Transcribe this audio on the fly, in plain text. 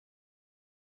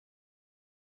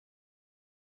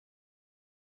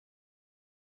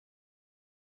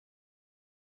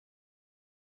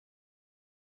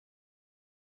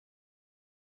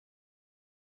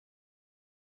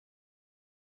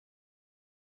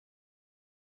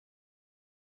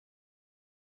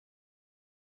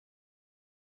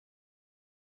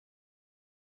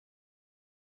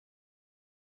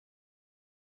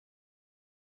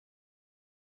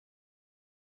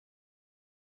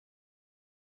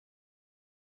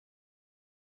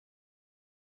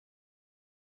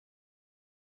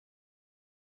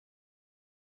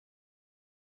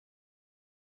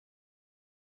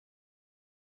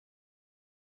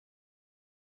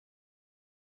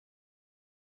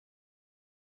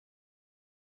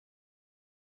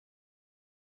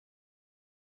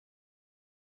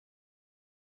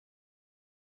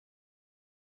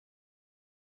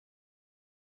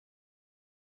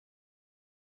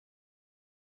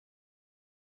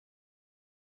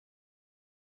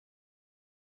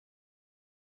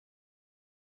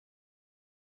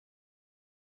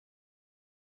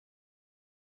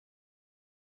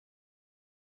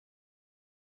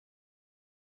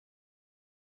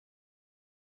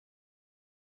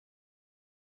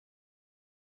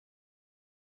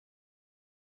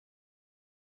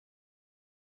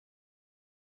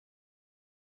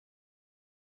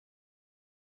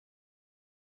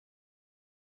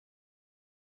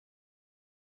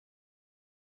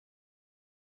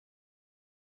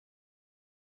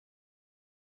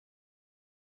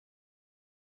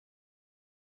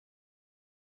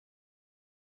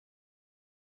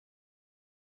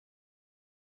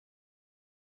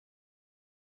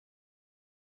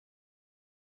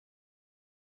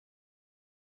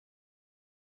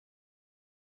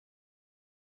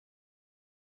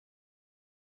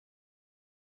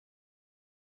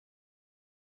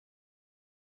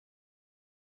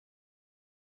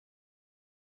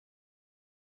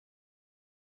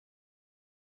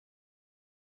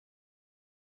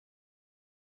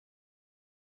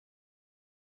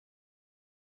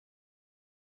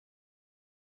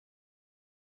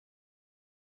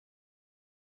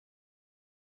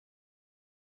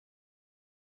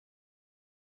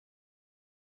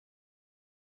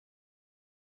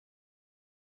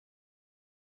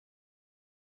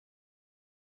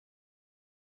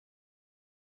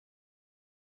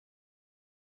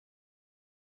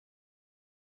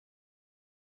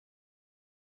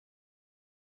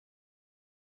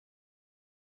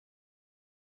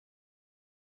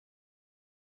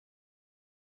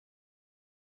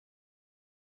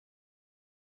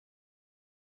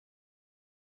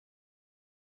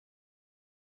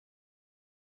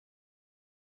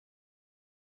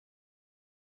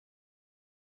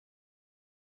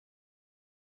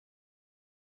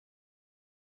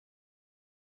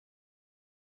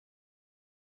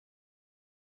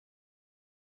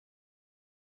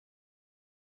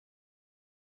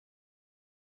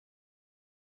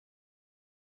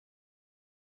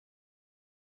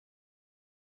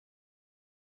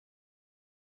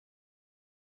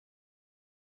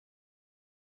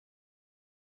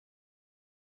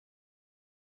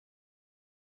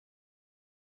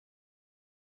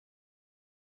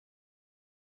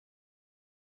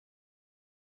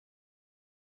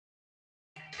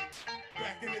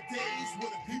Back in the days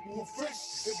when the people were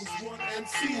fresh, it was one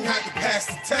MC who had to pass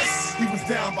the test. He was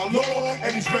down by law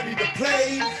and he's ready to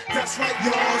play. That's right,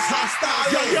 y'all, it's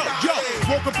hostile. Yo.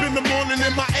 Woke up in the morning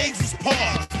and my eggs was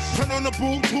parked. Turn on the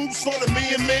boom tubes for the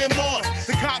man march.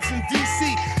 The cops in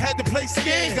D.C. had to play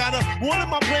scared. Got one of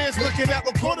my plans looking at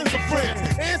recordings of friends.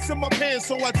 Answer my pants,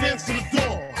 so I danced to the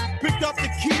door. Picked up the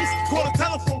keys, called a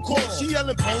telephone call. She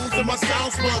yelling bones and my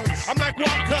sound smug. I'm like,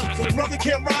 what up? So brother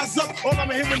can't rise up. All I'm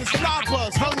hearing is fly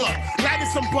buzz. Hung up, lighting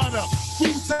some butter.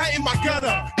 Food tight in my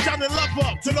gutter. Trying to love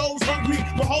up to those hungry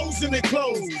with holes in their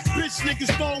clothes. Bitch niggas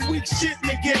throwing weak shit in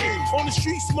the game. On the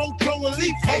street, smoke, blowing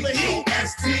leaf, full of heat.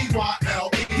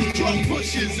 H-O-S-T-Y-L-E. Drug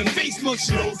pushes and face mushes.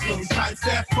 Those little types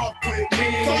that fuck with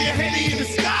me. Throw your head in the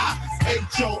sky.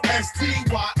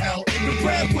 H-O-S-T-Y-L-E. The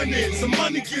breadwinners, some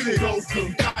money getters. Those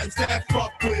little types that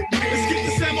fuck with me. Let's get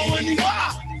the Samo in the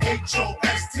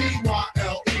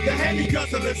H-O-S-T-Y-L-E. The handy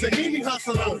guzzlers and heeny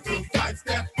hustlers. Those little types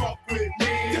that fuck with me.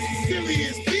 This is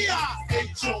serious B.I.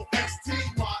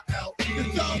 H-O-S-T-Y-L-E. The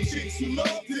dumb chicks who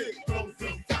love it. Those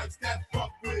little types that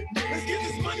fuck with me. Let's get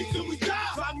this money till we die.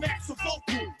 Climax of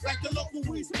vocal, like the local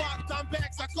weed spot.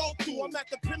 Dimebacks I go through. I'm at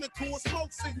the pinnacle of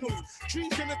smoke signals.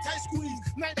 Trees in a tight squeeze.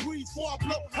 Night breeze before I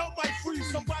blow. Hell might freeze.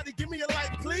 Somebody give me a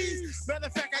light, please. Matter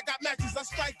of fact, I got matches. I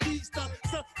strike these. Son,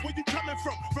 where you coming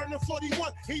from? Burning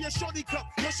 41. Here your shorty cup.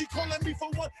 Yo, she calling me for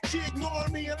what? She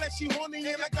ignoring me unless she horny.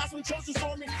 And I got some choices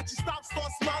on me. She stopped,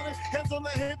 start smiling. Hands on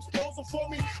her hips, posing for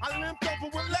me. I limped over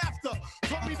with laughter.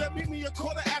 Told me to meet me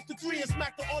 3:15 and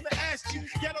smacked her on the ass cheek.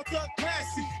 Ghetto thug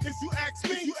classy. If you ask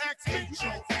me, you ask me.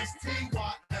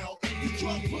 H-O-S-T-Y-L-E.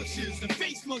 Drug pushes and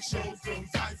face mushes. Those little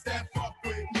types that fuck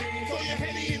with me. Throw your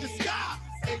head in the sky.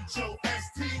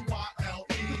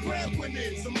 H-O-S-T-Y-L-E. The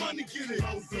breadwinners, some money getters.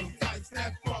 Those little types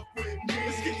that fuck with me.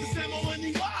 Let's get the Samo in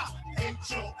the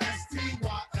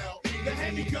H-O-S-T-Y-L-E. The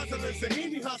handy guzzlers and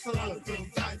heeny hustlers. Those little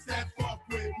types that fuck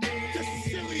with me. This is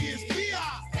serious B.I.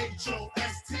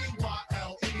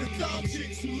 H-O-S-T-Y-L-E. The dumb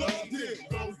chicks who loved it.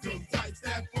 Those little types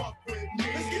that fuck with me.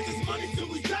 Let's get this money till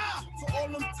we die. To all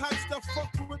them types that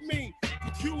fuck with me.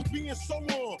 The QB and so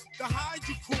on. The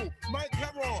Hydra crew. Mike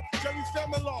Heron, Jerry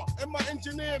Familar, and my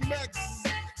engineer Max.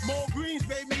 More greens,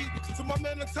 baby. To my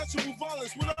man Untouchable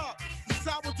Violence. What up? The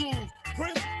Sour Dudes.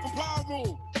 Prince from Power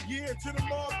Room. Yeah, to the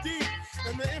Mob Deep.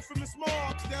 And the infamous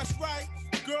Mob. That's right.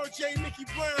 Girl J, Nikki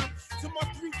Brown. To my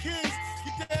three kids.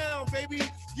 Get down, baby.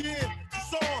 Yeah.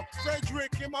 Song,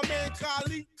 Frederick and my man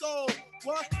Carlito.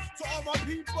 What? To all my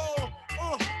people.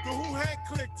 The Who Hand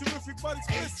Click. Terrific Buddies.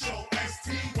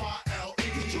 H-O-S-T-Y-L-E.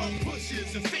 Drug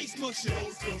pushes and face mushes.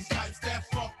 Those little types that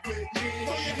fuck with me.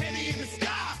 Throw your head in the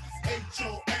sky.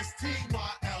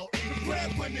 H-O-S-T-Y-L-E. The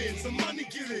breadwinners, some money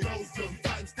getters. Those little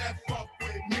types that fuck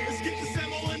with me. Let's get the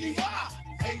Samo in the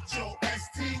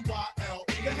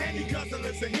H-O-S-T-Y-L-E. The handy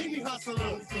guzzlers and heeny hustlers.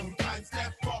 Those little types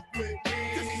that fuck with me.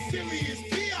 This is serious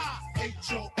B.I.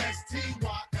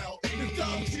 H-O-S-T-Y-L-E. The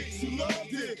dumb chicks who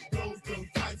loved it. Those little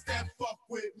types that fuck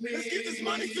with me. Let's get this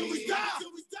money till we die.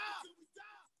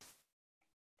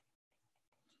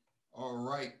 All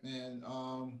right, man.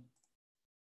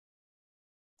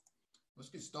 Let's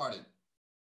get started.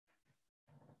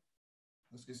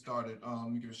 Let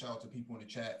me give a shout out to people in the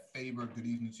chat. Faber, good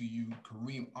evening to you.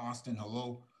 Kareem Austin,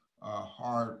 hello.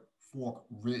 Hard Fork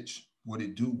Rich, what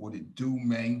it do,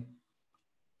 man.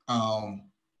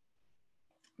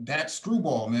 That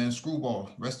Screwball, man. Screwball.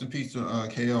 Rest in peace to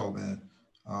KO, man.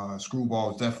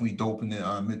 Screwball is definitely dope in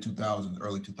the mid 2000s,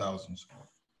 early 2000s.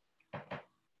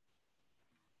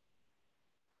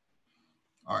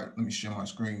 All right, let me share my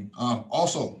screen.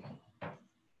 Also,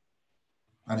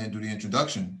 I didn't do the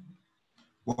introduction.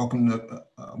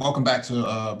 Welcome back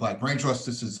to Black Brain Trust.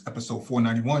 This is episode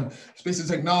 491. Space and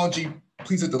Technology.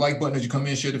 Please hit the like button as you come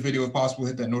in. Share the video if possible.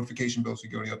 Hit that notification bell so you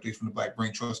get all the updates from the Black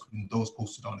Brain Trust and those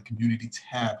posted on the community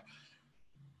tab.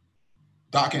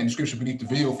 Doc and description beneath the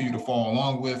video for you to follow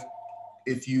along with.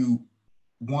 If you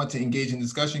want to engage in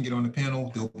discussion, get on the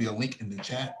panel. There'll be a link in the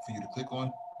chat for you to click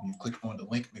on. When you click on the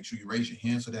link, make sure you raise your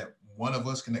hand so that one of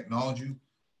us can acknowledge you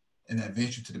and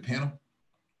advance you to the panel.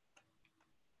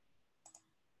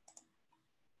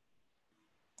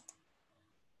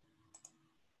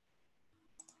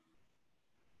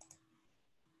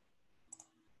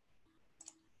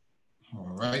 All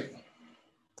right.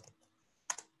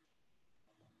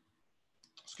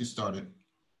 Let's get started.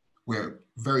 We're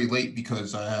very late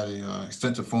because I had an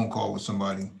extensive phone call with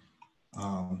somebody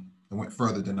that went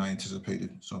further than I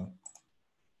anticipated. So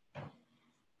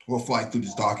we'll fly through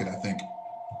this docket, I think.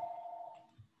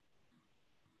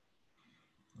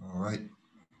 All right.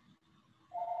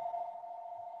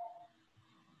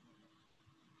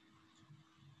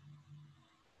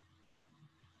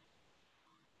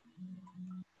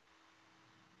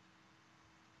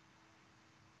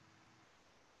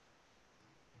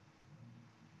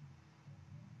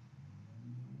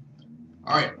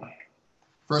 All right.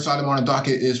 First item on the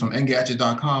docket is from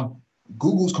Engadget.com.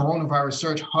 Google's coronavirus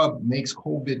search hub makes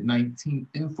COVID-19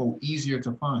 info easier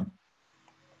to find.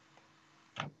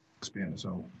 Expand this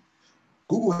out.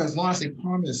 Google has launched a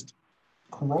promised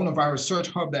coronavirus search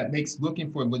hub that makes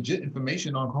looking for legit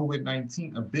information on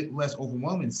COVID-19 a bit less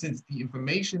overwhelming, since the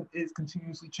information is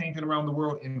continuously changing around the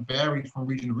world and varies from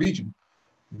region to region.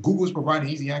 Google is providing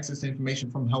easy access to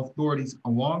information from health authorities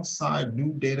alongside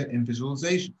new data and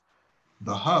visualization.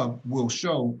 The hub will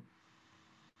show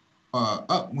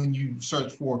up when you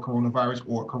search for coronavirus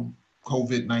or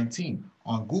COVID-19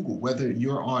 on Google, whether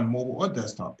you're on mobile or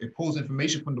desktop. It pulls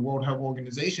information from the World Health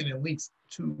Organization and links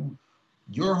to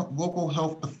your local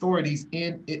health authorities,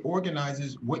 and it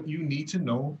organizes what you need to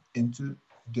know into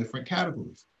different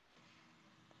categories.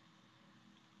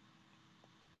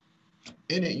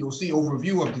 In it, you'll see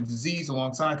overview of the disease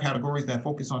alongside categories that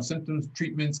focus on symptoms,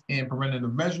 treatments, and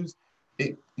preventative measures.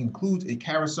 It includes a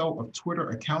carousel of Twitter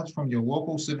accounts from your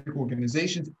local civic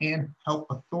organizations and health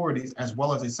authorities, as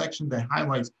well as a section that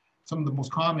highlights some of the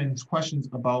most common questions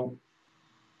about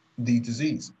the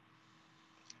disease.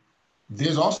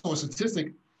 There's also a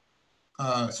statistics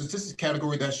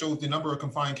category that shows the number of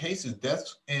confined cases,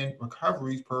 deaths, and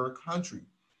recoveries per country.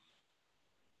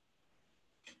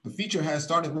 The feature has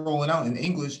started rolling out in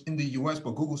English in the US,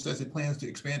 but Google says it plans to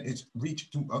expand its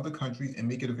reach to other countries and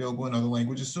make it available in other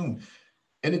languages soon.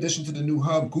 In addition to the new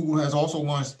hub, Google has also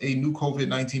launched a new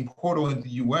COVID-19 portal in the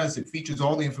US. It features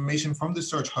all the information from the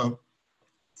search hub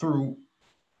through,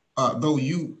 though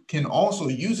you can also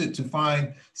use it to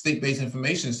find state-based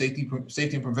information, safety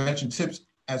and prevention tips,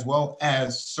 as well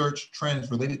as search trends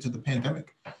related to the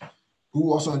pandemic.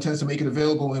 Google also intends to make it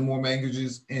available in more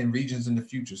languages and regions in the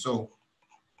future. So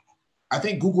I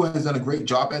think Google has done a great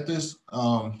job at this.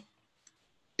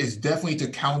 It's definitely to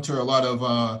counter a lot of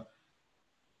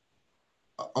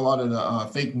the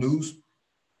fake news,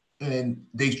 and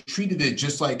they treated it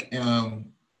just like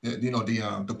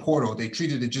the portal. They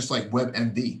treated it just like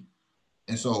WebMD,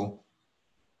 and so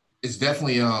it's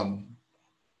definitely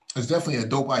a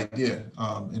dope idea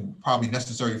and probably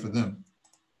necessary for them.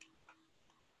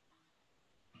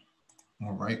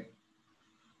 All right.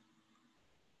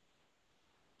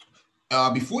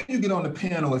 Before you get on the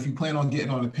panel, if you plan on getting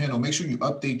on the panel, make sure you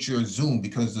update your Zoom,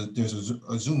 because there's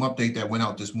a Zoom update that went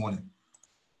out this morning.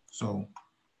 So,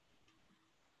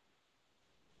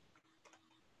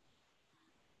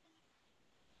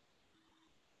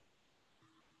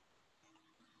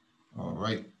 all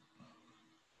right.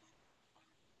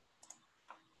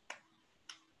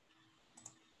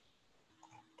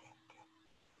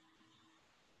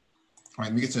 All right,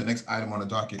 let me get to the next item on the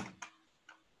docket.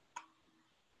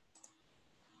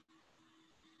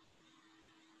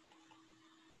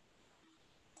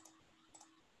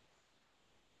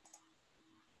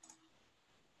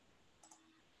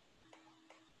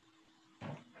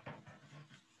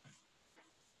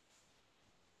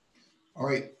 All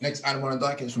right, next item on the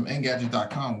docket is from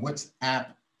Engadget.com.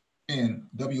 WhatsApp and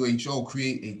WHO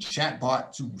create a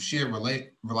chatbot to share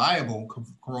reliable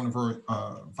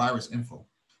coronavirus info.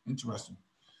 Interesting.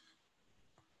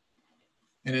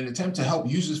 In an attempt to help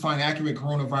users find accurate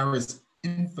coronavirus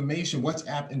information,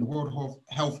 WhatsApp and the World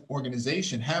Health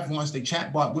Organization have launched a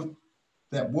chatbot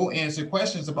that will answer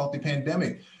questions about the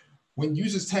pandemic. When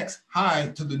users text "Hi"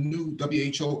 to the new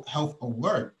WHO health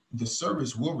alert, the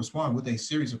service will respond with a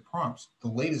series of prompts, the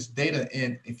latest data,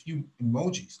 and a few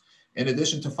emojis. In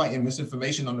addition to fighting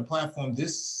misinformation on the platform,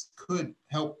 this could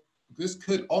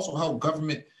also help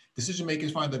government decision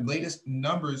makers find the latest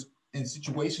numbers and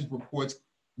situations reports,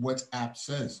 WhatsApp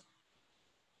says.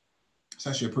 It's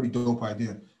actually a pretty dope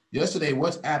idea. Yesterday,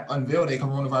 WhatsApp unveiled a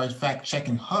coronavirus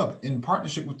fact-checking hub in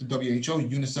partnership with the WHO,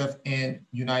 UNICEF, and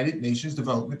United Nations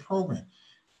Development Program.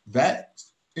 That's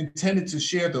intended to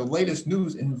share the latest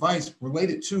news and advice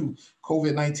related to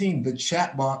COVID-19. The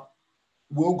chatbot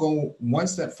will go one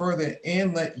step further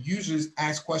and let users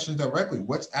ask questions directly.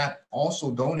 WhatsApp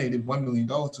also donated $1 million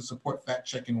to support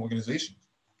fact-checking organizations.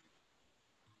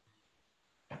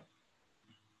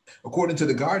 According to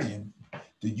The Guardian,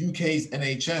 the UK's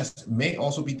NHS may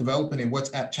also be developing a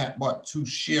WhatsApp chatbot to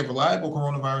share reliable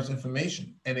coronavirus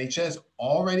information. NHS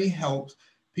already helps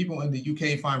people in the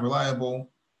UK find reliable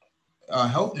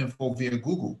health info via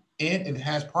Google, and it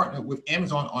has partnered with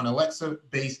Amazon on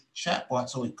Alexa-based chatbot,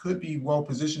 so it could be well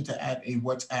positioned to add a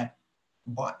WhatsApp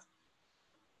bot.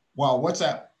 While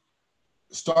WhatsApp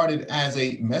started as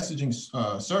a messaging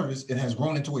service, it has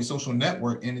grown into a social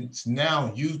network, and it's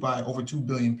now used by over 2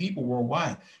 billion people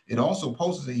worldwide. It also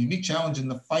poses a unique challenge in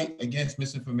the fight against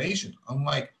misinformation.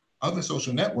 Unlike other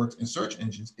social networks and search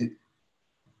engines, it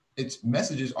its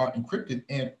messages are encrypted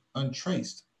and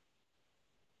untraced.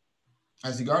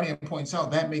 As the Guardian points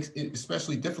out, that makes it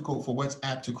especially difficult for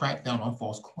WhatsApp to crack down on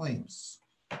false claims.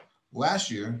 Last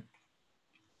year,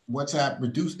 WhatsApp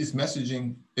reduced its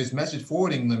message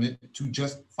forwarding limit to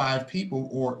just 5 people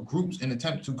or groups in an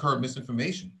attempt to curb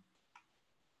misinformation.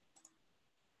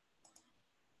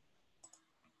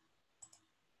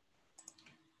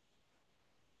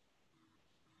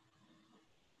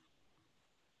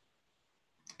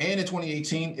 And in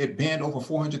 2018, it banned over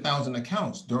 400,000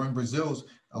 accounts during Brazil's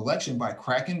election by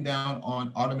cracking down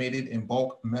on automated and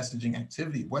bulk messaging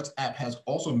activity. WhatsApp has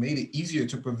also made it easier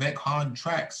to prevent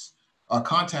contacts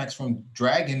from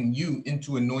dragging you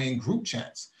into annoying group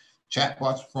chats.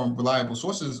 Chatbots from reliable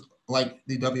sources like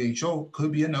the WHO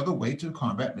could be another way to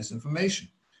combat misinformation.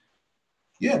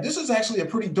 Yeah, this is actually a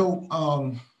pretty dope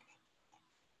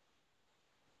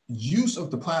use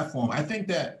of the platform. I think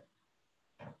that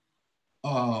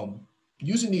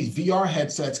using these VR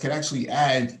headsets could actually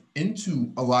add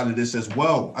into a lot of this as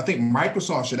well. I think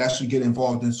Microsoft should actually get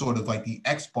involved in sort of like the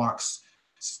Xbox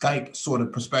Skype sort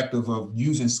of perspective of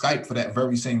using Skype for that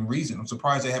very same reason. I'm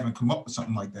surprised they haven't come up with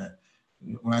something like that.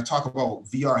 When I talk about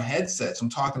VR headsets, I'm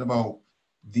talking about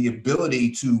the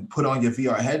ability to put on your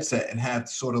VR headset and have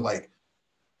sort of like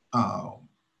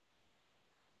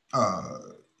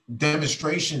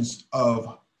demonstrations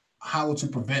of how to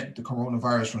prevent the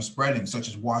coronavirus from spreading, such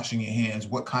as washing your hands,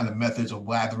 what kind of methods of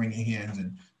lathering your hands,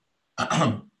 and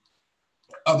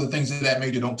other things of that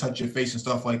nature. Don't touch your face and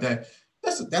stuff like that.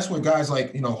 That's where guys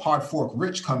like, you know, Hard Fork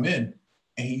Rich come in,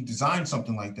 and he designed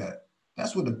something like that.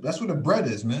 That's where the bread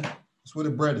is, man. That's where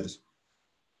the bread is.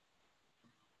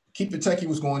 Keep It Techie,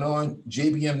 what's going on?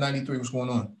 JBM 93, what's going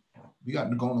on? We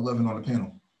got Going 11 on the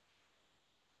panel.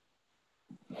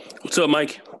 What's up,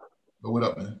 Mike? But what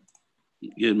up, man?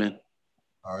 Good, man.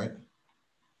 All right.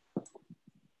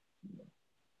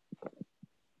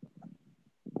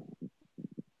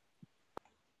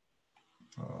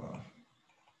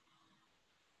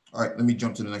 All right, let me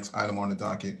jump to the next item on the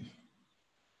docket.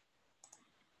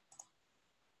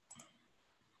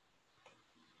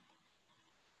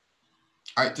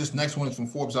 All right, this next one is from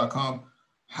Forbes.com.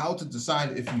 How to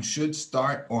decide if you should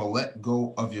start or let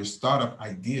go of your startup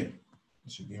idea.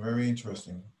 This should be very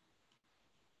interesting.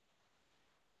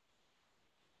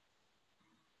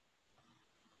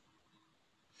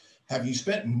 Have you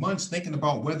spent months thinking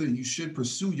about whether you should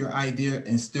pursue your idea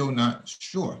and still not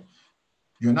sure?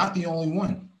 You're not the only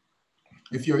one.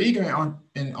 If you're eager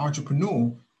and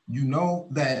entrepreneurial, you know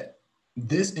that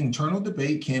this internal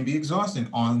debate can be exhausting.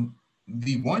 On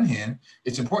the one hand,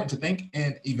 it's important to think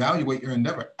and evaluate your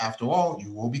endeavor. After all,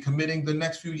 you will be committing the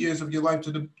next few years of your life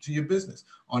to your business.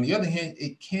 On the other hand,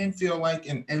 it can feel like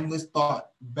an endless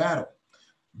thought battle.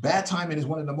 Bad timing is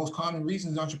one of the most common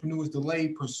reasons entrepreneurs delay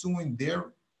pursuing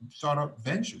their startup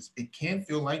ventures. It can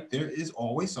feel like there is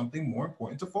always something more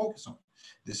important to focus on.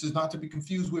 This is not to be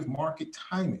confused with market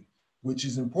timing, which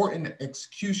is an important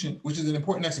execution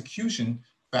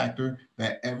factor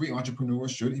that every entrepreneur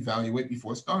should evaluate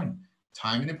before starting.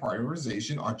 Timing and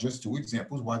prioritization are just two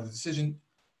examples why the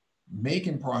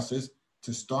decision-making process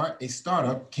to start a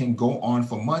startup can go on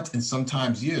for months and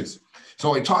sometimes years.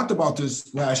 So I talked about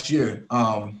this last year,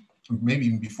 maybe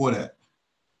even before that,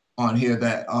 on here,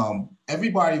 that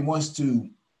everybody wants to,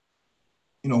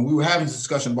 you know, we were having this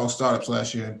discussion about startups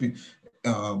last year,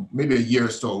 maybe a year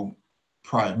or so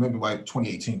prior, maybe like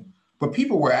 2018. But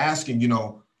people were asking, you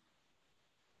know,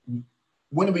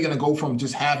 when are we going to go from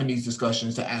just having these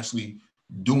discussions to actually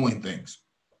doing things?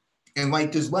 And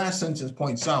like this last sentence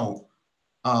points out,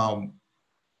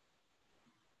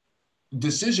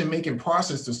 decision-making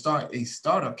process to start a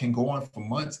startup can go on for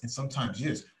months and sometimes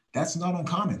years. That's not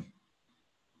uncommon.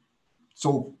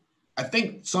 So I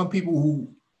think some people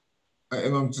who,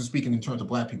 and I'm just speaking in terms of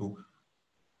Black people,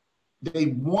 they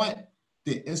want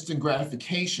the instant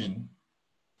gratification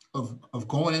of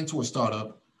going into a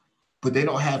startup, but they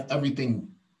don't have everything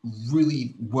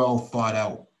really well thought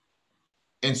out.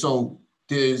 And so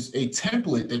there's a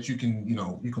template that you can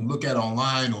look at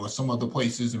online or some other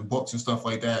places and books and stuff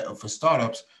like that for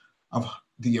startups of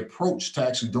the approach to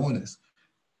actually doing this.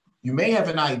 You may have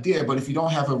an idea, but if you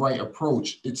don't have a right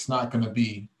approach, it's not going to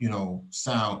be,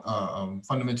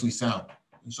 fundamentally sound.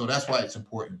 And so that's why it's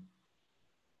important.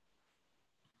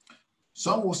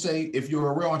 Some will say, if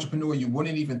you're a real entrepreneur, you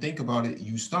wouldn't even think about it,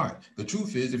 you start. The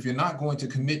truth is, if you're not going to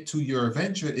commit to your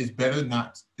venture, it's better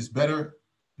not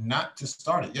to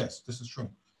start it. Yes, this is true.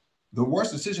 The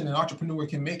worst decision an entrepreneur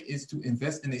can make is to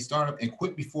invest in a startup and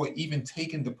quit before even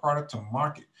taking the product to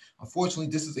market. Unfortunately,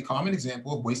 this is a common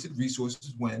example of wasted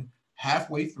resources when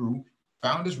halfway through,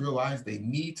 founders realize they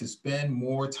need to spend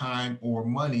more time or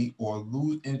money or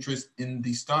lose interest in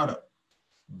the startup.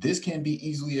 This can be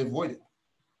easily avoided.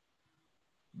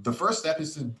 The first step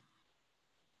is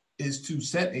to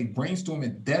set a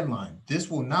brainstorming deadline. This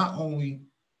will not only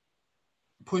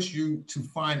push you to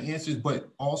find answers, but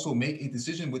also make a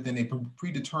decision within a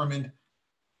predetermined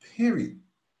period.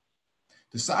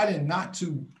 Deciding not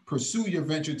to pursue your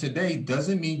venture today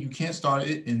doesn't mean you can't start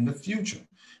it in the future.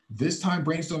 This time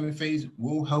brainstorming phase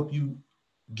will help you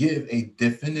give a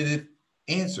definitive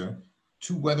answer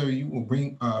to whether you will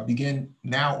begin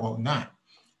now or not.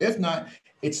 If not,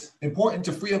 it's important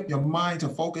to free up your mind to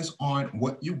focus on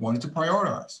what you wanted to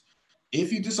prioritize.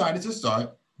 If you decided to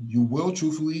start, you will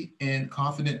truthfully and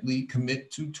confidently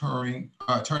commit to turning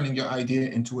your idea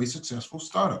into a successful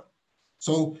startup.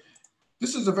 So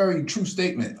this is a very true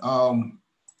statement, and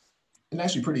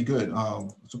actually pretty good.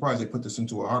 Surprised they put this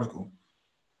into an article.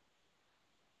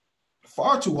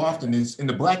 Far too often is in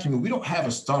the Black community, we don't have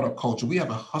a startup culture. We have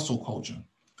a hustle culture.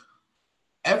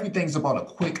 Everything's about a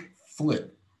quick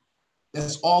flip.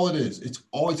 That's all it is. It's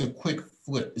always a quick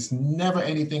flip. It's never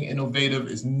anything innovative.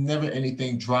 It's never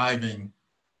anything driving,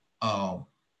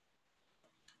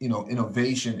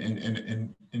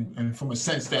 innovation and from a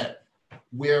sense that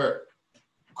we're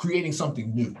creating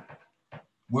something new.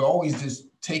 We're always just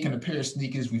taking a pair of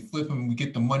sneakers, we flip them, we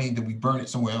get the money, and then we burn it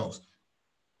somewhere else.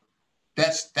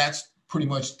 That's pretty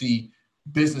much the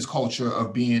business culture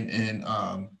of being in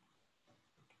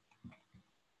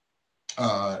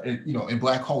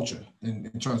Black culture,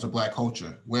 in terms of Black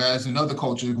culture. Whereas in other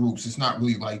culture groups, it's not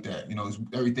really like that.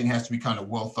 Everything has to be kind of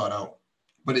well thought out,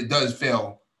 but it does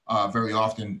fail very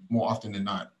often, more often than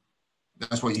not.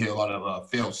 That's why you hear a lot of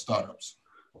failed startups.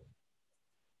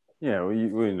 Yeah, we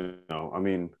know. I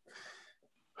mean,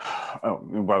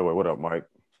 and by the way, what up, Mike?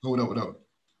 What up?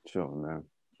 Chilling,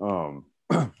 man.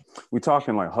 We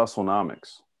talking like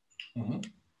hustlenomics,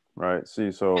 right?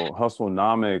 See, so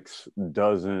hustlenomics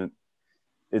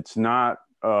it's not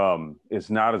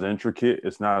as intricate,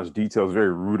 it's not as detailed, it's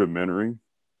very rudimentary.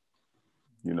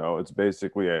 It's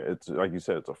basically it's like you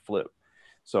said, it's a flip.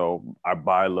 So I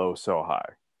buy low, sell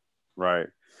high, right?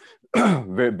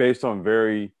 Based on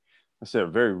very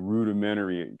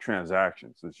rudimentary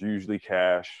transactions. It's usually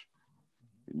cash.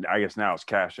 I guess now it's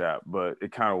Cash App, but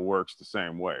it kind of works the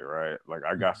same way, right? Like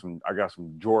I got some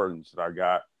Jordans that I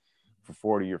got for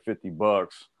 40 or 50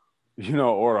 bucks,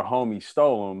 or a homie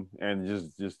stole them and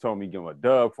just told me give him a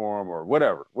dub for them or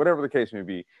whatever the case may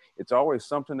be. It's always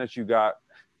something that you got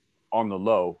on the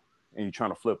low and you're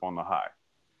trying to flip on the high.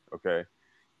 Okay.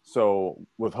 So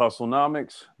with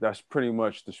hustlenomics, that's pretty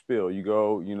much the spiel. You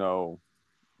go, you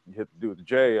hit the dude with the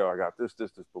J, I got this,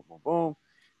 boom, boom, boom,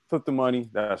 flip the money,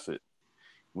 that's it.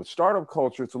 With startup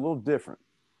culture, it's a little different.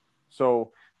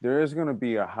 So there is going to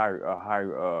be a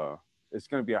higher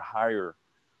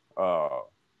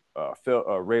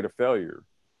rate of failure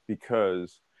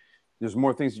because there's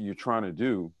more things that you're trying to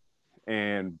do.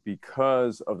 And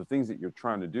because of the things that you're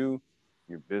trying to do,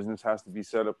 your business has to be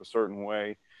set up a certain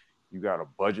way. You got to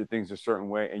budget things a certain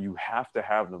way, and you have to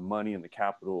have the money and the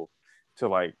capital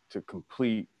to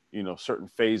complete, certain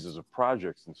phases of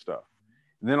projects and stuff.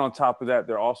 And then on top of that,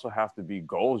 there also have to be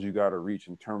goals you got to reach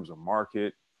in terms of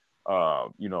market,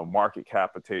 market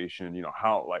capitation,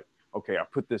 okay, I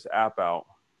put this app out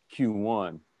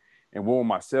Q1 and what were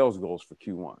my sales goals for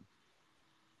Q1?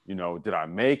 Did I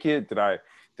make it? Did I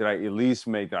at least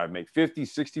make 50,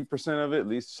 60% of it, at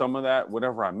least some of that,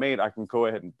 whatever I made, I can go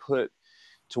ahead and put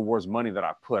towards money that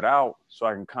I put out so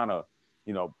I can kind of,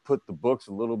 put the books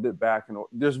a little bit back. And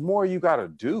there's more you got to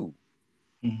do.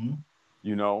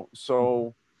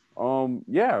 So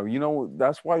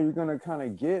that's why you're going to kind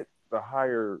of get the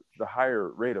higher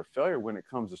rate of failure when it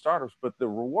comes to startups, but the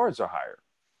rewards are higher.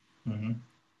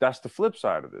 That's the flip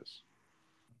side of this.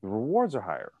 The rewards are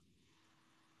higher.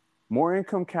 More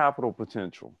income capital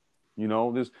potential. When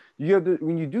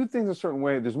you do things a certain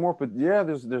way, there's more, but yeah,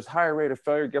 there's higher rate of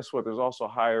failure. Guess what? There's also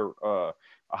a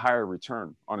higher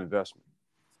return on investment.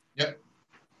 Yep.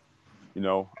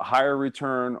 A higher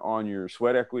return on your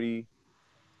sweat equity.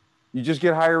 You just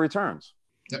get higher returns.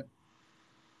 Yep.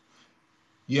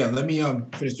 Yeah, let me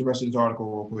finish the rest of this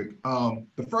article real quick.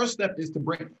 The first step is to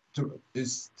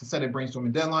set a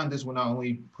brainstorming deadline. This will not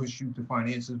only push you to find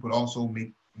answers, but also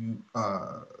make you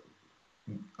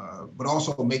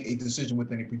make a decision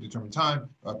within a predetermined time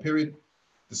period.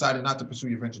 Deciding not to pursue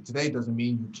your venture today doesn't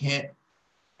mean you can't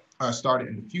start it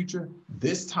in the future.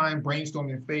 This time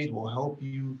brainstorming phase will help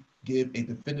you give a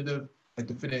definitive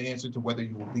answer to whether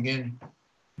you will begin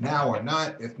now or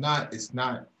not. If not, it's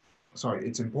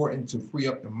important to free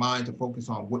up your mind to focus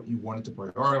on what you wanted to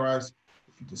prioritize.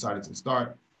 If you decided to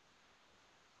start,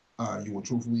 you will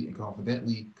truthfully and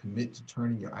confidently commit to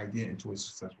turning your idea into a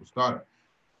successful startup.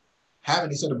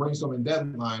 Having a set of brainstorming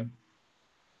deadline,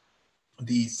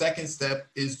 the second step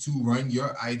is to run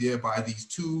your idea by these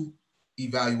two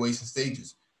evaluation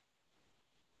stages.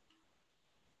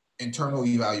 Internal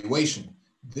evaluation.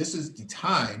 This is the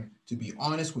time to be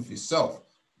honest with yourself.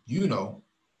 You know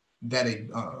that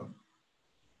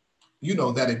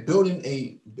building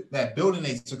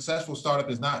a successful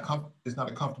startup is not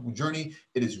a comfortable journey.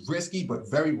 It is risky but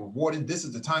very rewarding. This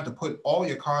is the time to put all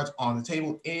your cards on the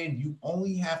table, and you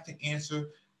only have to answer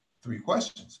 3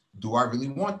 questions. Do I really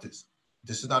want this?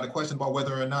 This is not a question about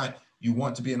whether or not you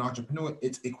want to be an entrepreneur.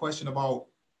 It's a question about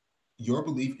your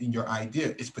belief in your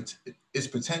idea, its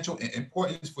potential and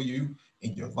importance for you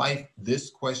in your life. This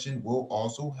question will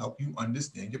also help you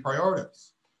understand your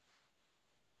priorities.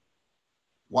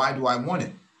 Why do I want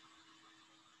it?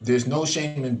 There's no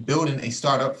shame in building a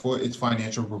startup for its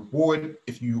financial reward.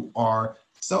 If you are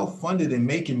self-funded and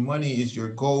making money is your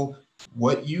goal,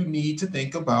 what you need to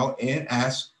think about and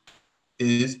ask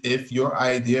is if your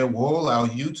idea will allow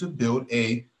you to build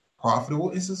a profitable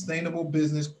and sustainable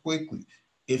business quickly.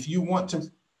 If you want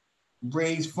to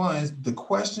raise funds, the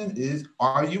question is,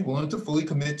 are you willing to fully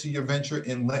commit to your venture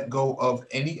and let go of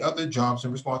any other jobs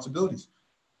and responsibilities?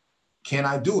 Can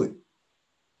I do it?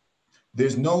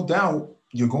 There's no doubt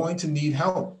you're going to need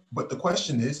help, but the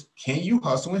question is, can you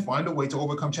hustle and find a way to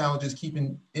overcome challenges,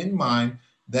 keeping in mind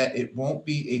that it won't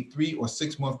be a 3 or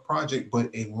 6 month project, but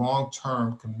a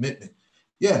long-term commitment?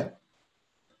 Yeah,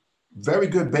 very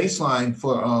good baseline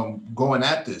for going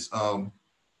at this.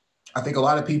 I think a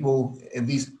lot of people, at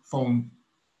least from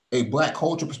a Black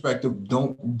culture perspective,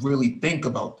 don't really think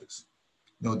about this.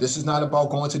 You know, this is not about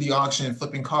going to the auction and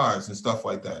flipping cars and stuff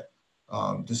like that.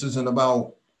 This isn't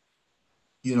about,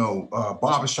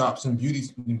 barbershops and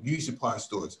beauty supply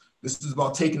stores. This is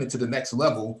about taking it to the next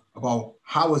level, about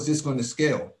how is this going to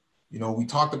scale? You know, we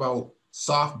talked about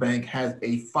SoftBank has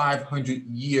a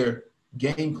 500-year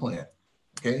game plan,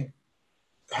 okay?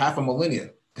 Half a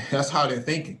millennia. That's how they're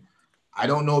thinking. I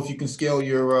don't know if you can scale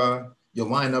your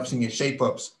lineups and your shape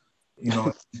ups,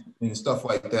 and stuff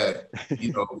like that,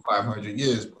 500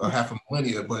 years or half a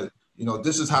millennia. But,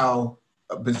 this is how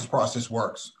a business process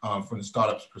works from the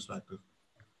startup's perspective.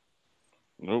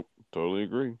 Nope, totally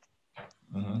agree.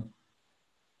 Mm-hmm.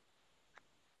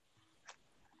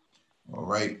 All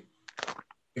right.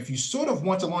 If you sort of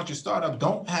want to launch a startup,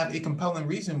 don't have a compelling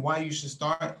reason why you should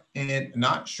start, and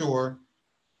not sure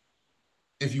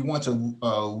if you want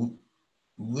to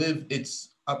live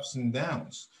its ups and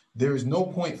downs, there is no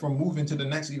point from moving to the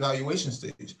next evaluation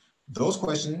stage. Those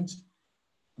questions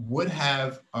would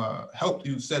have helped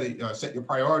you set your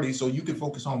priorities so you can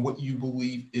focus on what you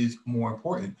believe is more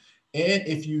important. And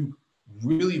if you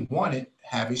really want it,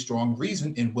 have a strong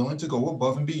reason and willing to go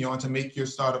above and beyond to make your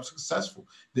startup successful.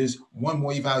 There's one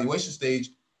more evaluation stage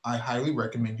I highly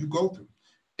recommend you go through: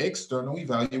 external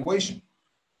evaluation.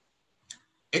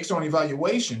 External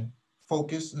evaluation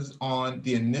focuses on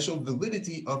the initial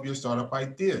validity of your startup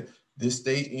idea. This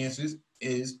stage answers,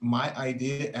 is my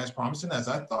idea as promising as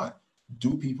I thought?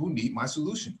 Do people need my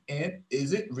solution? And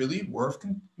is it really worth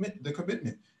the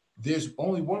commitment? There's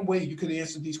only one way you could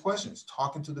answer these questions: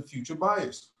 talking to the future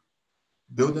buyers.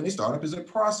 Building a startup is a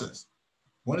process.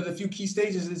 One of the few key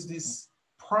stages is this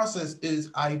process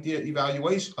is idea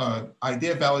evaluation,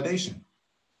 idea validation.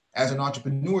 As an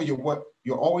entrepreneur,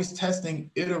 you're always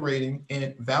testing, iterating,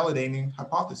 and validating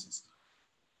hypotheses.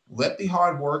 Let the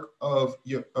hard work of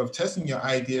testing your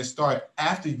idea start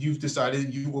after you've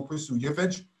decided you will pursue your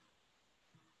venture.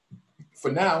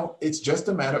 For now, it's just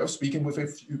a matter of speaking with a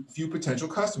few potential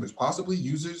customers, possibly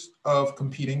users of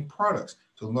competing products,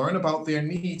 to learn about their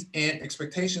needs and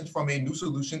expectations from a new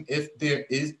solution if there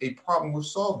is a problem with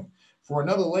solving. For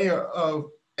another layer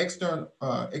of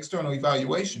external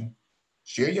evaluation,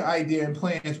 share your idea and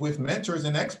plans with mentors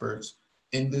and experts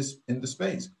in the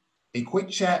space. A quick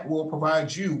chat will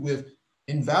provide you with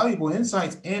invaluable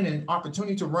insights and an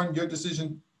opportunity to run your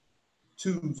decision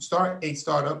to start a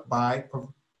startup by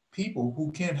people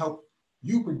who can help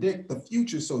you predict the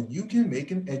future so you can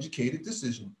make an educated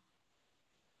decision.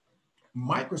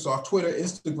 Microsoft, Twitter,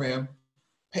 Instagram,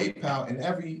 PayPal, and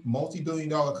every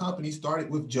multi-billion-dollar company started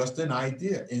with just an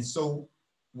idea, and so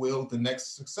will the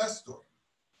next success story.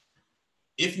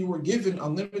 If you were given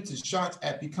unlimited shots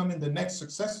at becoming the next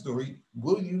success story,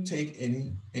 will you take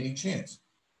any chance?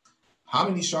 How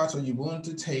many shots are you willing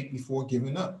to take before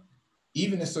giving up?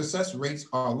 Even if success rates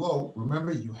are low,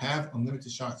 remember you have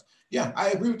unlimited shots. Yeah,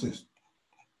 I agree with this.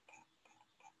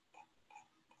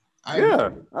 Do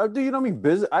you know how many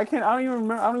business? I don't even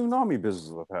know how many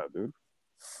businesses I've had, dude.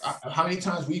 How many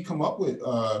times we come up with?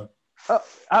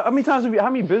 How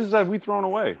many businesses have we thrown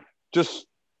away? Just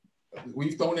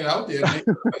we've thrown it out there. I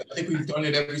think we've done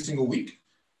it every single week.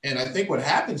 And I think what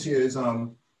happens here is,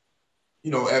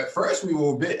 at first we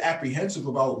were a bit apprehensive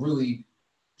about really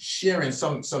sharing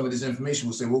some of this information.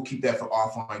 We'll say we'll keep that for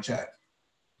offline chat.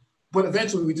 But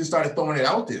eventually we just started throwing it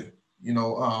out there.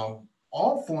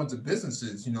 All forms of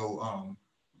businesses.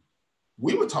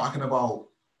 We were talking about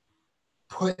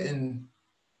putting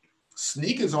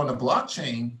sneakers on the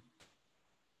blockchain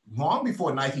long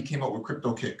before Nike came up with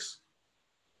crypto kicks.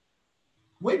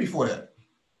 Way before that.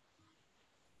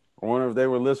 I wonder if they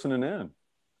were listening in.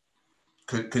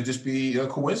 Could just be a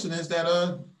coincidence that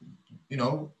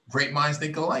great minds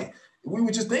think alike. We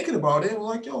were just thinking about it. We're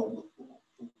like, yo,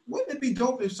 wouldn't it be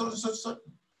dope if such a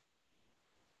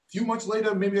few months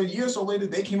later, maybe a year or so later,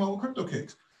 they came out with crypto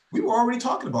kicks? We were already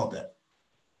talking about that.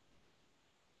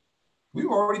 We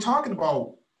were already talking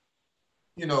about,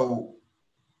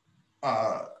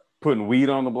 putting weed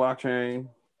on the blockchain.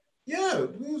 Yeah,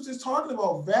 we was just talking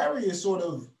about various sort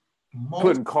of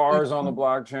putting cars on the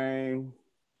blockchain.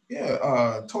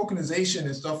 Yeah, tokenization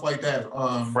and stuff like that.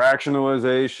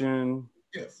 Fractionalization.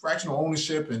 Yeah, fractional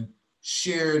ownership and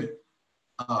shared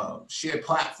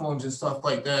platforms and stuff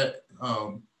like that.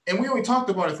 And we only talked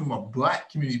about it from a Black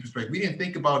community perspective. We didn't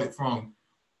think about it from,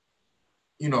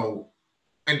 an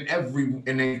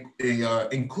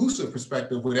inclusive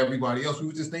perspective with everybody else. We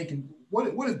were just thinking, what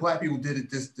if Black people did it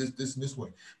this way?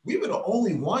 We were the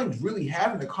only ones really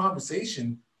having the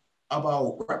conversation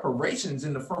about reparations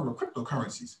in the form of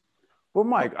cryptocurrencies. Well,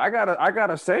 Mike, I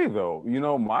gotta say though,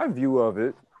 my view of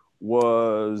it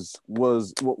was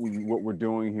what we're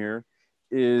doing here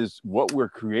is what we're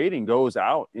creating goes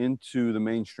out into the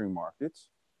mainstream markets,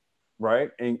 right,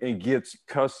 and gets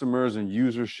customers and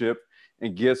usership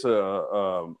and gets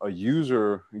a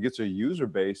user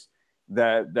base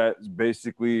that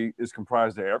basically is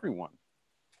comprised of everyone.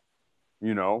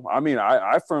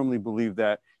 I firmly believe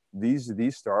that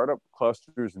these startup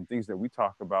clusters and things that we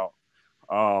talk about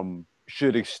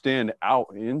should extend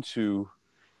out into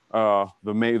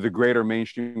the greater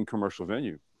mainstream commercial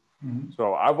venue. Mm-hmm.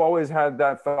 So I've always had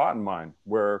that thought in mind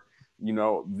where,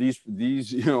 these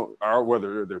are,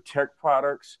 whether they're tech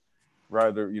products,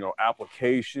 rather,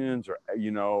 applications or,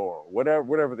 or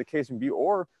whatever the case may be,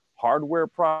 or hardware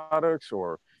products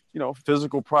or,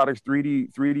 physical products,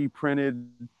 3D printed,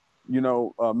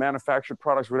 manufactured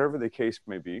products, whatever the case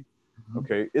may be. Mm-hmm.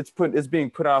 Okay. It's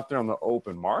being put out there on the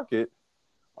open market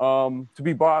to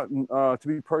be bought, to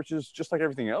be purchased just like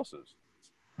everything else is.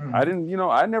 Mm-hmm.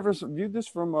 I never viewed this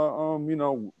from,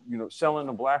 selling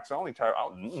the blacks only type.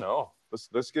 No,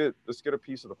 let's get a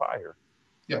piece of the pie here.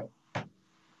 Yeah.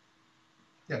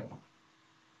 Yeah.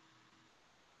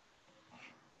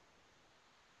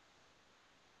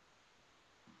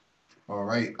 All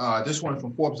right. This one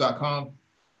from Forbes.com.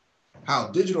 How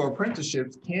digital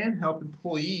apprenticeships can help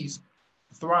employees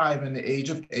thrive in the age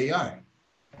of AI.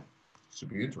 Should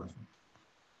be interesting.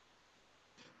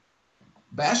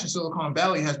 Bashing Silicon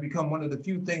Valley has become one of the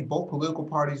few things both political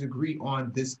parties agree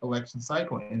on this election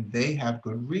cycle, and they have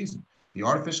good reason. The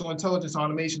artificial intelligence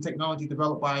automation technology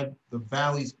developed by the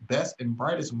Valley's best and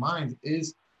brightest minds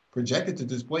is projected to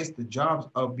displace the jobs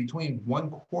of between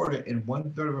 1/4 and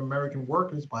 1/3 of American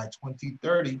workers by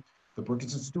 2030. The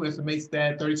Brookings Institute estimates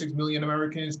that 36 million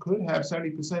Americans could have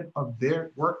 70% of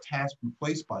their work tasks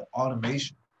replaced by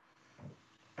automation.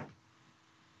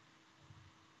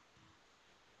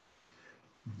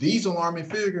 These alarming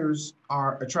figures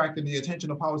are attracting the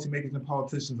attention of policymakers and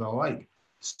politicians alike.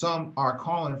 Some are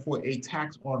calling for a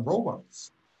tax on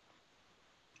robots.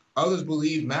 Others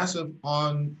believe massive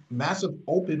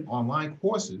open online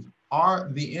courses are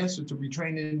the answer to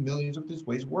retraining millions of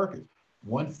displaced workers.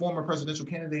 One former presidential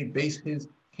candidate based his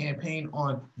campaign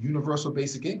on universal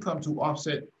basic income to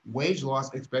offset wage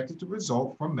loss expected to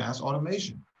result from mass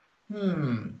automation.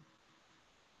 There's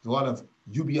a lot of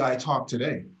UBI talk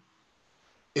today.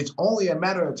 It's only a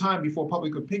matter of time before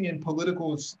public opinion,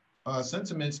 political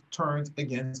sentiments turns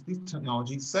against the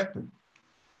technology sector.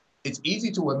 It's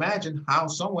easy to imagine how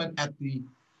someone at the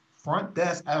front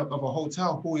desk of a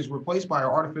hotel who is replaced by an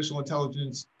artificial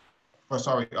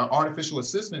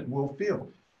assistant will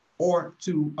feel, or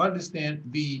to understand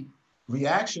the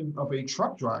reaction of a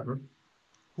truck driver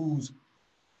whose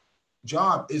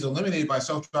job is eliminated by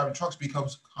self-driving trucks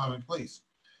becomes commonplace.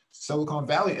 Silicon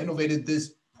Valley innovated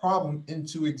this problem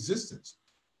into existence,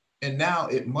 and now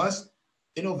it must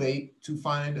innovate to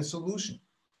find a solution.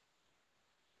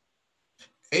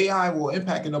 AI will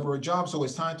impact a number of jobs, so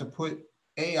it's time to put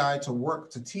AI to work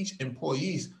to teach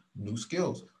employees new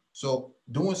skills. So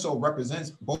doing so represents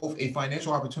both a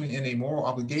financial opportunity and a moral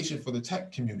obligation for the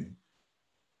tech community.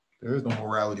 There is no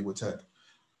morality with tech.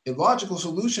 A logical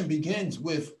solution begins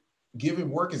with giving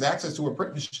workers access to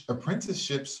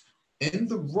apprenticeships in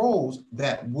the roles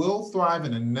that will thrive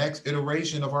in the next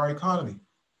iteration of our economy.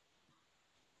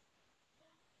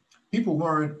 People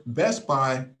learn best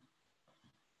by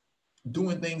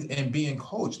doing things and being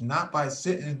coached, not by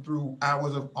sitting through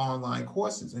hours of online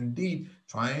courses. Indeed,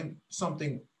 trying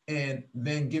something and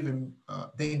then getting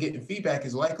feedback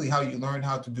is likely how you learn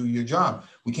how to do your job.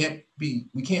 We can't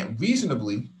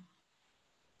reasonably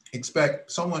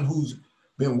expect someone who's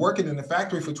been working in the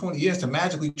factory for 20 years to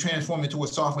magically transform into a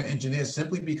software engineer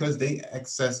simply because they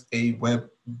access a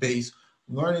web-based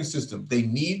learning system. They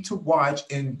need to watch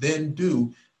and then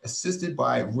do, assisted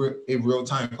by a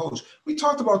real-time coach. We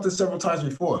talked about this several times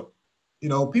before. You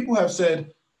know, people have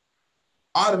said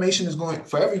automation is going,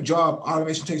 for every job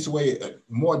automation takes away,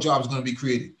 more jobs are going to be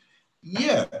created.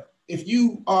 Yeah, if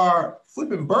you are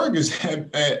flipping burgers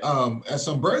at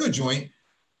some burger joint,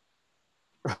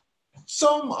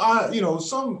 some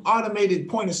automated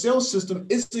point of sale system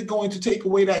isn't going to take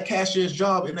away that cashier's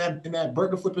job in that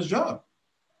burger flipper's job.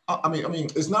 I mean,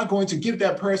 it's not going to give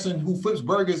that person who flips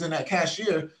burgers and that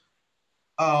cashier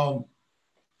at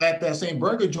that same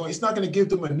burger joint, it's not going to give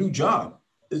them a new job.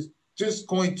 It's just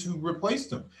going to replace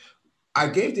them. I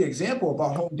gave the example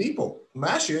about Home Depot.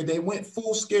 Last year, they went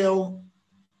full-scale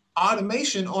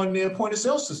automation on their point of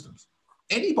sale systems.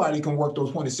 Anybody can work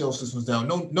those point of sale systems down.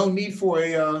 No need for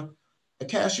a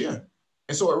cashier.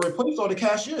 And so it replaced all the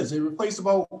cashiers. It replaced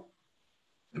about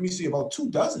 24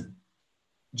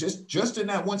 just in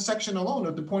that one section alone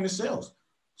of the point of sales.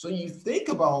 So you think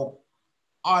about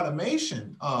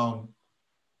automation,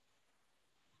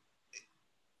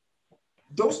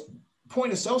 those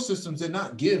point of sale systems did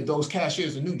not give those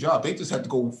cashiers a new job. They just had to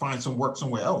go find some work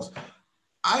somewhere else.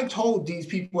 I told these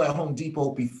people at Home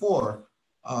Depot before,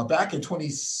 back in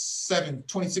 2016,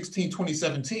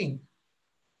 2017,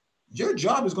 your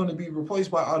job is going to be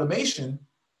replaced by automation.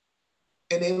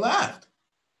 And they laughed.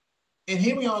 And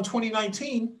here we are in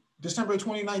 2019, December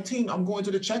 2019, I'm going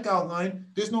to the checkout line.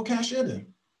 There's no cashier there.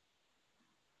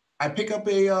 I pick up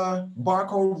a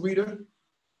barcode reader,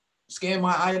 scan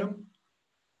my item,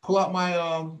 pull out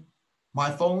my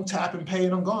phone, tap and pay,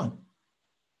 and I'm gone.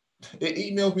 It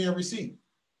emails me a receipt.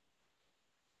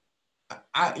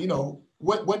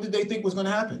 What did they think was going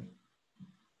to happen?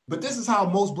 But this is how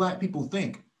most Black people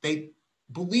think. They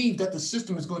believe that the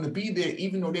system is going to be there,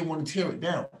 even though they want to tear it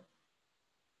down.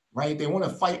 Right? They want to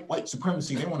fight white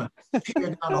supremacy. They want to tear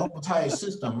down the whole entire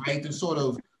system, right? This sort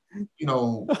of,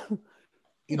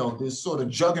 this sort of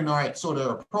juggernaut sort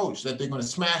of approach that they're going to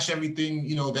smash everything,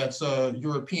 that's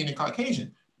European and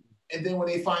Caucasian. And then when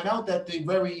they find out that the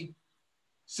very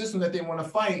system that they want to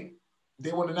fight,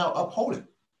 they want to now uphold it.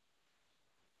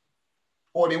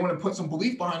 Or they want to put some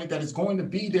belief behind it that it's going to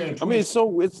be there. I mean,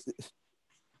 so it's...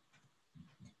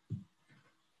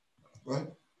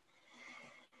 What?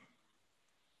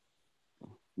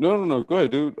 No. Go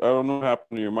ahead, dude. I don't know what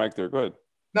happened to your mic there. Go ahead.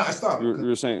 No, I stopped. You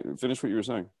were saying, finish what you were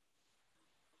saying.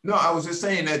 No, I was just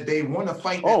saying that they want to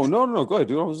fight. Oh, no. Go ahead,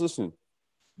 dude. I was listening.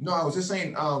 No, I was just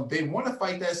saying they want to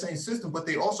fight that same system, but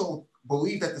they also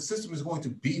believe that the system is going to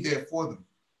be there for them.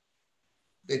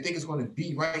 They think it's going to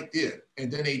be right there.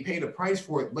 And then they pay the price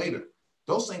for it later.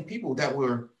 Those same people that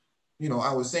were,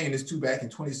 I was saying this too back in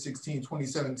 2016,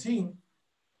 2017,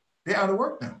 they're out of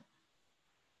work now.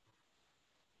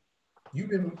 You've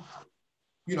been,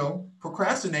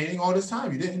 procrastinating all this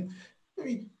time. You didn't,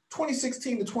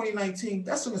 2016 to 2019,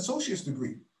 that's an associate's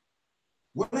degree.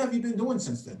 What have you been doing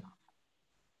since then?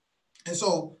 And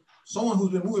so someone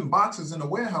who's been moving boxes in a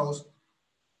warehouse,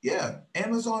 yeah,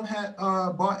 Amazon had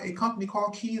bought a company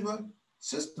called Kiva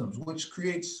Systems, which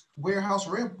creates warehouse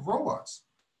robots.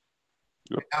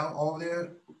 Yep. Out all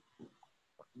their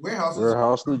warehouses.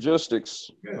 Warehouse logistics.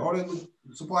 Yeah, all the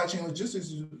supply chain logistics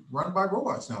is run by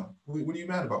robots now. What are you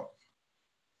mad about?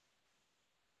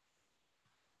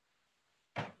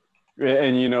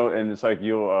 And and it's like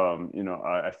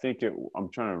I think I'm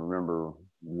trying to remember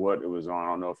what it was on. I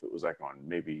don't know if it was like on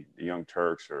maybe the Young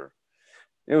Turks or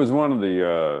it was one of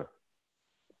the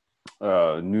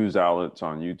news outlets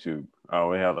on YouTube.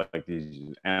 We had like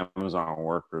these Amazon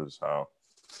workers, how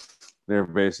they're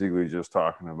basically just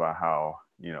talking about how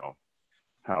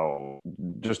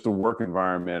just the work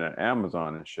environment at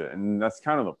Amazon and shit. And that's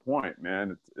kind of the point,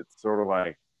 man. It's sort of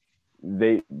like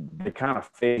they kind of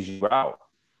phase you out.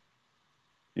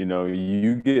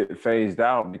 You get phased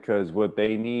out because what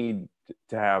they need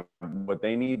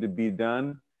to be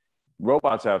done,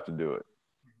 robots have to do it.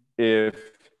 If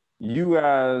you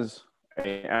as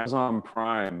an Amazon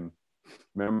Prime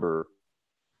member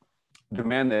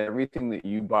demand that everything that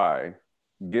you buy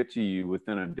get to you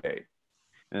within a day,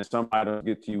 and some items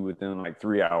get to you within like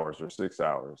 3 hours or 6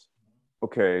 hours.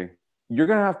 Okay, you're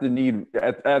gonna have to need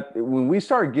at when we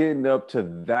start getting up to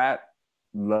that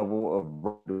level of,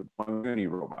 I'm gonna need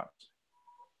robots.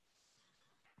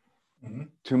 Mm-hmm.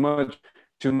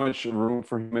 Too much room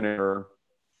for human error,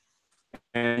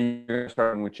 and you're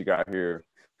starting what you got here.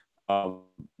 You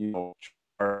know,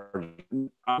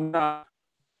 I'm not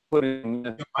putting.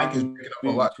 Your mic is picking up a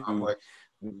lot, complex.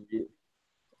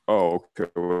 Oh,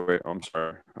 okay. Wait, I'm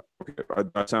sorry. Okay,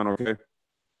 that sound okay?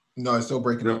 No, it's still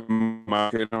breaking up.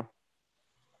 Okay now?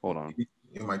 Hold on.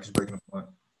 Your mic is breaking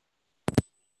up.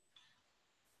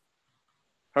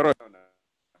 How do I sound now?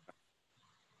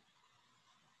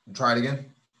 Try it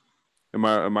again. Am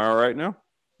I all right now?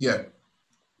 Yeah.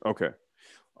 Okay.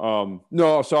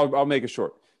 No, so I'll make it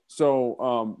short.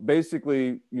 So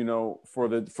basically, you know, for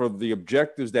the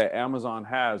objectives that Amazon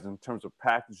has in terms of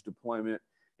package deployment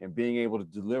and being able to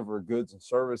deliver goods and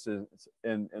services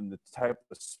and the type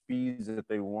of speeds that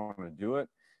they want to do it,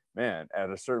 man, at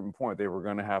a certain point, they were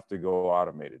going to have to go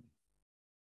automated.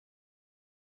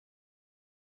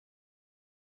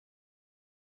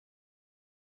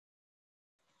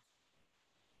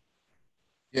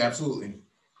 Yeah, absolutely.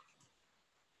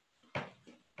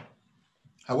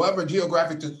 However,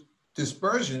 geographic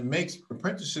dispersion makes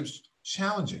apprenticeships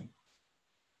challenging.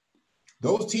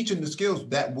 Those teaching the skills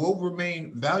that will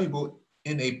remain valuable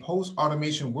in a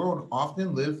post-automation world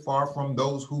often live far from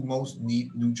those who most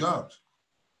need new jobs.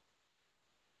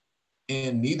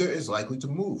 And neither is likely to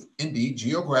move. Indeed,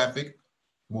 geographic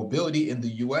mobility in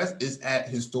the US is at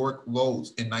historic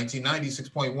lows. In 1990,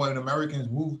 6.1 Americans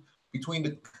moved between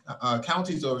the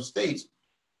counties or states.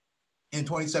 In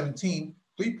 2017,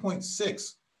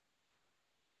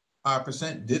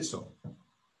 3.6% did so.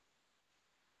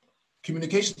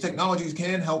 Communication technologies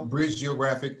can help bridge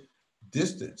geographic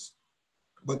distance,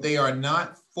 but they are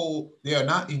not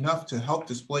enough to help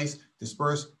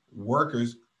disperse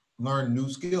workers learn new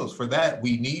skills. For that,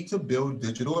 we need to build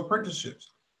digital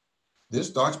apprenticeships. This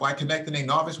starts by connecting a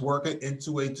novice worker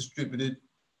into a distributed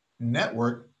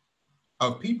network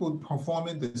of people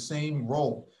performing the same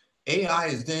role. AI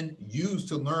is then used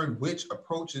to learn which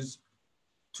approaches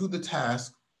to the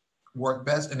task work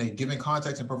best in a given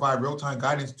context and provide real-time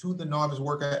guidance to the novice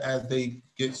worker as they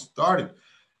get started.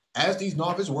 As these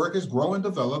novice workers grow and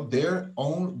develop, their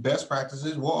own best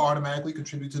practices will automatically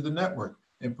contribute to the network,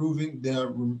 improving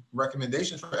their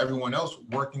recommendations for everyone else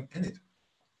working in it.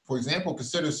 For example,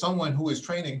 consider someone who is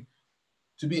training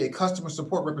to be a customer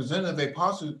support representative,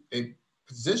 a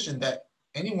position that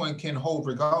anyone can hold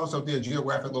regardless of their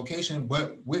geographic location,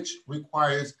 but which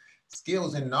requires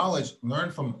skills and knowledge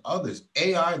learned from others.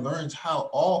 AI learns how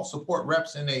all support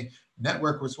reps in a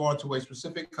network respond to a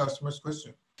specific customer's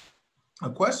question.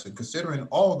 Considering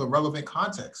all the relevant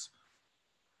contexts.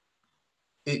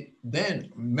 It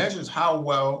then measures how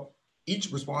well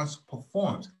each response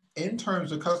performs in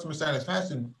terms of customer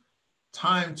satisfaction,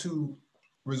 time to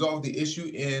resolve the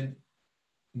issue, and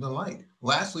the like.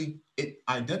 Lastly, it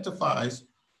identifies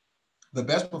the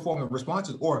best performing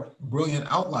responses or brilliant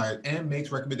outliers and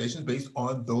makes recommendations based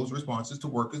on those responses to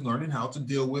workers learning how to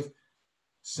deal with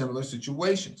similar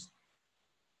situations.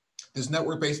 This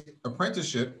network-based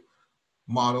apprenticeship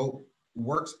model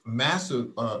offers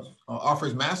massive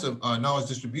knowledge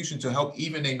distribution to help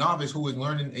even a novice who is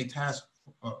learning a task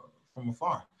from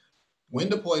afar. When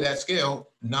deployed at scale,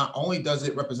 not only does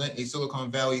it represent a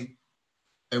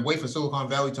way for Silicon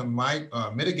Valley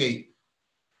to mitigate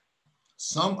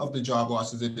some of the job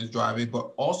losses it is driving,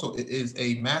 but also it is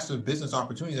a massive business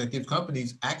opportunity that gives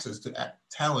companies access to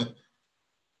talent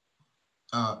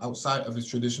outside of its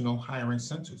traditional hiring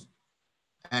centers.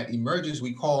 At Emerges,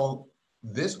 we call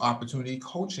this opportunity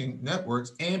coaching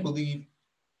networks and believe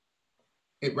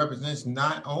it represents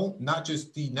not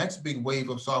just the next big wave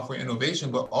of software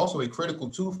innovation, but also a critical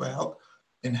tool for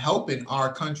helping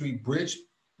our country bridge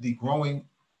the growing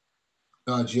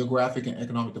geographic and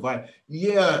economic divide.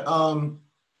 Yeah,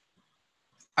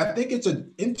 I think it's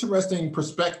an interesting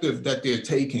perspective that they're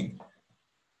taking.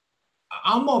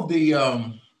 I'm of the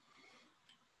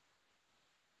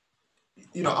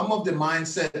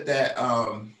mindset that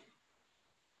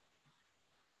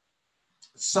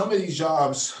some of these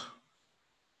jobs,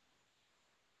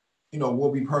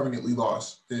 will be permanently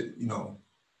lost. That,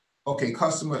 okay,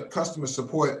 customer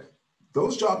support,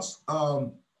 those jobs,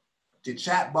 the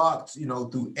chatbots,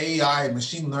 through AI and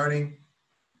machine learning.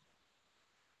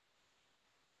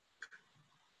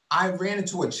 I ran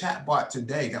into a chatbot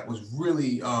today that was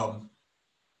really, it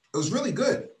was really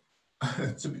good.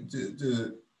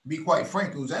 to be quite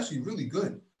frank, it was actually really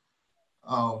good.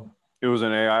 It was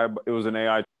an AI. It was an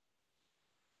AI.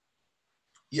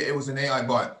 Yeah, it was an AI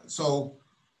bot. So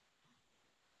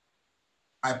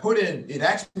I put in, it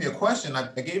asked me a question, I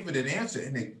gave it an answer,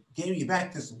 and it gave me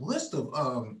back this list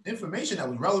of information that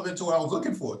was relevant to what I was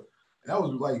looking for. And I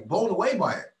was like blown away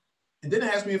by it. And then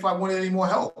it asked me if I wanted any more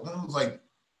help. And I was like,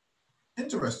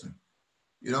 interesting.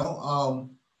 You know,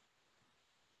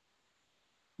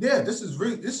 yeah, this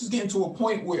is getting to a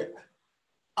point where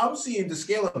I'm seeing the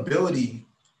scalability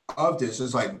of this.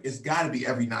 It's like, it's got to be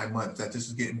every 9 months that this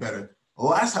is getting better. The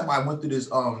last time I went through this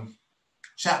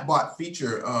chatbot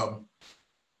feature,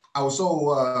 I was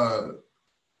so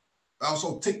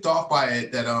ticked off by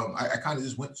it that I kind of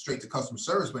just went straight to customer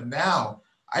service. But now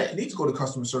I didn't need to go to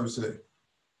customer service today.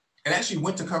 It actually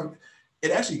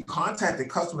it actually contacted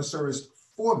customer service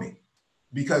for me,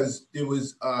 because it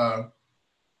was I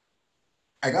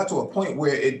got to a point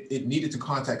where it needed to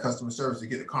contact customer service to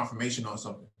get a confirmation on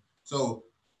something. So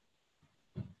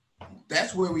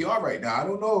that's where we are right now. I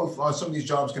don't know if some of these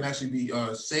jobs can actually be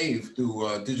saved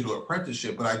through digital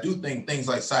apprenticeship, but I do think things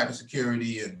like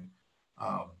cybersecurity and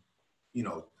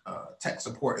tech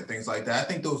support and things like that, I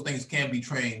think those things can be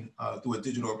trained through a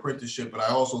digital apprenticeship. But I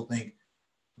also think,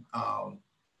 because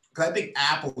I think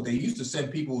Apple, they used to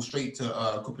send people straight to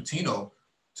Cupertino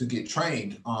to get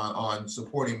trained on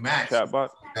supporting Macs. Chatbot.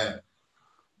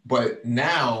 But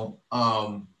now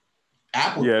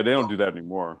Apple. Yeah, they don't do that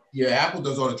anymore. Yeah, Apple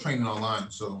does all the training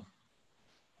online. So.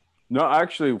 No,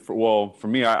 actually, for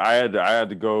me, I had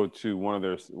to go to one of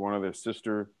their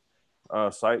sister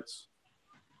sites.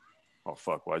 Oh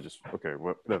fuck! Well,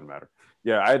 doesn't matter.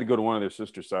 Yeah, I had to go to one of their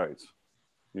sister sites.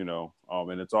 And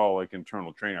it's all like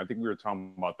internal training. I think we were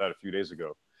talking about that a few days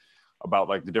ago, about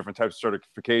like the different types of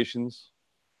certifications.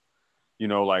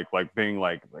 Like being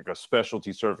like a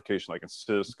specialty certification, like in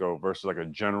Cisco versus like a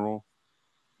general.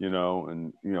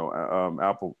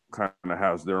 Apple kind of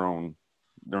has their own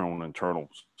internal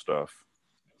stuff.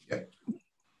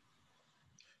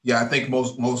 Yeah, I think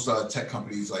most tech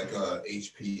companies like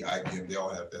HP, IBM, they all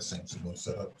have that same similar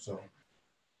setup. So.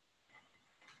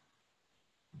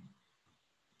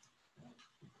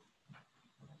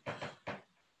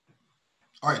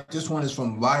 All right, this one is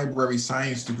from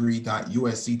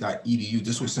librarysciencedegree.usc.edu.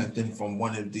 This was sent in from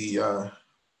one of the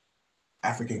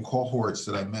African cohorts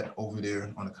that I met over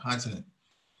there on the continent.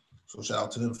 So shout out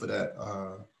to them for that.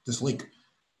 This link.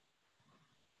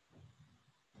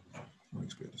 Let me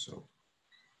expand this out.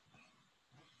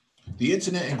 The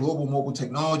internet and global mobile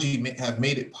technology have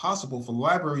made it possible for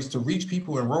libraries to reach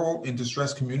people in rural and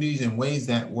distressed communities in ways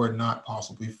that were not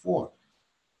possible before.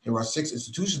 Here are 6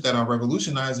 institutions that are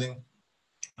revolutionizing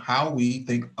how we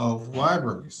think of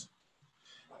libraries.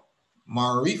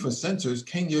 Maarifa Centers,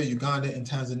 Kenya, Uganda, and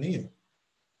Tanzania.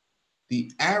 The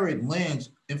Arid Lands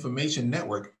Information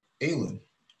Network, ALIN,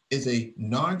 is a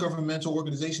non-governmental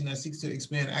organization that seeks to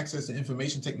expand access to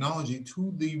information technology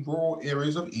to the rural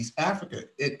areas of East Africa.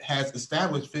 It has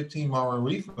established 15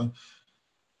 Maarifa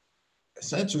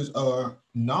centers, or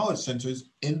knowledge centers,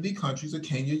 in the countries of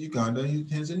Kenya, Uganda, and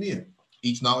Tanzania.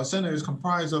 Each knowledge center is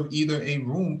comprised of either a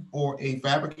room or a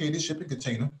fabricated shipping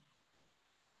container.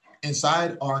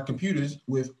 Inside are computers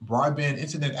with broadband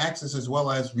internet access, as well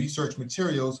as research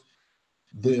materials.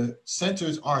 The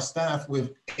centers are staffed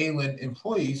with ALIN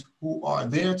employees who are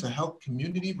there to help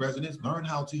community residents learn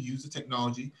how to use the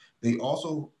technology. They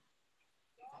are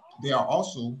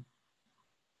also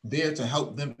there to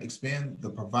help them expand the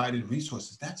provided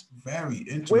resources. That's very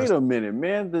interesting. Wait a minute,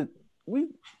 man.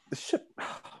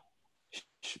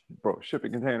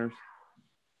 Shipping containers.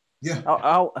 Yeah.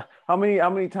 How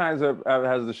many times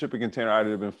has the shipping container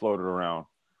idea been floated around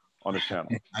on the channel?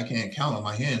 I can't count on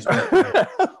my hands.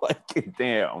 But like,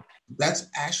 damn. That's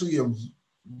actually you're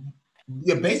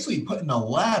basically putting a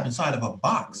lab inside of a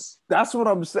box. That's what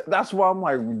I'm saying. That's why I'm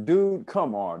like, dude,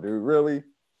 come on, dude, really?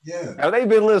 Yeah. Have they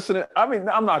been listening? I mean,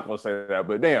 I'm not gonna say that,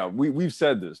 but damn, we've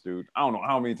said this, dude. I don't know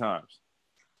how many times.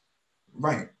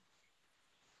 Right.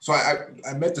 So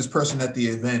I met this person at the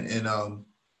event, and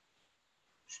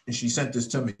she sent this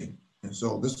to me. And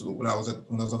so this is when I was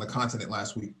on the continent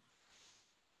last week.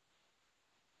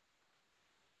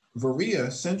 Varia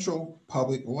Central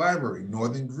Public Library,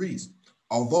 Northern Greece.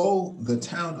 Although the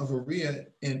town of Varia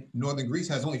in Northern Greece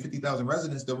has only 50,000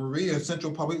 residents, the Varia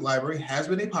Central Public Library has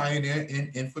been a pioneer in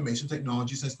information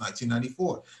technology since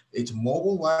 1994. Its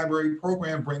mobile library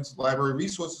program brings library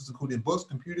resources, including books,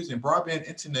 computers, and broadband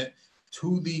internet,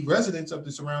 to the residents of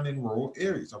the surrounding rural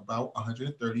areas, about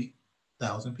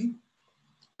 130,000 people.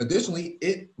 Additionally,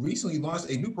 it recently launched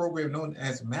a new program known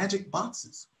as Magic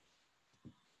Boxes.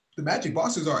 The magic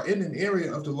boxes are in an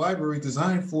area of the library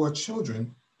designed for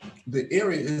children. The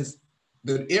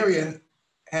area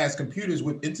has computers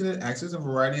with internet access and a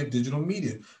variety of digital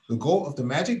media. The goal of the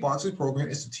Magic Boxes program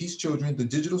is to teach children the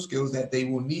digital skills that they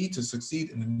will need to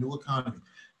succeed in the new economy.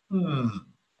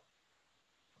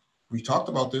 We talked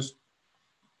about this.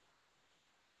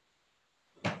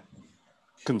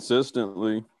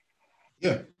 Consistently.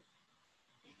 Yeah.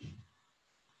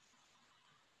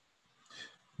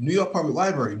 New York Public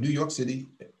Library, New York City,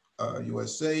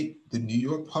 USA. The New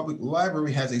York Public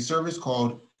Library has a service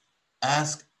called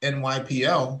Ask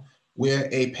NYPL, where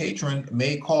a patron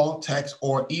may call, text,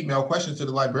 or email questions to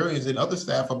the librarians and other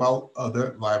staff about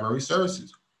other library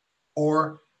services,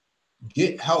 or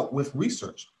get help with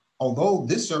research. Although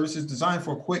this service is designed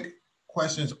for quick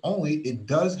questions only, it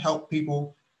does help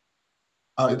people.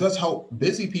 It does help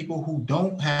busy people who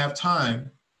don't have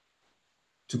time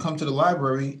to come to the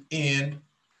library and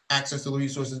access to the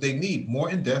resources they need.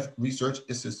 More in-depth research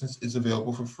assistance is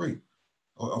available for free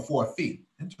or for a fee.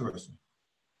 Interesting.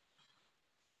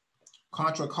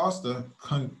 Contra Costa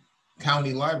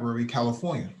County Library,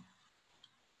 California.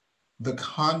 The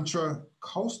Contra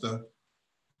Costa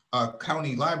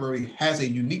County Library has a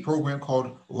unique program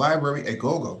called Library A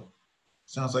Go-Go.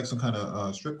 Sounds like some kind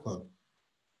of strip club.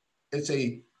 It's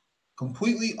a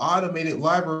completely automated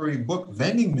library book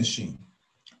vending machine.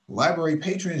 Library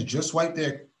patrons just swipe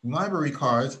their library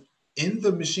cards in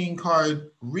the machine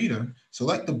card reader,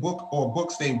 select the book or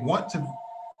books they want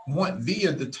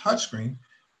via the touchscreen,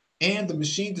 and the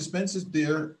machine dispenses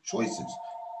their choices.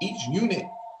 Each unit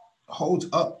holds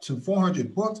up to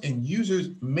 400 books, and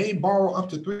users may borrow up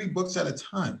to 3 books at a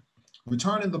time.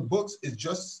 Returning the books is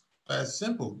just as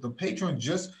simple. The patron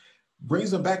just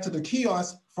brings them back to the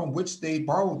kiosk from which they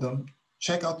borrowed them.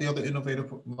 Check out the other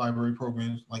innovative library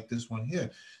programs like this one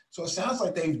here. So it sounds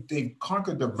like they've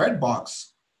conquered the red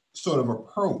box sort of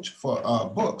approach for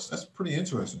books. That's pretty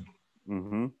interesting.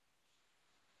 Mm-hmm.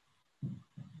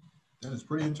 That is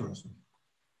pretty interesting.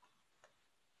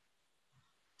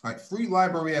 All right, Free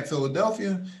Library at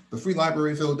Philadelphia. The Free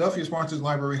Library of Philadelphia sponsors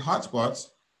Library Hotspots,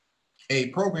 a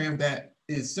program that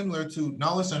is similar to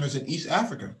knowledge centers in East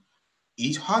Africa.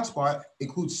 Each hotspot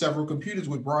includes several computers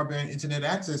with broadband internet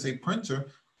access, a printer,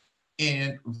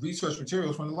 and research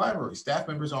materials from the library. Staff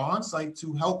members are on site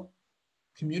to help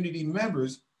community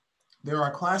members. There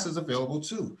are classes available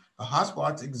too. The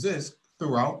hotspots exist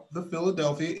throughout the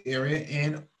Philadelphia area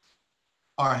and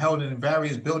are held in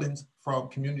various buildings from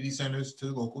community centers to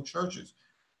local churches.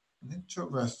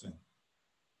 Interesting.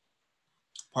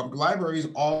 Public libraries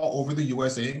all over the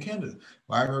USA and Canada.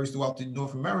 Libraries throughout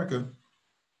North America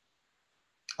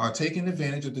are taking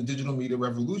advantage of the digital media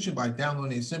revolution by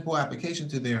downloading a simple application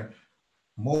to their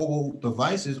mobile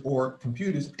devices or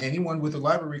computers. Anyone with a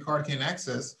library card can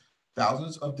access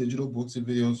thousands of digital books and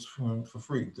videos for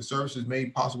free. The service is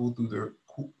made possible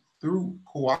through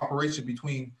cooperation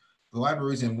between the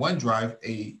libraries and OneDrive,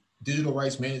 a digital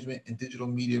rights management and digital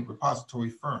media repository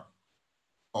firm,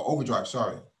 or Overdrive,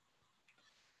 sorry.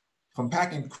 From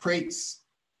packing crates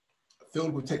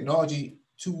filled with technology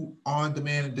to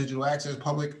on-demand and digital access,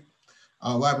 public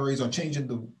libraries are changing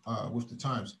with the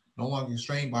times. No longer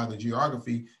constrained by the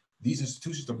geography, these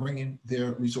institutions are bringing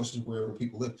their resources wherever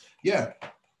people live. Yeah,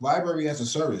 library as a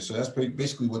service. So that's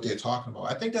basically what they're talking about.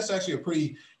 I think that's actually a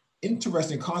pretty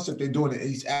interesting concept they're doing in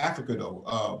East Africa,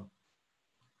 though.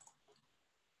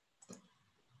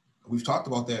 We've talked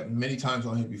about that many times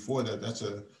on here before, that's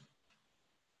a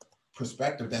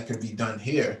perspective that could be done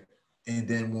here. And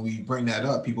then when we bring that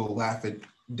up, people laugh it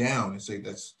down and say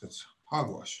that's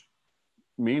hogwash.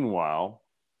 Meanwhile,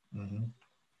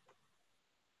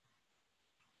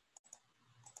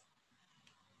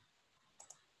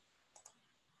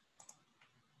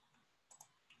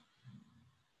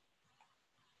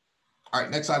 All right,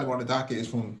 next item on the docket is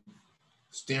from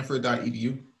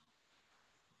Stanford.edu.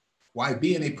 Why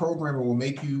being a programmer will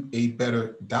make you a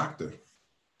better doctor.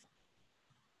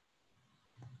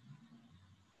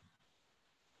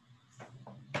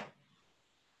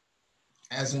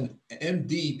 As an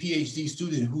MD, PhD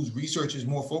student whose research is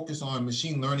more focused on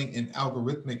machine learning and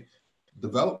algorithmic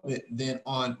development than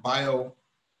on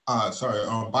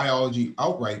biology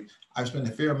outright, I've spent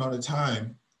a fair amount of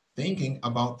time thinking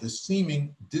about the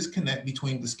seeming disconnect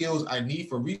between the skills I need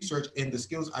for research and the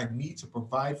skills I need to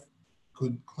provide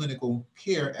good clinical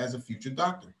care as a future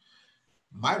doctor.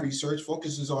 My research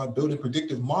focuses on building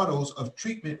predictive models of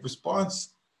treatment response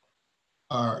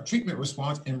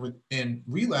and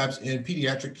relapse in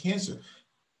pediatric cancer.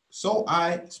 So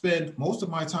I spend most of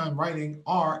my time writing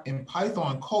R and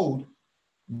Python code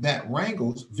that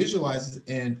wrangles, visualizes,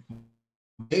 and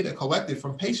data collected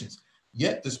from patients.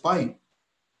 Yet, despite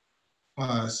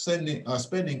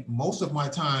spending most of my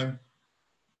time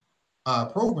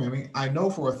programming, I know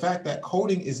for a fact that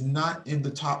coding is not in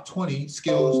the top 20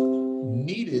 skills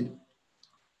needed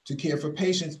to care for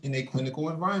patients in a clinical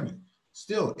environment.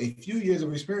 Still, a few years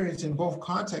of experience in both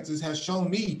contexts has shown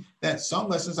me that some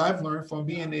lessons I've learned from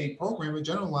being a programmer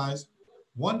generalized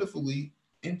wonderfully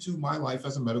into my life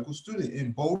as a medical student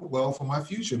and bode well for my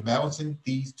future, balancing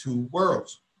these two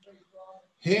worlds.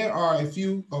 Here are a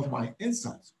few of my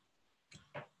insights.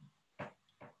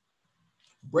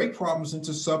 Break problems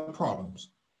into sub-problems.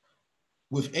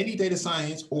 With any data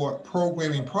science or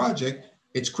programming project,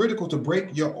 it's critical to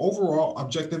break your overall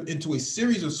objective into a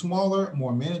series of smaller,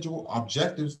 more manageable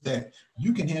objectives that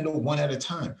you can handle one at a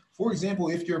time. For example,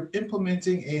 if you're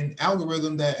implementing an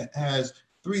algorithm that has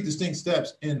 3 distinct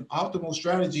steps, an optimal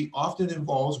strategy often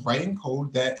involves writing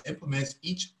code that implements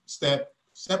each step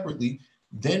separately,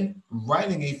 then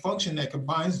writing a function that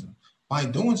combines them. By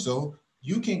doing so,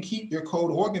 you can keep your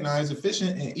code organized,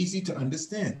 efficient, and easy to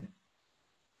understand.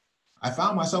 I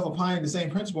found myself applying the same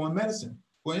principle in medicine.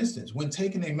 For instance, when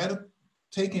taking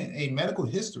a medical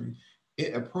history,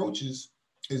 it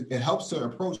helps to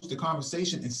approach the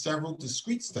conversation in several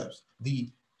discrete steps: the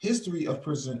history of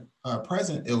present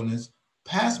illness,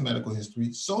 past medical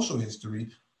history, social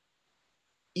history,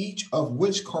 each of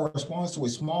which corresponds to a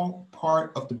small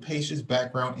part of the patient's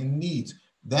background and needs.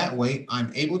 That way,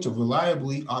 I'm able to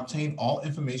reliably obtain all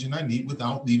information I need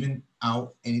without leaving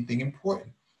out anything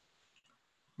important.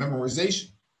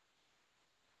 Memorization.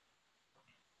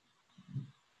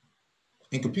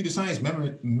 In computer science,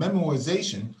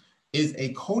 memorization is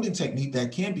a coding technique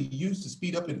that can be used to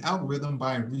speed up an algorithm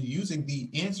by reusing the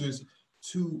answers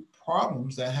to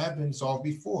problems that have been solved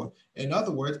before. In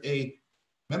other words, a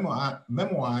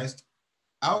memorized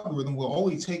algorithm will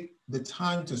only take the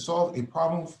time to solve a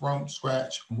problem from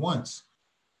scratch once.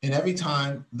 And every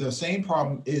time the same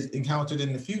problem is encountered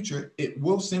in the future, it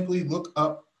will simply look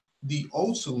up the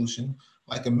old solution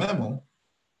like a memo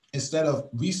instead of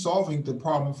resolving the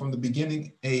problem from the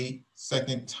beginning a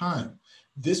second time.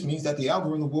 This means that the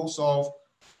algorithm will solve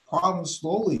problems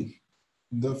slowly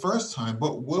the first time,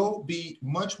 but will be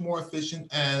much more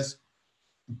efficient at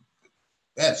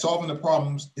solving the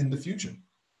problems in the future.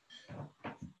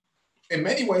 In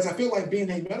many ways, I feel like being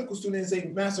a medical student is a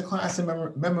masterclass in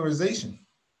memorization.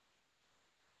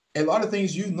 A lot of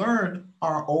things you learn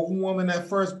are overwhelming at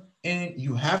first, and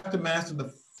you have to master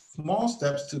the small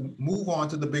steps to move on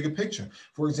to the bigger picture.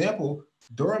 For example,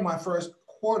 during my first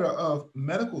quarter of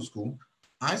medical school,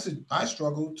 I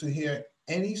struggled to hear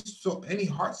any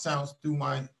heart sounds through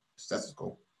my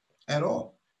stethoscope at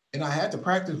all. And I had to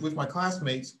practice with my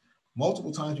classmates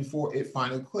multiple times before it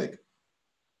finally clicked.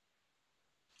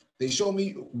 They showed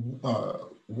me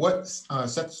what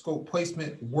stethoscope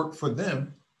placement worked for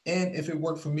them, and if it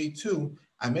worked for me too,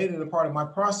 I made it a part of my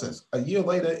process. A year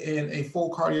later, in a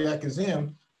full cardiac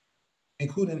exam,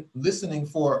 including listening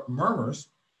for murmurs,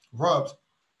 rubs,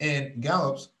 and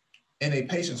gallops in a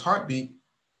patient's heartbeat,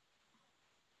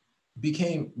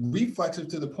 became reflexive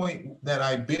to the point that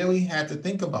I barely had to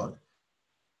think about it.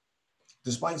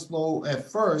 Despite slow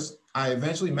at first, I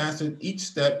eventually mastered each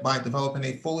step by developing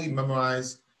a fully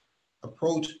memorized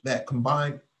approach that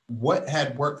combined what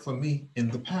had worked for me in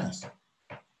the past.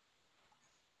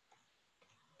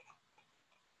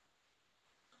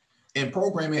 In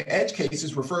programming, edge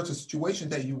cases refer to situations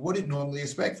that you wouldn't normally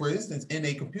expect. For instance, in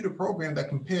a computer program that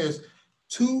compares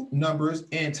 2 numbers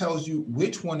and tells you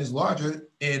which one is larger,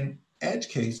 an edge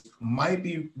case might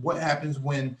be what happens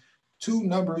when 2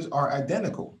 numbers are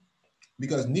identical,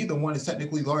 because neither one is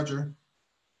technically larger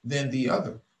than the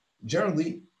other.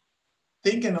 Generally,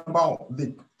 thinking about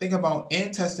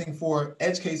and testing for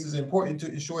edge cases is important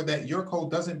to ensure that your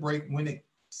code doesn't break when it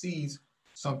sees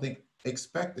something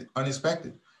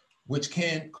unexpected, which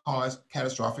can cause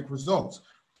catastrophic results.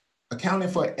 Accounting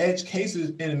for edge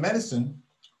cases in medicine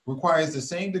requires the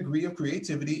same degree of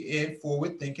creativity and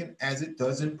forward thinking as it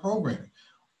does in programming.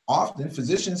 Often,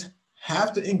 physicians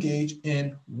have to engage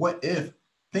in what-if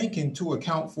thinking to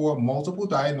account for multiple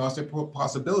diagnostic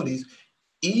possibilities,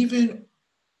 even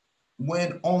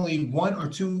when only 1 or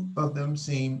 2 of them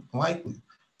seem likely.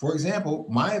 For example,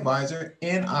 my advisor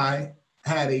and I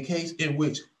had a case in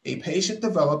which a patient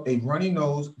developed a runny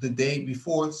nose the day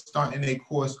before starting a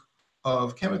course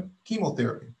of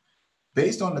chemotherapy.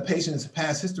 Based on the patient's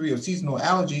past history of seasonal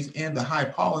allergies and the high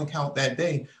pollen count that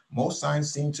day, most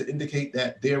signs seemed to indicate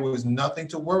that there was nothing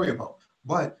to worry about.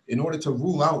 But in order to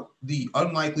rule out the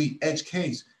unlikely edge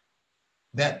case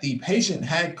that the patient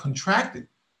had contracted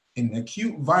an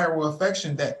acute viral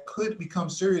infection that could become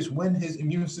serious when his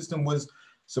immune system was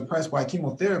suppressed by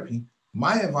chemotherapy,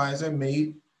 My advisor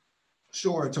made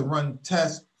sure to run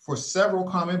tests for several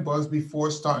common bugs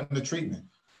before starting the treatment.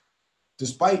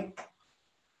 Despite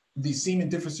the seeming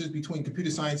differences between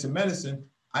computer science and medicine,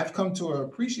 I've come to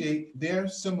appreciate their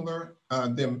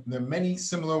many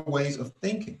similar ways of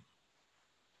thinking.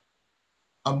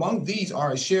 Among these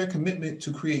are a shared commitment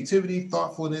to creativity,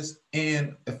 thoughtfulness,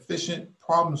 and efficient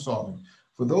problem solving.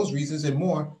 For those reasons and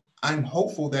more, I'm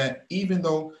hopeful that even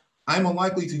though I'm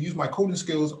unlikely to use my coding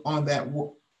skills on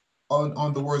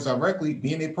the words directly,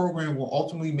 being a programmer will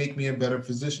ultimately make me a better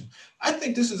physician. I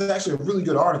think this is actually a really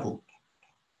good article.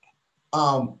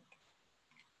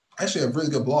 Actually a really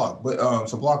good blog, but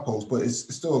it's a blog post, but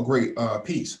it's still a great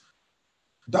piece.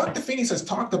 Dr. Phoenix has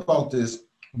talked about this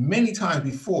many times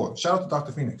before. Shout out to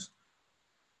Dr. Phoenix.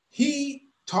 He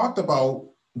talked about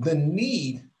the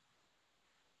need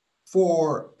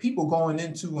for people going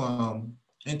into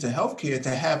healthcare to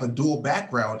have a dual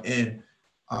background in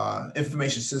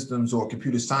information systems or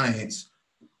computer science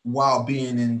while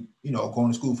being in,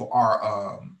 going to school for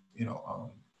our,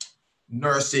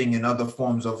 nursing and other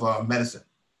forms of medicine.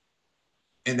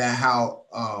 And that how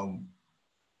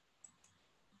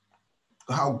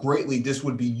greatly this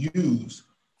would be used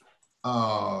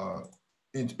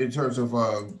in terms of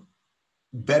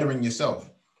bettering yourself.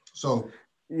 So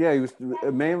yeah, he was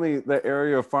mainly the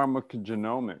area of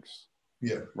pharmacogenomics.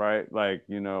 Yeah. Right. Like,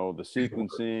 the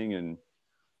sequencing and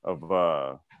of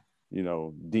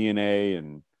DNA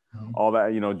and all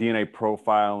that, DNA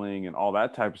profiling and all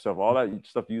that type of stuff. All that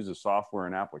stuff uses software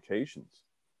and applications.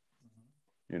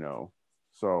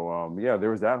 So yeah, there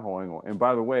was that whole angle. And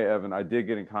by the way, Evan, I did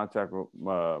get in contact with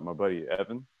my buddy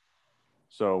Evan.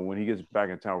 So when he gets back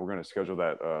in town, we're going to schedule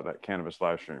that cannabis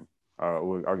live stream.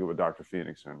 I'll get with Dr.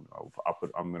 Phoenix and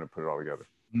I'm going to put it all together.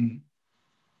 Mm-hmm.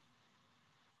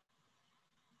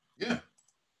 Yeah.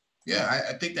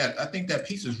 I think that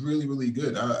piece is really, really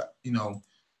good. I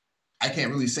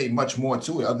can't really say much more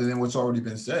to it other than what's already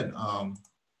been said.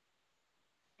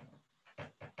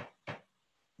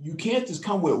 You can't just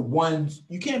come with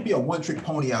you can't be a one-trick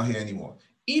pony out here anymore.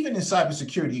 Even in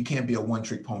cybersecurity, you can't be a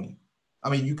one-trick pony.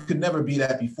 I mean, you could never be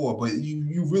that before, but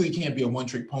you really can't be a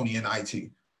one-trick pony in IT.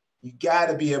 You got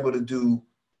to be able to do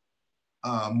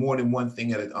more than one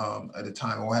thing at a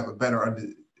time, or have a better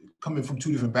coming from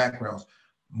two different backgrounds.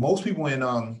 Most people in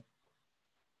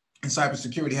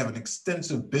cybersecurity have an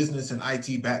extensive business and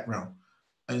IT background,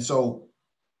 and so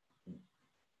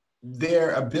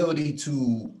their ability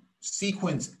to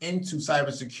sequence into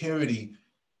cybersecurity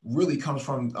really comes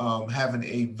from having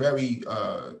a very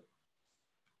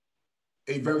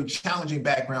challenging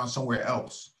background somewhere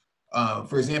else.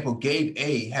 For example, Gabe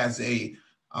A has a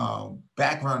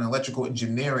background in electrical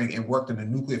engineering and worked in a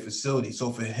nuclear facility.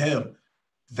 So for him,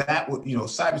 that would,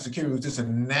 cybersecurity was just a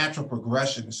natural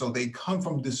progression. So they come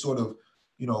from this sort of,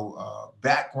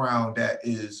 background that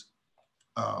is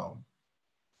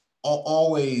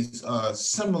always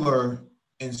similar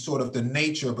in sort of the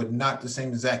nature, but not the same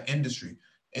exact industry.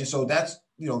 And so that's,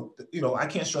 I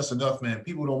can't stress enough, man.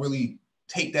 People don't really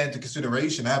take that into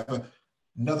consideration. I have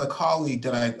another colleague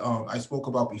that I spoke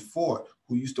about before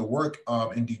who used to work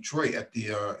in Detroit at the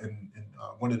in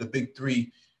one of the big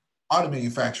three auto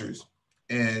manufacturers,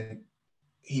 and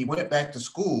he went back to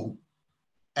school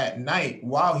at night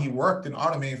while he worked in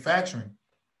auto manufacturing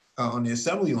on the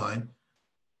assembly line,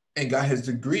 and got his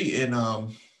degree in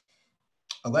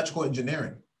electrical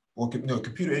engineering or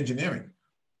computer engineering,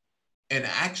 and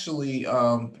actually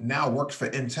now works for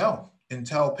Intel.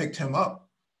 Intel picked him up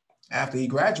after he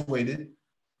graduated.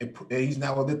 He's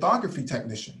now a lithography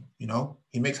technician.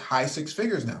 He makes high six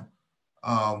figures now.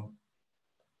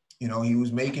 He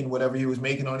was making whatever he was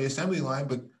making on the assembly line,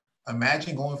 but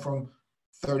imagine going from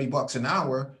 $30 an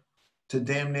hour to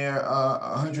damn near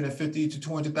 $150,000 to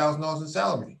 $200,000 in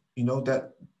salary.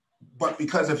 But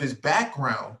because of his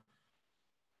background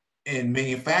in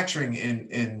manufacturing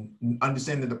and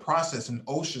understanding the process and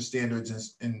OSHA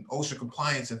standards and OSHA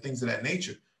compliance and things of that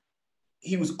nature,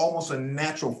 he was almost a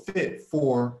natural fit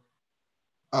for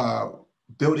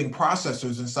building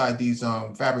processors inside these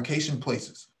fabrication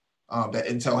places that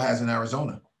Intel has in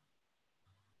Arizona.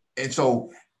 And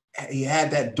so he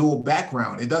had that dual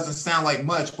background. It doesn't sound like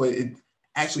much, but it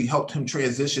actually helped him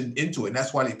transition into it. And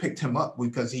that's why they picked him up,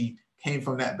 because he came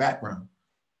from that background.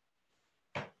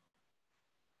 All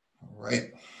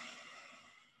right.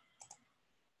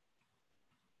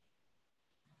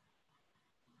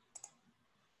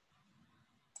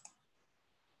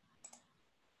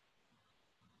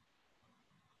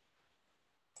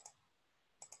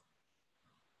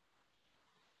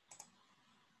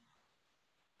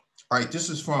 All right, this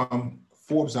is from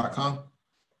Forbes.com.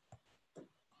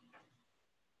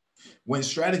 When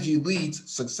strategy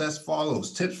leads, success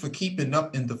follows. Tips for keeping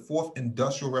up in the fourth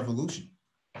industrial revolution.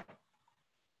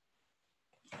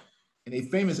 In a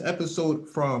famous episode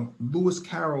from Lewis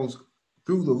Carroll's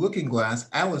Through the Looking Glass,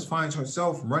 Alice finds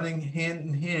herself running hand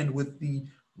in hand with the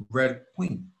Red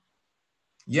Queen.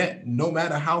 Yet, no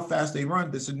matter how fast they run,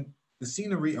 the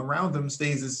scenery around them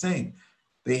stays the same.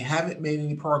 They haven't made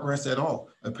any progress at all.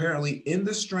 Apparently, in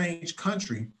this strange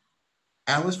country,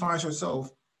 Alice finds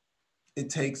herself, it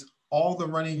takes all the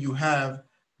running you have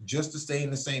just to stay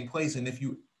in the same place. And if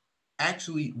you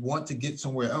actually want to get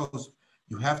somewhere else,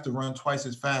 you have to run twice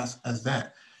as fast as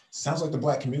that. Sounds like the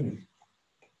Black community.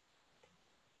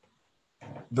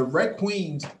 The Red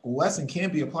Queen's lesson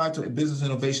can be applied to business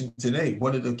innovation today.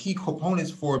 One of the key components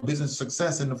for business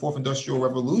success in the fourth industrial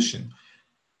revolution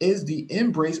is the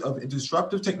embrace of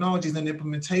disruptive technologies and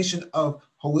implementation of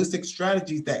holistic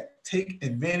strategies that take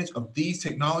advantage of these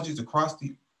technologies across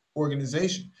the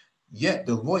organization. Yet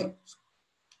Deloitte's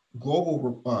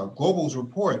Global's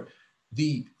report,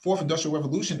 The Fourth Industrial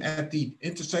Revolution at the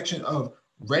Intersection of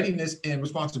Readiness and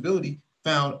Responsibility,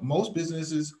 found most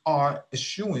businesses are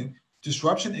eschewing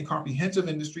disruption and comprehensive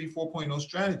Industry 4.0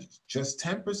 strategies. Just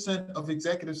 10% of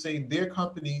executives say their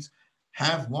companies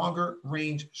have longer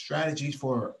range strategies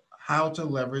for how to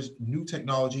leverage new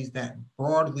technologies that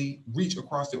broadly reach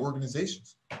across their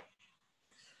organizations.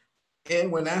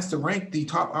 And when asked to rank the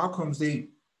top outcomes they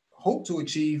hope to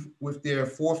achieve with their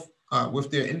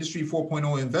Industry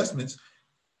 4.0 investments,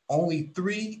 only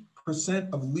 3%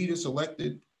 of leaders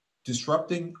selected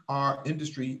disrupting our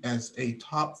industry as a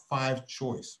top 5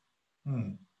 choice.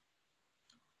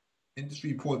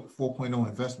 Industry 4.0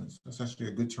 investments. That's actually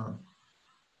a good term.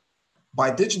 By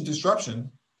ditching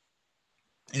disruption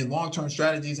and long-term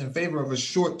strategies in favor of a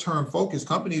short-term focus,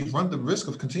 companies run the risk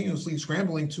of continuously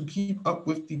scrambling to keep up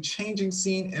with the changing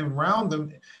scene around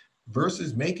them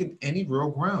versus making any real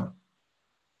ground.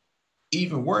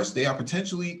 Even worse, they are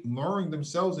potentially luring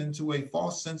themselves into a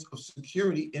false sense of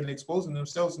security and exposing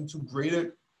themselves into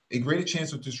a greater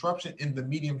chance of disruption in the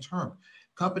medium term.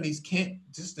 Companies can't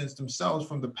distance themselves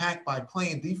from the pack by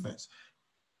playing defense.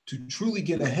 To truly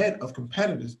get ahead of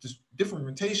competitors,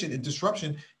 differentiation and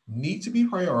disruption need to be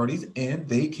priorities, and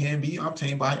they can be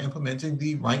obtained by implementing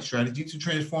the right strategy to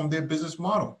transform their business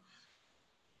model.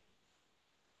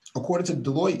 According to the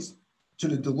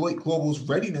Deloitte Global's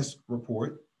Readiness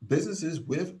Report, businesses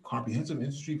with comprehensive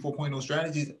Industry 4.0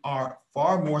 strategies are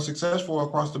far more successful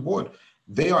across the board.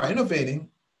 They are innovating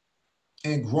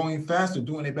and growing faster,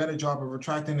 doing a better job of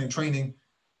attracting and training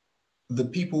the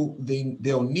people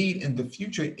they'll need in the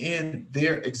future, and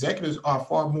their executives are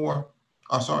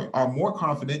more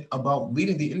confident about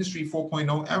leading the Industry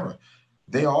 4.0 era.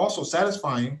 They are also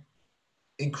satisfying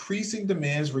increasing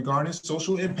demands regarding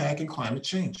social impact and climate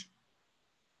change.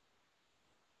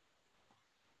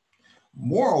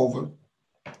 Moreover,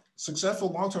 successful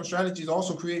long-term strategies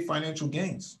also create financial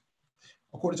gains.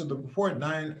 According to the report,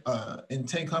 9 in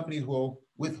 10 companies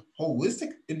with holistic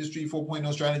Industry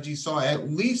 4.0 strategies saw at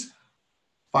least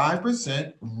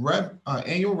 5%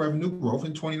 annual revenue growth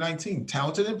in 2019.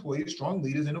 Talented employees, strong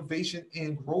leaders, innovation,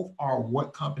 and growth are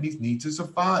what companies need to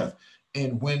survive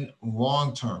and win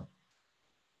long term.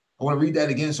 I want to read that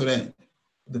again so that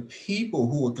the people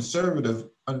who are conservative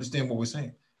understand what we're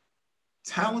saying.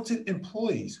 Talented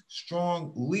employees,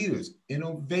 strong leaders,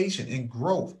 innovation, and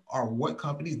growth are what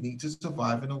companies need to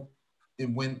survive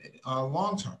and win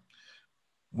long term.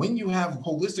 When you have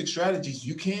holistic strategies,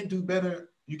 you can do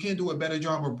a better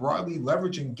job of broadly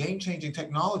leveraging game-changing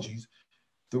technologies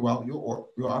throughout your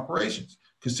operations.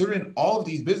 Considering all of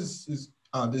these businesses,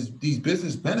 these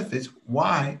business benefits,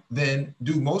 why then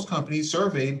do most companies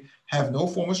surveyed have no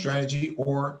formal strategy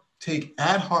or take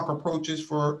ad hoc approaches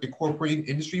for incorporating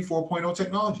Industry 4.0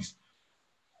 technologies?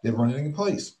 They're running in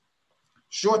place.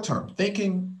 Short-term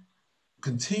thinking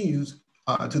continues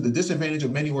to the disadvantage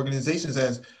of many organizations,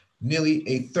 as nearly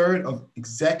a third of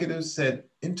executives said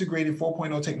integrating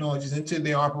 4.0 technologies into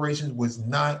their operations was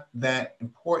not that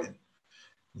important.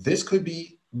 This could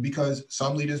be because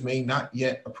some leaders may not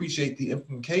yet appreciate the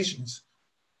implications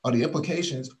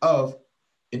of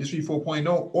Industry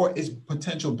 4.0 or its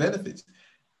potential benefits,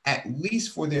 at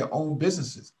least for their own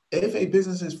businesses. If a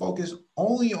business is focused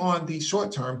only on the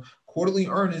short-term, quarterly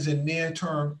earnings and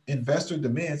near-term investor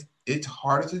demands, it's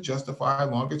harder to justify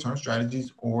longer-term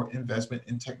strategies or investment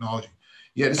in technology.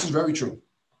 Yeah, this is very true.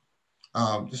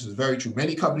 This is very true.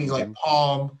 Many companies like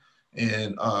Palm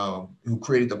and who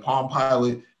created the Palm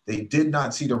Pilot, they did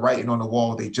not see the writing on the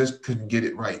wall. They just couldn't get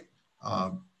it right.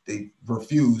 They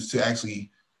refused to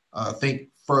actually think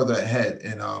further ahead,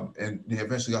 and they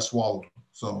eventually got swallowed.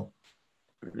 So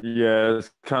Yeah,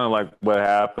 it's kind of like what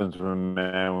happens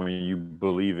when you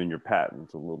believe in your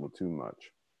patents a little too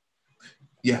much.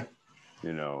 Yeah.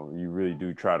 You know, you really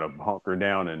do try to hunker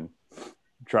down and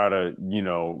try to,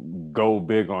 go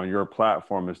big on your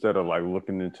platform instead of like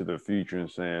looking into the future and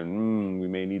saying, we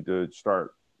may need to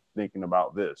start thinking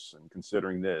about this and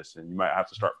considering this, and you might have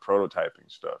to start prototyping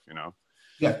stuff,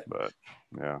 Yeah. But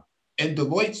yeah. And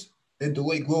Deloitte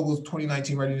Global's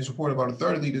 2019 readiness report, about a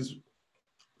third of leaders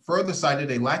further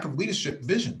cited a lack of leadership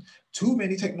vision, too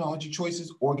many technology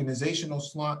choices, organizational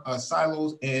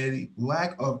silos, and a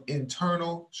lack of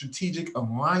internal strategic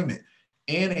alignment,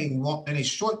 and a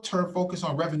short-term focus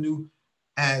on revenue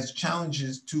as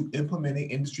challenges to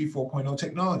implementing Industry 4.0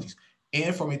 technologies.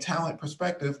 And from a talent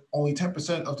perspective, only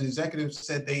 10% of the executives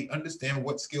said they understand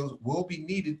what skills will be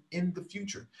needed in the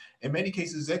future. In many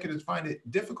cases, executives find it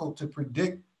difficult to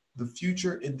predict the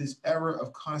future in this era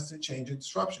of constant change and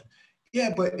disruption.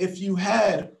 Yeah, but if you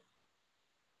had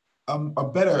a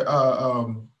better,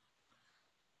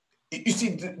 you see,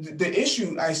 the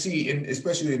issue I see,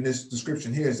 especially in this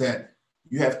description here, is that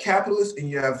you have capitalists and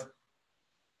you have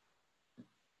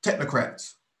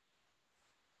technocrats.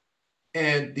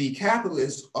 And the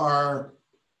capitalists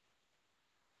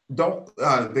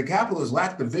the capitalists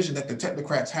lack the vision that the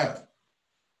technocrats have.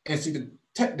 And see,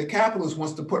 the capitalist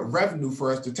wants to put revenue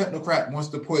first. The technocrat wants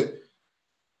to put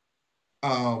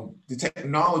the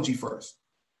technology first.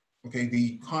 Okay,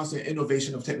 the constant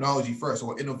innovation of technology first,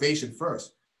 or innovation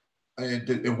first,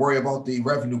 and worry about the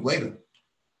revenue later.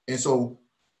 And so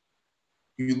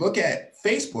you look at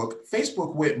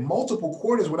Facebook went multiple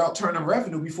quarters without turning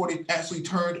revenue before they actually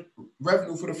turned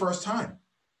revenue for the first time.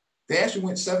 They actually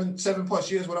went seven plus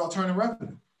years without turning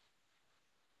revenue.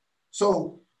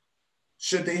 So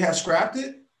should they have scrapped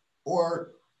it,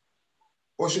 or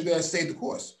should they have stayed the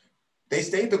course? They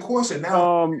stayed the course and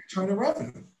now turning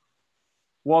revenue.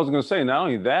 Well, I was going to say, not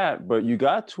only that, but you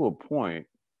got to a point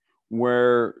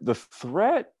where the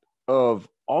threat of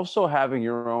also having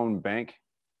your own bank,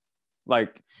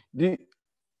 like, do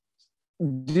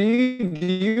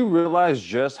you realize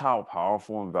just how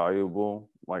powerful and valuable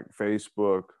like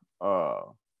Facebook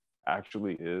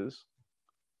actually is?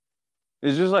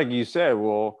 It's just like you said,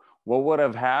 well, what would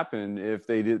have happened if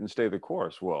they didn't stay the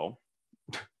course? Well,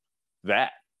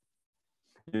 that,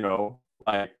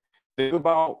 like, think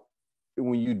about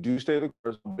when you do stay the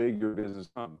course, how big your business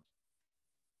comes.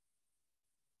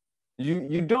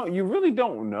 You really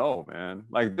don't know, man.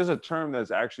 Like, there's a term that's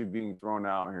actually being thrown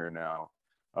out here now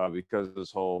because of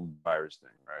this whole virus thing,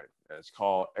 right? It's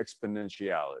called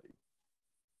exponentiality.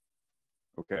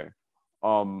 Okay.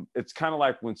 It's kind of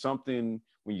like when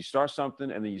you start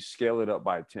something and then you scale it up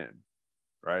by 10,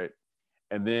 right?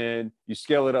 And then you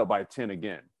scale it up by 10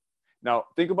 again. Now,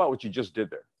 think about what you just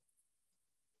did there.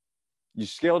 You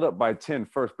scaled up by 10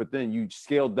 first, but then you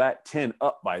scaled that 10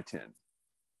 up by 10.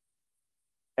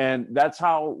 And that's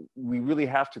how we really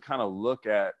have to kind of look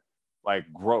at like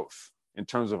growth in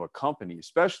terms of a company,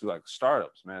 especially like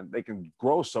startups, man. They can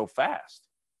grow so fast.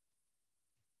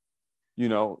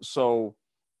 So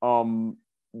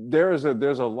there's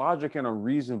a logic and a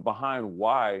reason behind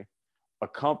why a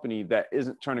company that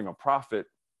isn't turning a profit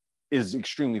is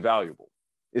extremely valuable.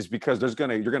 Is because you're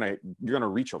gonna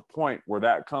reach a point where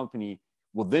that company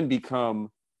will then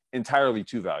become entirely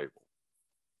too valuable,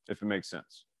 if it makes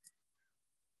sense.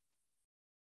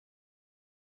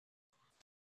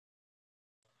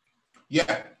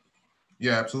 Yeah,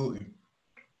 absolutely.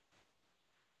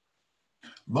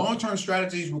 Long-term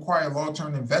strategies require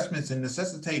long-term investments and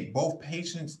necessitate both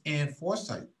patience and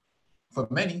foresight.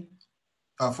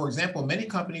 For example, many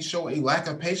companies show a lack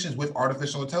of patience with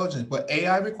artificial intelligence, but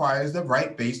AI requires the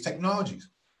right base technologies,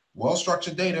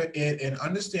 well-structured data, and an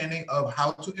understanding of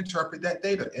how to interpret that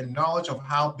data, and knowledge of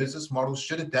how business models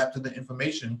should adapt to the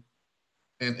information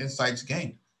and insights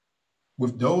gained.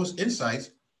 With those insights,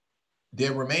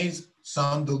 there remains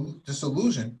some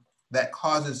disillusion that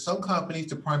causes some companies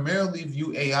to primarily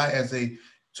view AI as a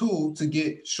tool to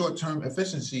get short-term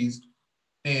efficiencies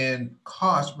and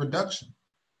cost reduction.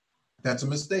 That's a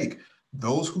mistake.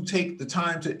 Those who take the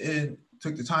time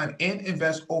and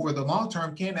invest over the long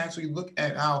term can actually look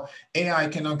at how AI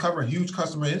can uncover huge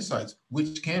customer insights,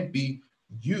 which can be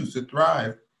used to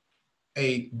drive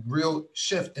a real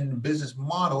shift in the business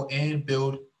model and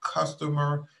build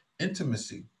customer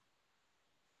intimacy.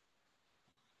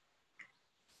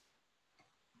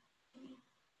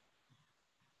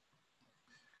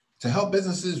 To help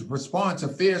businesses respond to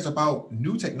fears about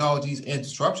new technologies and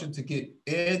disruption to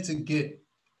get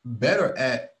better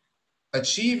at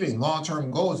achieving long-term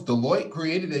goals, Deloitte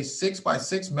created a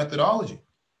 6x6 methodology,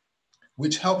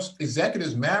 which helps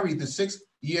executives marry the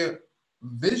 6-year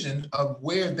vision of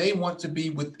where they want to be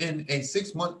within a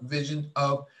 6-month vision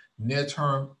of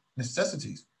near-term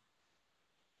necessities.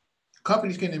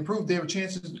 Companies can improve their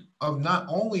chances of not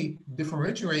only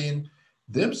differentiating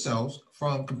themselves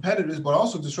from competitors, but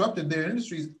also disrupting their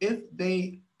industries if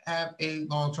they have a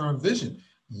long-term vision.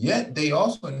 Yet they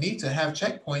also need to have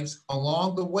checkpoints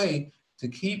along the way to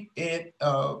keep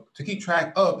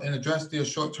track of and address their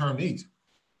short-term needs.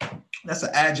 That's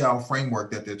an agile framework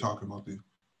that they're talking about there.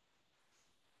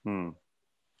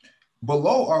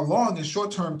 Below are long and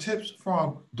short-term tips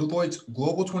from Deloitte's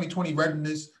Global 2020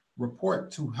 Readiness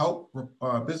Report to help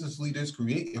business leaders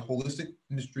create a holistic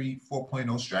Industry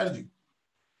 4.0 strategy.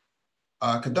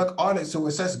 Conduct audits to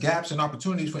assess gaps and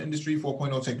opportunities for Industry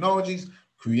 4.0 technologies.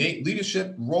 Create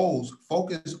leadership roles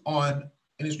focused on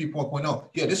Industry 4.0.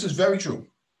 Yeah, this is very true.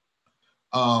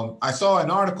 I saw an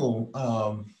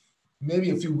article maybe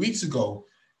a few weeks ago,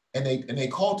 and they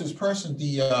called this person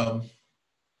the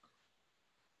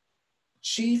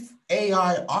Chief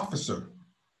AI Officer.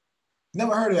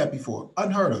 Never heard of that before.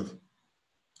 Unheard of.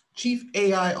 Chief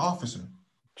AI Officer.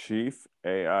 Chief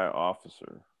AI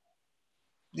Officer.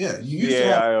 Yeah, you used to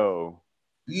have. CAIO.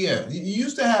 Yeah, you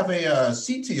used to have a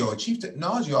CTO, a Chief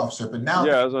Technology Officer, but now.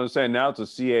 Yeah, I was going to say now it's a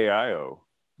CAIO.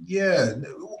 Yeah,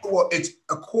 well, it's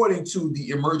according to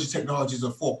the emerging technologies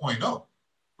of 4.0,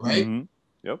 right? Mm-hmm.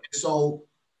 Yep. So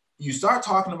you start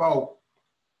talking about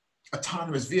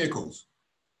autonomous vehicles.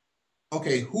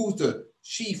 Okay, who's the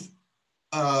chief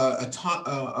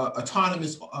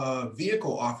autonomous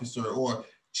vehicle officer or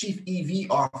chief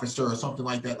EV officer or something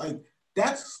like that? Like,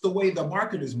 that's the way the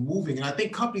market is moving. And I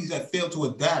think companies that fail to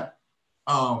adapt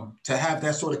to have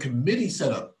that sort of committee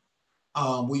set up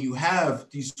where you have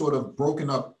these sort of broken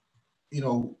up,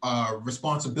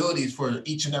 responsibilities for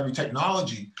each and every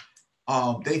technology,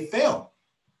 they fail.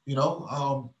 You're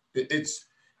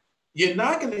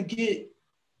not going to get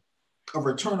a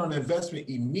return on investment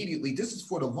immediately. This is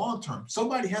for the long term.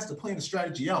 Somebody has to plan the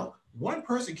strategy out. One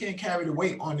person can't carry the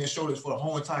weight on their shoulders for the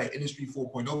whole entire Industry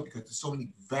 4.0 because there's so many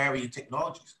varying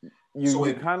technologies.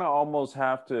 You kind of almost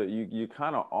have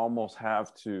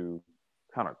to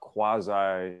kind of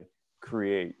quasi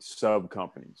create sub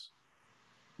companies,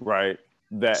 right?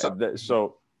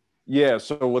 So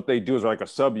what they do is like a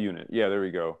subunit. Yeah, there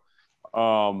we go.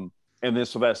 And then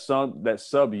so that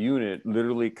subunit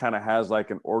literally kind of has like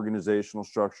an organizational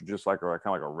structure, just like kind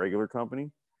of like a regular company.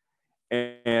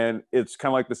 And it's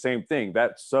kind of like the same thing.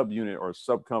 That subunit or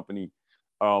sub company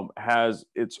has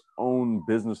its own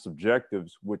business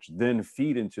objectives, which then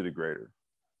feed into the greater.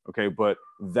 Okay, but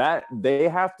that they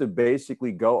have to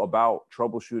basically go about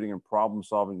troubleshooting and problem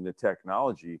solving the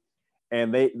technology,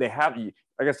 and they have,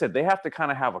 like I said, they have to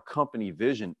kind of have a company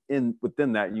vision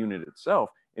within that unit itself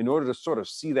in order to sort of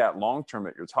see that long term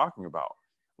that you're talking about.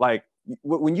 Like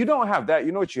when you don't have that,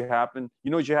 you know what you happen?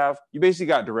 You know what you have? You basically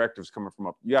got directives coming from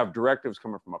up. You have directives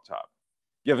coming from up top.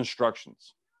 You have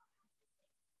instructions,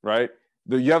 right?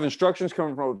 You have instructions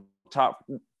coming from top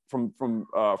from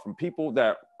people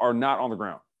that are not on the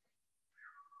ground,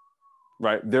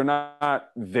 right? They're not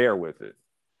there with it.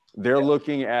 They're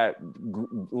looking at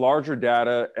larger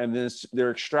data and then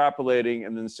they're extrapolating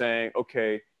and then saying,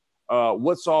 okay,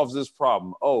 what solves this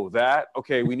problem? Oh, that?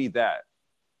 Okay, we need that.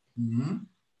 Mm-hmm.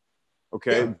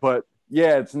 Okay, yeah. But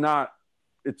yeah, it's not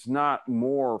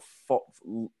more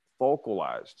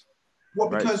focalized. Well,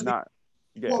 right? because It's not.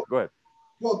 Yeah, go ahead.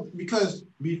 Well, because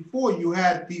before you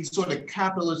had these sort of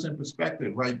capitalists in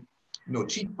perspective, right?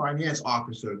 Chief finance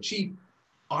officer, chief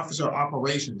officer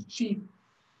operations, chief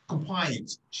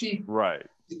compliance, chief. Right.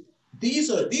 These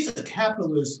are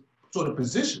capitalist sort of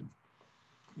positions.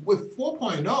 With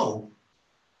 4.0,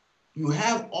 you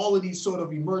have all of these sort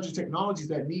of emerging technologies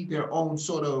that need their own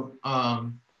sort of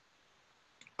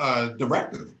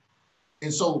directive.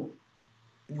 And so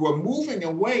you are moving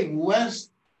away less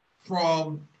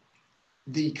from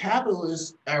the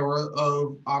capitalist era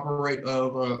of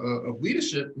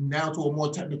leadership now to a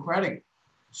more technocratic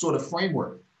sort of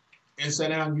framework. And so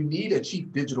now you need a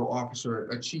chief digital officer,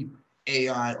 a chief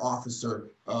AI officer,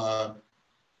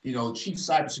 chief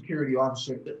cybersecurity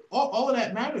officer. All of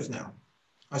that matters now.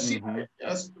 I see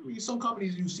some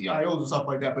companies use CIOs and stuff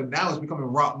like that, but now it's becoming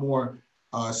a lot more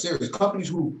serious. Companies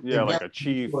who like a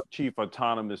chief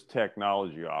autonomous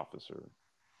technology officer.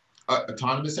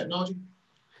 Autonomous technology?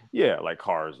 Yeah, like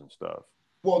cars and stuff.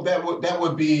 Well, that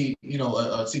would be a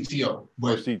CTO.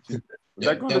 But CTO. Is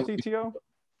that going to CTO?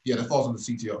 Yeah, that falls on the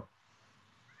CTO.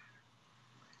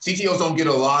 CTOs don't get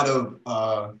a lot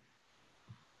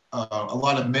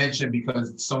of mention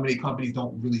because so many companies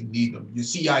don't really need them. Your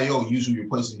CIO usually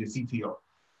replaces your CTO.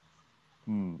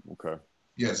 Okay.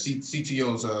 Yeah,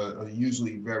 CTOs are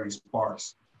usually very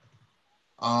sparse.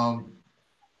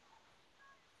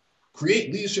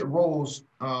 Create leadership roles.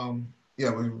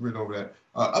 Yeah, we read over that.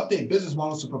 Update business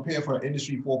models to prepare for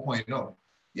Industry 4.0.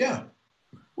 Yeah.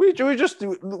 We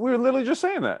were literally just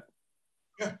saying that.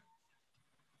 Yeah.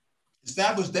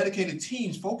 Establish dedicated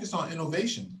teams focused on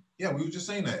innovation. Yeah, we were just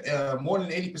saying that. More than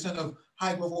 80% of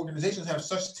high growth organizations have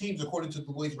such teams, according to the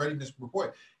Deloitte's readiness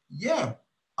report. Yeah.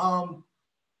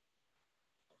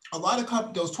 A lot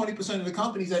of those 20% of the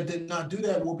companies that did not do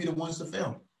that will be the ones to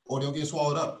fail, or they'll get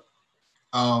swallowed up.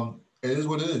 It is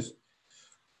what it is.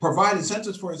 Provide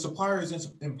incentives for its suppliers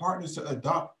and partners to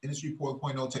adopt Industry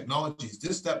 4.0 technologies.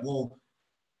 This step will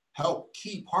help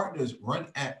key partners run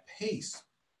at pace.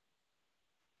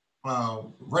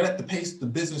 Right at the pace the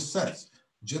business sets.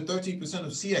 Just 13% of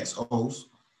CXOs,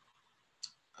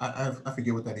 I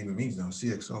forget what that even means now,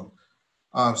 CXO,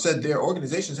 said their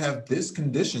organizations have this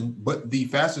condition, but the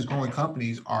fastest growing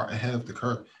companies are ahead of the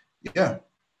curve. Yeah.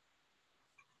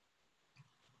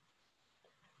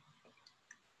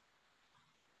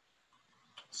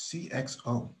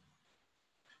 CXO.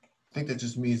 I think that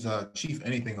just means chief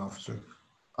anything officer.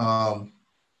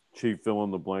 Chief fill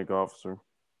in the blank officer.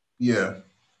 Yeah.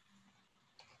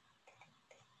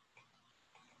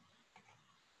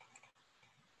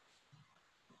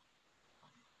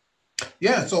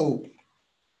 Yeah, so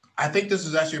I think this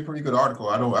is actually a pretty good article.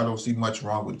 I don't see much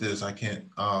wrong with this. I can't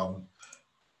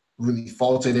really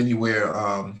fault it anywhere.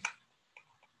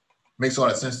 Makes a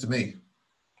lot of sense to me.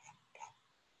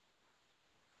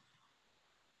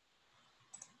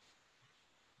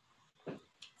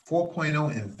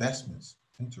 Investments.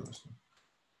 Interesting.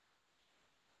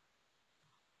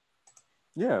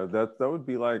 Yeah, that would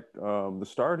be like the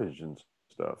startage and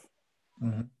stuff.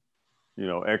 Mm-hmm. You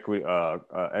know,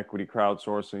 equity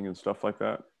crowdsourcing and stuff like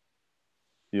that.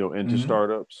 You know, into Mm-hmm.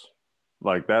 startups,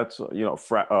 like that's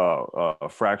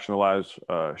fractionalized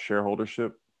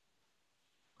shareholdership.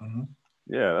 Mm-hmm.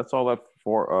 Yeah, that's all that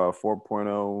for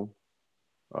 4.0.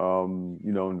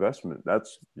 You know, investment.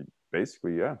 That's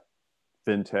basically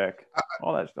fintech,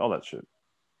 all that shit.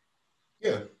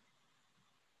 Yeah.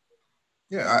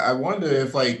 Yeah, I wonder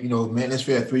if, like, you know,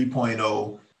 Manosphere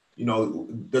 3.0, you know,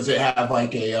 does it have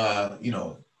like a you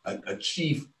know, a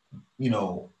chief, you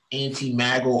know,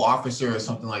 anti-MAGO officer or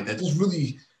something like that? Just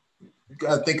really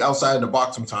gotta think outside the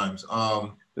box sometimes.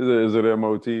 Is it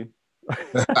MOT?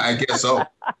 I guess so.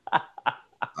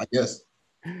 I guess.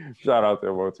 Shout out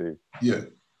to MOT. Yeah.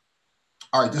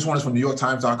 All right, this one is from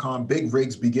NewYorkTimes.com. Big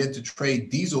rigs begin to trade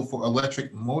diesel for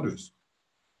electric motors.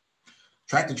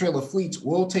 Tractor trailer fleets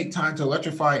will take time to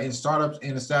electrify, and startups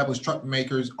and established truck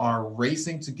makers are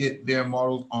racing to get their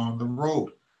models on the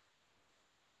road.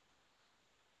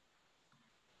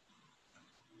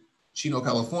 Chino,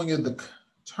 California, the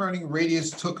turning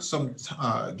radius took some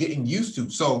getting used to.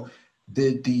 So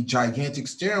did the gigantic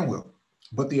steering wheel.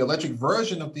 But the electric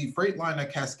version of the Freightliner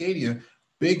Cascadia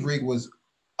big rig was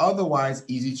otherwise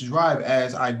easy to drive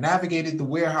as I navigated the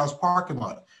warehouse parking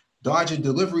lot, dodging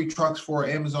delivery trucks for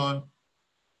Amazon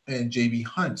and JB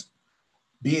Hunt.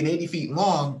 Being 80 feet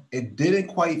long, it didn't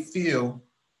quite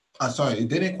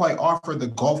offer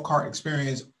the golf cart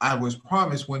experience I was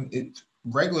promised when its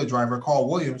regular driver, Carl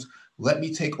Williams, let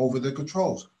me take over the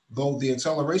controls, though the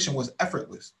acceleration was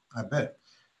effortless, I bet.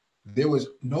 There was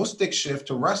no stick shift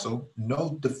to wrestle,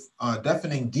 no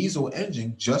deafening diesel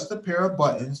engine, just a pair of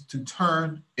buttons to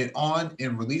turn it on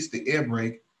and release the air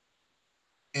brake,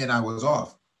 and I was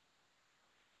off.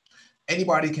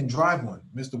 Anybody can drive one,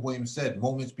 Mr. Williams said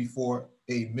moments before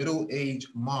a middle-aged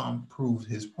mom proved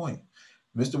his point.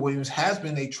 Mr. Williams has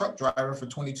been a truck driver for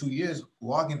 22 years,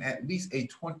 logging at least a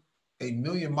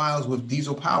million miles with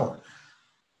diesel power.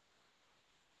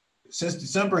 Since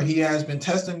December, he has been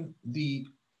testing the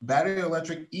battery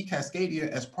electric e-Cascadia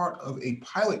as part of a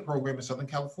pilot program in Southern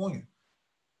California.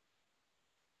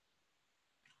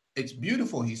 It's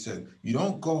beautiful, he said. You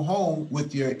don't go home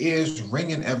with your ears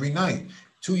ringing every night.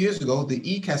 2 years ago, the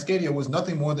e-Cascadia was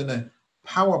nothing more than a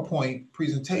PowerPoint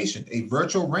presentation, a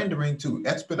virtual rendering to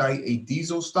expedite a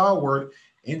diesel stalwart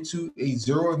into a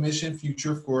zero-emission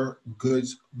future for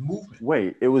goods movement.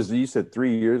 Wait, you said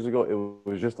 3 years ago, it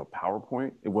was just a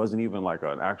PowerPoint? It wasn't even like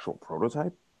an actual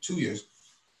prototype? 2 years.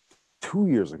 2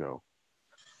 years ago.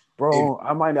 Bro,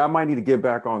 I might need to get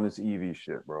back on this EV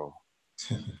shit, bro.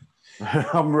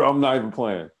 I'm not even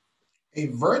playing. A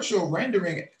virtual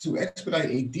rendering to expedite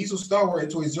a diesel stalwart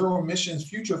into a zero emissions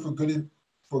future for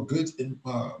goods in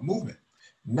movement.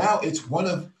 Now it's one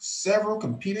of several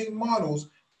competing models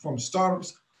from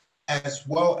startups as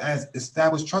well as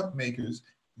established truck makers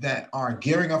that are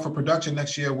gearing up for production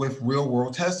next year with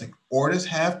real-world testing. Orders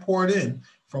have poured in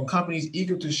from companies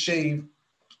eager to shave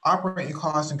operating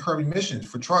costs and curb emissions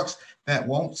for trucks that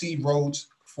won't see roads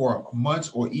for months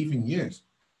or even years.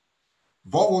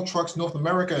 Volvo Trucks North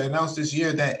America announced this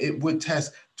year that it would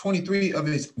test 23 of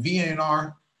its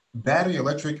VNR battery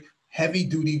electric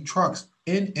heavy-duty trucks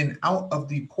in and out of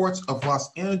the ports of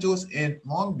Los Angeles and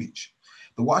Long Beach.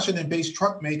 The Washington-based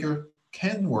truck maker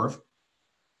Kenworth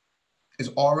is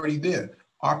already there,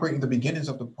 operating the beginnings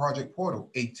of the Project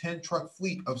Portal, a 10-truck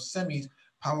fleet of semis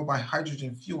powered by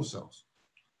hydrogen fuel cells.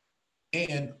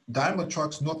 And Daimler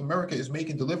Trucks North America is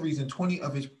making deliveries in 20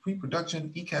 of its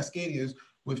pre-production e-Cascadias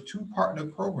with two partner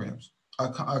programs,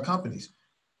 companies,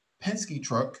 Penske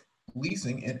Truck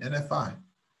Leasing and NFI.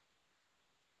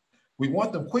 We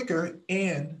want them quicker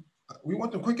than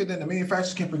the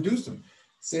manufacturers can produce them,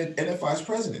 said NFI's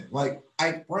president. Like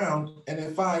Ike Brown,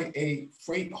 NFI, a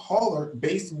freight hauler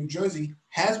based in New Jersey,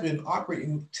 has been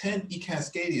operating 10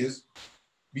 e-Cascadias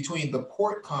between the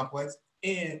port complex,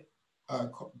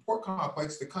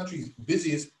 the country's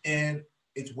busiest, and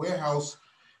its warehouse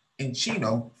in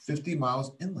Chino, 50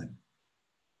 miles inland.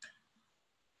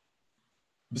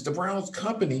 Mr. Brown's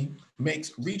company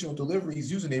makes regional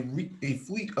deliveries using a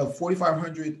fleet of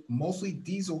 4,500 mostly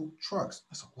diesel trucks.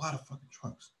 That's a lot of fucking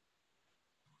trucks.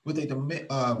 With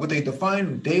a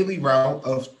defined daily route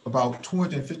of about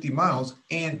 250 miles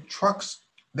and trucks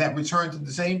that return to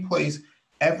the same place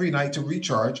every night to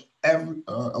recharge.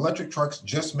 Electric trucks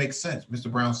just make sense,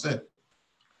 Mr. Brown said.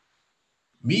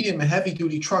 Medium and heavy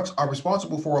duty trucks are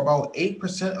responsible for about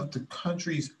 8% of the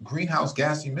country's greenhouse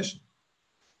gas emissions,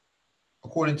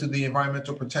 according to the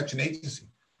Environmental Protection Agency.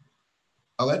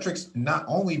 Electrics not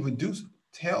only reduce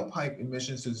tailpipe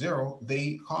emissions to zero,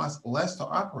 they cost less to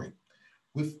operate.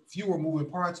 With fewer moving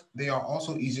parts, they are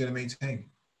also easier to maintain.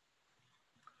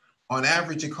 On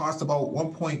average, it costs about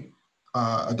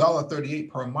 $1.38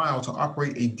 per mile to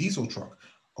operate a diesel truck,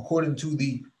 according to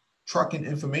the trucking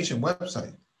information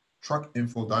website,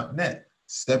 truckinfo.net.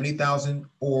 $70,000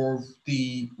 or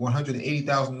the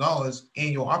 $180,000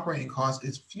 annual operating cost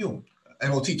is fuel.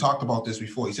 MOT talked about this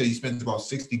before. He said he spends about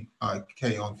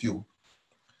 $60K on fuel.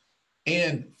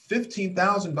 And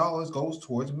 $15,000 goes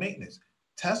towards maintenance.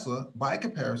 Tesla, by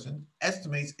comparison,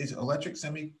 estimates its electric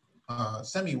semi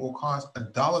will cost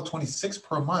 $1.26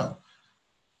 per mile.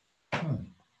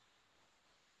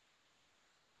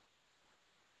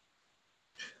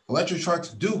 Electric trucks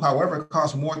do, however,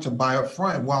 cost more to buy up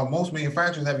front, while most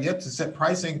manufacturers have yet to set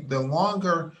pricing. The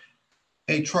longer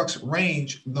a truck's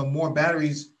range, the more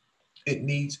batteries it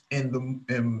needs and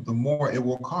the more it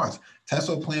will cost.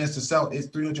 Tesla plans to sell its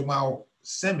 300-mile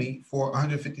semi for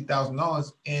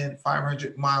 $150,000 and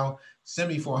 500-mile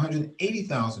semi for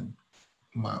 180,000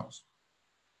 miles.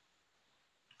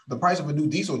 The price of a new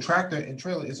diesel tractor and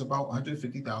trailer is about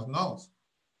 $150,000.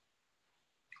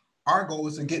 Our goal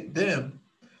is to get them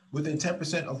within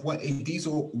 10% of what a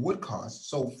diesel would cost,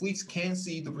 so fleets can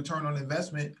see the return on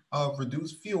investment of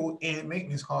reduced fuel and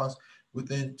maintenance costs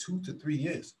within 2 to 3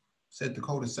 years, said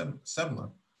Dakota Semler,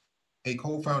 a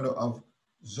co-founder of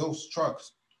Zos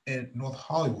Trucks in North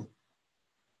Hollywood.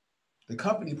 The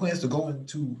company plans to go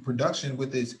into production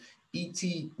with its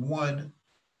ET1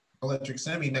 electric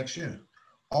semi next year.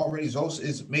 Already, Zos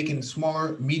is making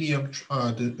smaller,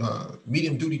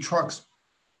 medium-duty trucks,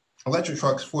 electric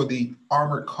trucks for the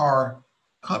armored car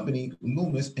company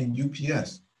Loomis and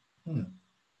UPS.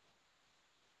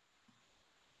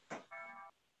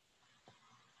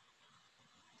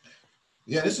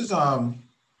 Yeah, this is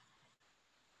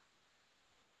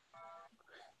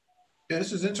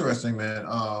this is interesting, man.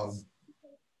 I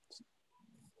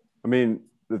mean,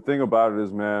 the thing about it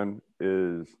is, man,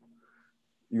 is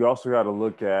you also got to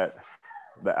look at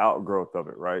the outgrowth of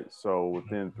it, right? So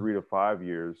within 3 to 5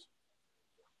 years,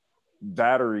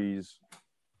 batteries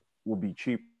will be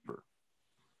cheaper,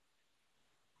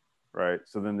 right?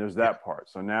 So then there's that part.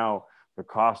 So now the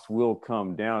cost will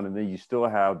come down, and then you still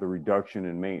have the reduction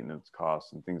in maintenance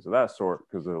costs and things of that sort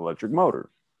because of the electric motor.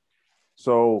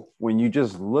 So when you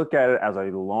just look at it as a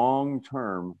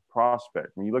long-term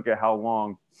prospect, when you look at how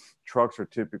long trucks are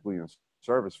typically in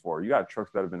service for, you got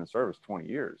trucks that have been in service 20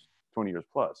 years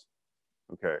plus.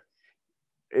 Okay.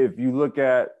 If you look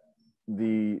at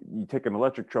you take an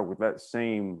electric truck with that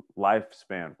same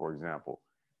lifespan, for example,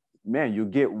 man, you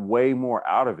get way more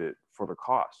out of it for the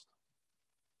cost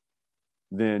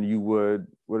than you would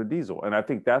with a diesel. And I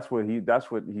think that's what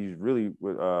he's really,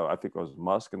 I think it was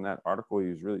Musk in that article,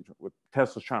 he's really, what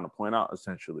Tesla's trying to point out,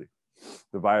 essentially,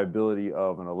 the viability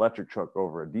of an electric truck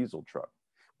over a diesel truck.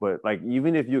 But like,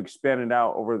 even if you expand it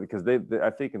out over, because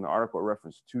I think in the article it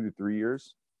referenced 2 to 3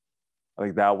 years,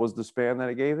 Like that was the span that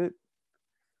it gave it.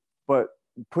 But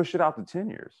push it out to 10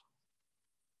 years.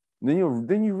 Then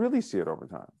you really see it over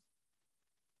time.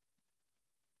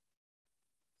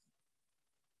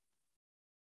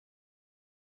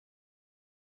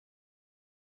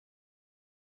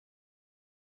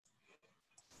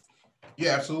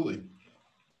 Yeah, absolutely.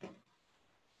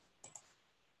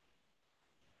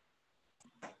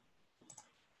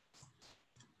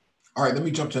 All right, let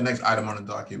me jump to the next item on the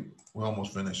docket. We're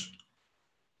almost finished.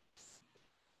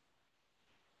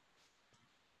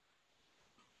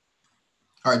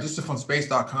 All right, this is from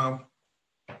space.com.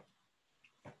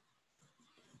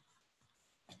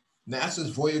 NASA's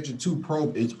Voyager 2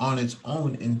 probe is on its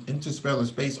own in interstellar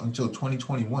space until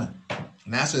 2021.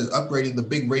 NASA is upgrading the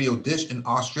big radio dish in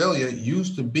Australia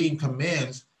used to beam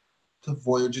commands to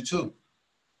Voyager 2.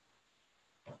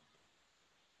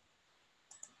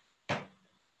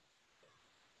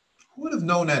 Who would have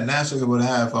known that NASA would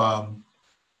have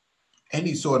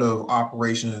any sort of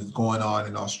operations going on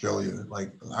in Australia?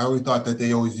 Like, I always thought that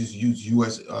they always just use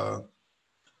U.S.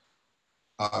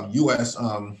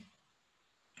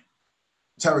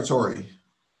 Territory,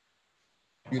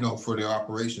 you know, for their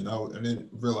operation. I didn't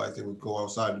realize they would go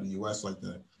outside of the U.S. like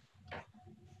that.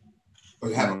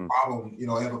 But have a problem, you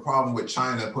know, have a problem with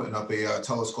China putting up a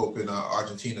telescope in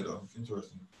Argentina, though.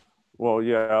 Interesting. Well,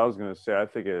 yeah, I was going to say, I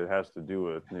think it has to do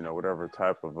with, you know, whatever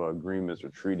type of agreements or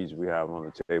treaties we have on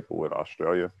the table with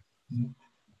Australia. Mm-hmm.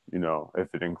 You know,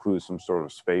 if it includes some sort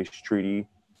of space treaty,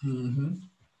 you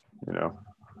know.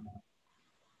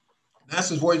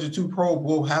 NASA's Voyager 2 probe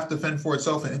will have to fend for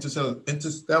itself in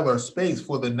interstellar space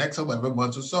for the next 11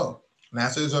 months or so.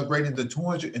 NASA is upgrading the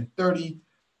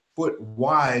 230-foot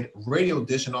wide radio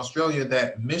dish in Australia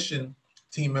that mission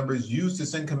team members used to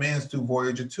send commands to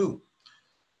Voyager 2,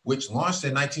 which launched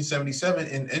in 1977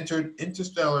 and entered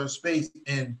interstellar space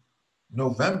in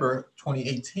November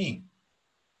 2018.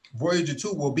 Voyager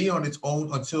 2 will be on its own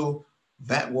until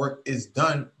that work is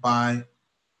done by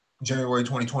January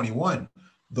 2021.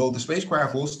 Though the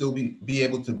spacecraft will still be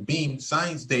able to beam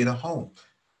science data home.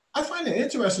 I find it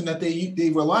interesting that they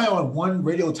rely on one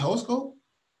radio telescope.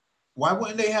 Why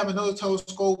wouldn't they have another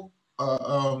telescope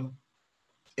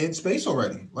in space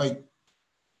already? Like,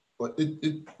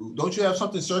 don't you have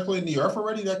something circling the Earth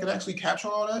already that could actually capture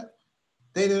all that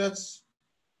data that's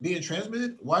being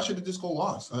transmitted? Why should it just go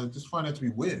lost? I just find that to be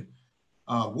weird.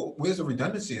 Where's the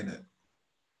redundancy in it?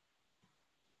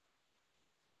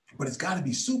 But it's got to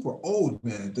be super old,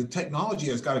 man. The technology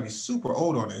has got to be super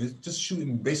old on it. It's just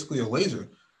shooting basically a laser,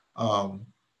 a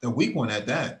weak one at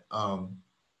that, to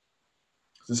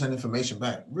send information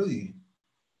back. Really,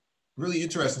 really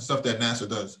interesting stuff that NASA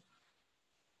does.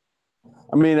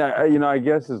 I mean, you know, I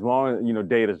guess as long as, you know,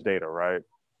 data's data, right?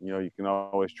 You know, you can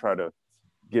always try to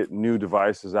get new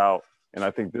devices out. And I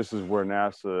think this is where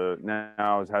NASA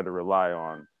now has had to rely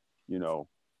on, you know,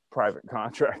 private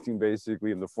contracting,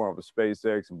 basically, in the form of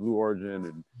SpaceX and Blue Origin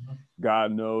and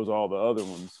God knows all the other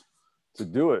ones to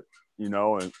do it, you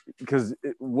know. And because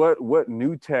what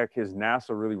new tech is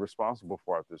NASA really responsible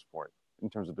for at this point in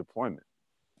terms of deployment?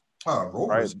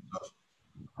 Rovers. Right?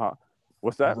 Huh?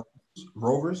 What's that?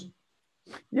 Rovers.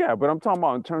 Yeah, but I'm talking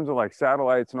about in terms of like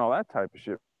satellites and all that type of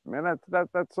shit, man.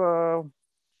 That's you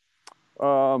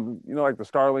know, like the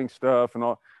Starlink stuff and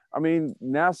all. I mean,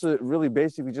 NASA really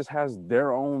basically just has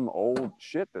their own old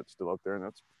shit that's still up there, and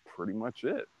that's pretty much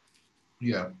it.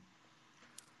 Yeah.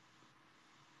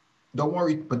 Don't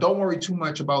worry too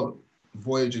much about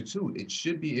Voyager 2. It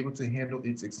should be able to handle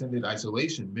its extended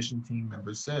isolation, mission team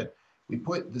members said. We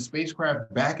put the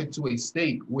spacecraft back into a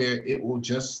state where it will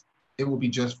be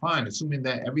just fine, assuming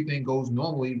that everything goes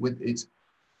normally with it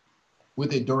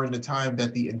during the time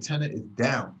that the antenna is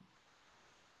down.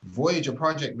 Voyager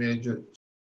project manager,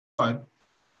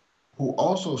 who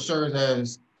also serves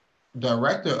as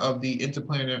director of the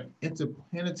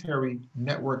Interplanetary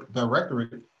Network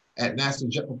Directorate at NASA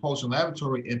Jet Propulsion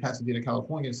Laboratory in Pasadena,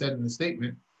 California, said in a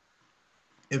statement,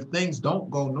 if things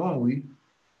don't go normally,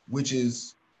 which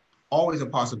is always a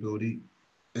possibility,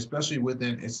 especially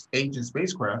within its aging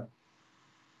spacecraft,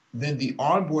 then the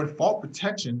onboard fault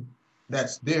protection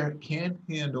that's there can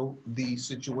handle the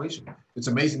situation. It's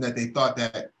amazing that they thought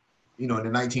that, you know, in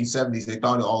the 1970s, they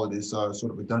thought of all of this sort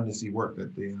of redundancy work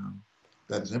that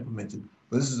that is implemented.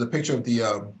 But this is a picture of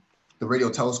the radio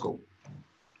telescope.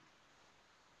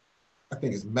 I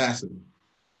think it's massive.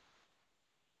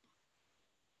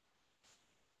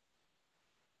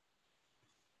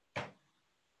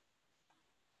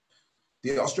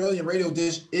 The Australian radio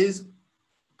dish is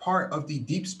part of the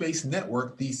Deep Space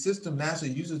Network, the system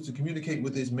NASA uses to communicate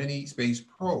with its many space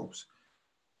probes.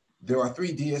 There are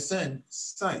 3 DSN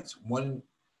sites, one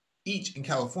each in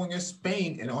California,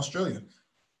 Spain, and Australia.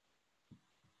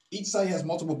 Each site has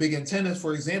multiple big antennas.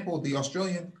 For example, the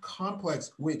Australian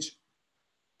complex, which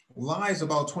lies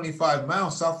about 25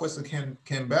 miles southwest of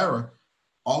Canberra,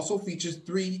 also features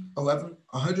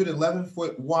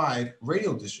 111-foot wide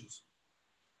radio dishes.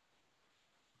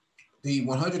 The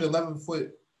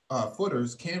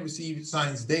 111-footers can receive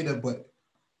science data, but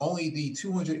only the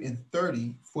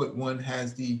 230-foot one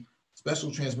has the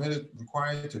special transmitter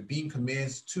required to beam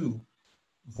commands to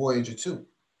Voyager 2.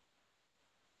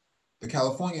 The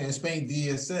California and Spain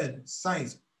DSN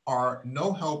sites are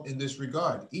no help in this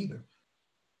regard either.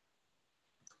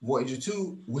 Voyager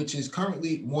 2, which is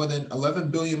currently more than 11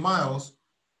 billion miles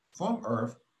from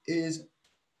Earth, is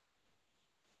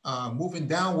moving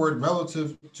downward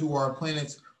relative to our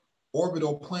planet's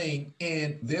orbital plane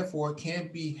and therefore can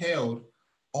be hailed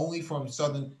only from the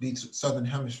southern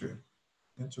hemisphere.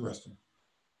 Interesting.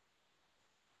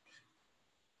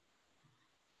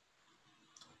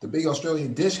 The big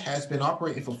Australian dish has been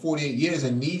operating for 48 years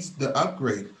and needs the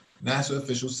upgrade, NASA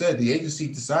officials said. The agency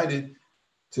decided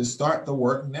to start the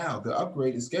work now. The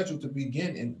upgrade is scheduled to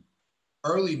begin in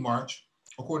early March,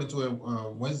 according to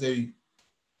a Wednesday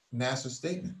NASA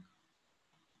statement.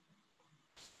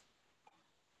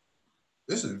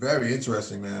 This is very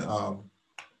interesting, man. I'm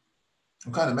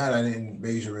kind of mad I didn't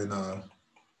major in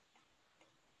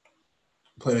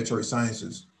planetary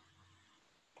sciences.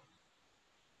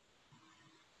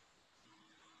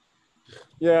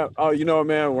 Yeah, you know,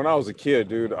 man, when I was a kid,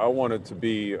 dude, I wanted to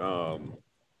be I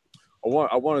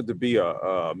wanted to be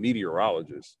a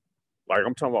meteorologist. Like,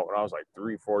 I'm talking about when I was like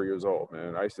 3, 4 years old,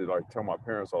 man. I used to like tell my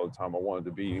parents all the time I wanted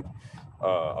to be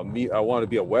I wanted to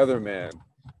be a weatherman.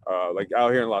 Like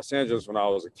out here in Los Angeles when I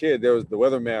was a kid, there was the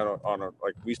weatherman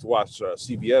like we used to watch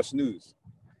CBS News,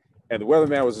 and the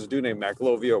weatherman was this dude named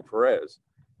Maclovio Perez.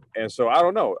 And so I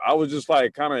don't know, I was just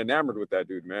like kind of enamored with that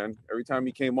dude, man. Every time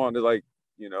he came on to, like,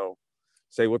 you know,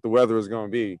 say what the weather is going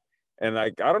to be. And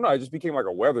like, I don't know, I just became like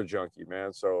a weather junkie,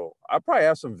 man. So I probably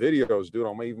have some videos, dude,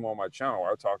 even on my channel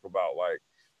where I talk about like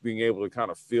being able to kind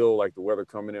of feel like the weather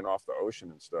coming in off the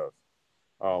ocean and stuff.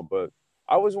 But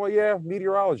I always want, yeah,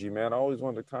 meteorology, man. I always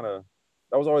wanted to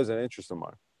that was always an interest of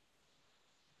mine.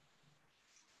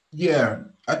 Yeah,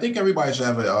 I think everybody should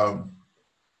have a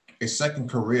second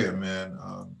career, man.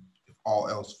 If all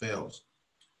else fails,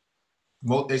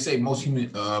 they say most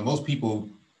people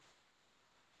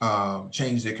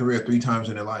change their career 3 times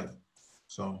in their life.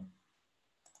 So,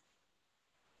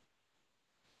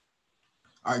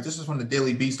 all right, this is from the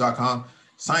dailybeast.com.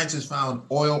 Scientists found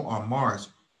oil on Mars.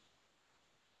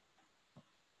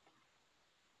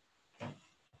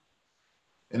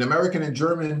 An American and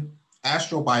German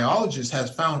astrobiologist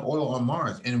has found oil on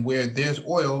Mars, and where there's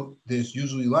oil, there's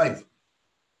usually life.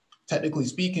 Technically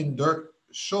speaking, Dirk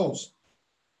Schultz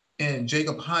and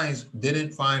Jacob Hines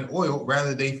didn't find oil.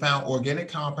 Rather, they found organic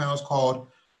compounds called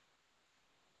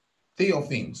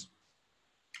thiophenes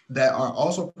that are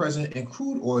also present in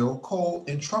crude oil, coal,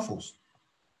 and truffles.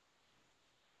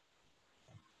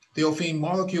 Thiophene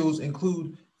molecules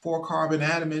include 4 carbon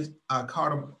atoms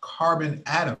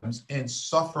and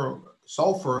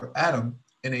sulfur atom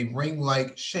in a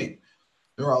ring-like shape.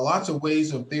 There are lots of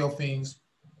ways of thiophenes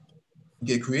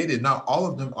get created. Not all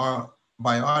of them are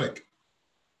biotic,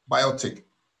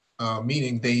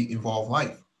 meaning they involve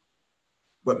life,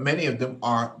 but many of them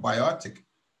are biotic.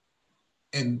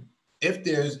 And if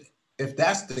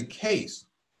that's the case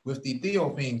with the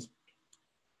thiophenes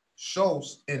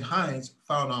Schultz and Hines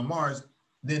found on Mars,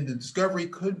 then the discovery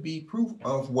could be proof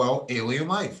of, well, alien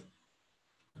life.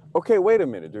 Okay, wait a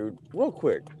minute, dude. Real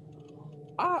quick.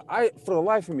 I for the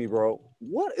life of me, bro,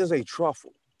 what is a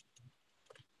truffle?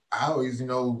 I only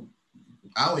know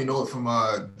it from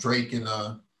Drake and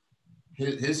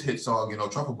his hit song,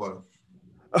 Truffle Butter.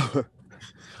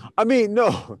 I mean,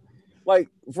 no, like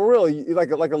for real,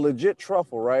 like a legit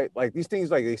truffle, right? Like these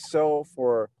things, like they sell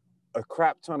for a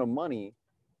crap ton of money,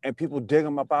 and people dig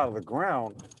them up out of the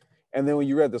ground. And then when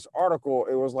you read this article,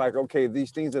 it was like, okay,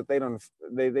 these things that they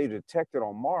detected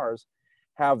on Mars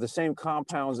have the same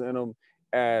compounds in them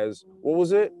as, what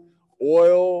was it?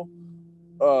 Oil,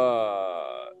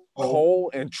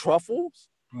 coal, and truffles.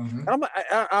 Mm-hmm. And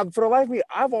I'm for the life of me,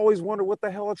 I've always wondered what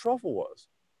the hell a truffle was.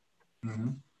 Mm-hmm.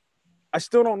 I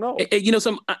still don't know. Hey,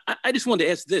 I just wanted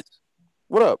to ask this.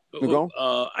 What up?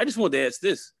 I just wanted to ask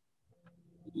this.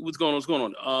 What's going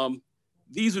on?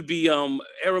 These would be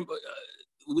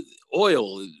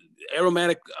oil,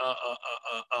 aromatic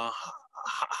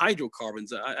hydrocarbons.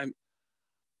 The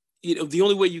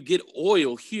only way you get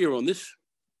oil here on this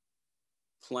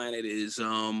planet is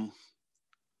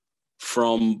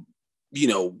from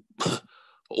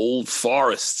old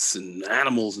forests and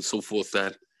animals and so forth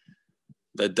that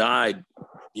died,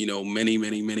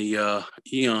 many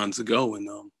eons ago,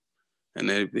 and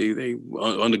they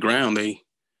underground, they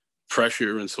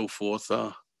pressure and so forth.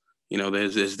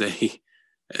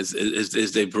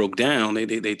 As they broke down,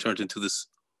 they turned into this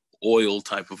oil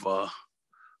type of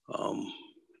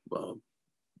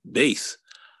base.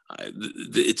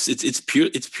 It's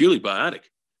purely biotic.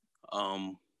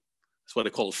 That's why they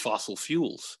call it fossil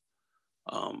fuels.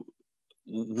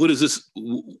 What is this?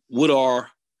 What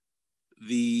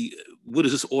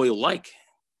is this oil like?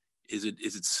 Is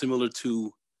it similar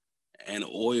to an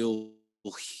oil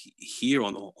here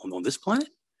on this planet?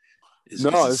 Is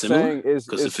it it's similar? saying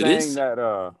it's saying that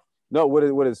no,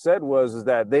 what it said is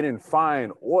that they didn't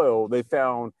find oil. They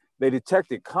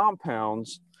detected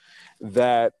compounds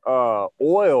that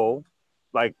oil,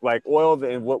 like oil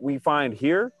and what we find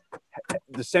here,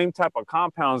 the same type of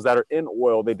compounds that are in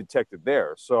oil they detected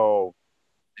there. So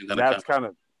that's kind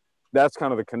of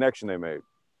the connection they made.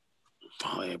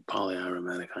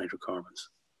 Polyaromatic hydrocarbons.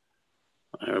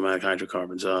 Aromatic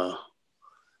hydrocarbons.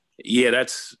 Yeah,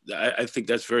 I think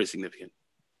that's very significant.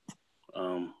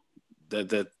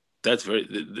 That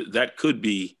could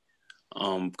be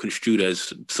construed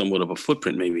as somewhat of a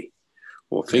footprint, maybe,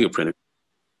 or fingerprint.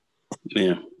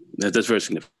 Yeah, that's very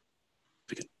significant.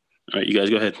 All right, you guys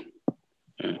go ahead.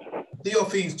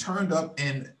 Theophanes turned up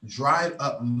in dried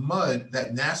up mud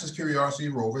that NASA's Curiosity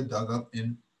rover dug up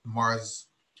in Mars's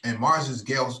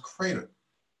Gale's crater.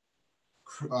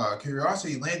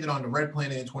 Curiosity landed on the red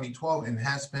planet in 2012 and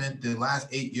has spent the last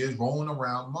 8 years rolling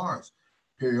around Mars,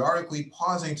 periodically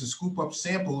pausing to scoop up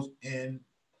samples and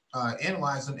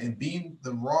analyze them and beam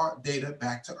the raw data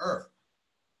back to Earth.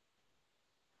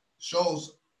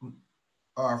 Shows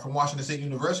from Washington State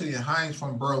University and Heinz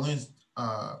from Berlin's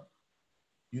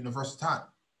Universität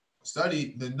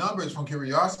studied the numbers from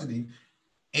Curiosity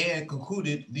and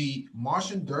concluded the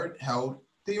Martian dirt held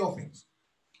theophanes.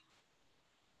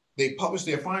 They published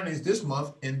their findings this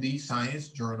month in the science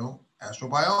journal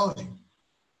Astrobiology.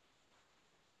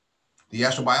 The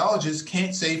astrobiologists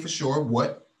can't say for sure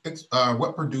what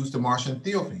produced the Martian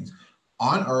theophanes.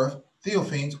 On Earth,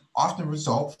 theophanes often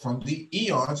result from the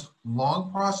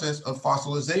eons-long process of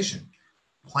fossilization.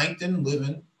 Plankton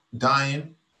living,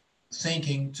 dying,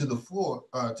 sinking to the floor,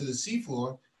 to the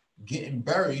seafloor, getting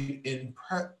buried and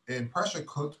pressure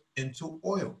cooked into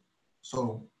oil.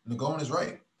 So Nagon is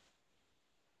right.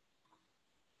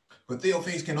 But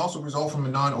theophanes can also result from a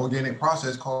non-organic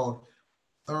process called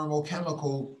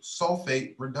thermochemical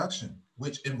sulfate reduction,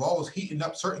 which involves heating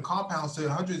up certain compounds to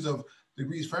hundreds of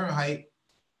degrees Fahrenheit.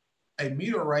 A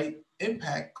meteorite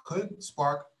impact could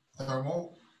spark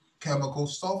thermochemical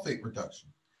sulfate reduction.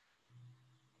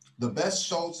 The best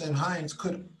Schultz and Heinz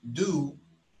could do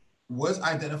was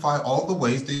identify all the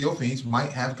ways theophanes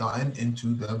might have gotten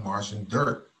into the Martian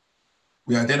dirt.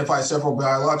 We identified several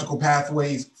biological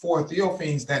pathways for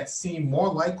theophanes that seem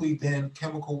more likely than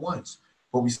chemical ones,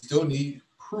 but we still need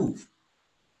proof.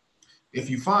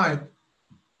 If you find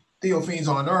theophanes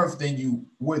on Earth, then you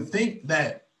would think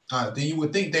that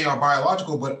they are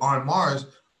biological, but on Mars,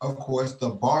 of course, the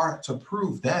bar to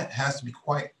prove that has to be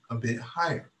quite a bit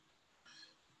higher.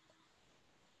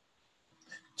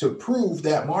 To prove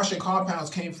that Martian compounds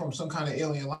came from some kind of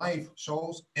alien life,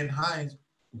 Schultz and Heinz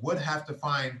would have to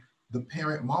find the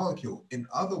parent molecule. In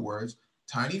other words,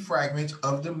 tiny fragments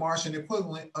of the Martian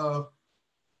equivalent of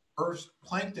Earth's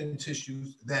plankton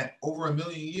tissues that over 1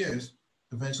 million years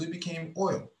eventually became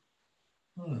oil.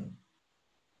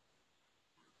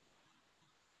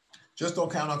 Just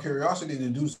don't count on Curiosity to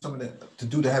do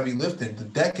the heavy lifting. The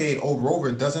decade-old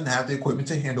rover doesn't have the equipment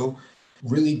to handle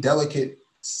really delicate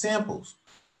samples.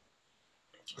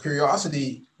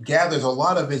 Curiosity gathers a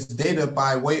lot of its data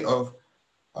by way of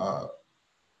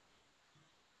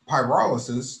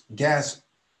pyrolysis, gas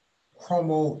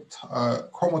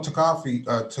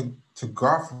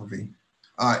chromatography.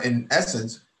 In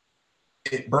essence,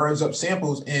 it burns up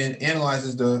samples and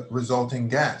analyzes the resulting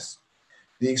gas.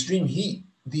 The extreme heat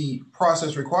the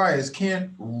process requires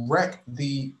can wreck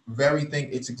the very thing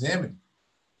it's examining.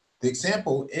 The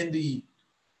example in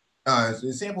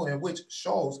which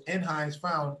Schultz and Heinz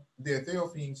found their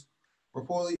theophanes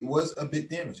reportedly was a bit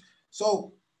damaged.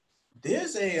 So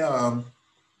there's a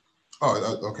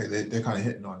okay, they're kind of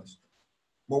hitting on this.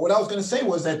 But what I was going to say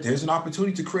was that there's an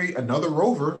opportunity to create another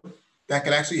rover that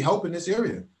could actually help in this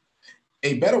area.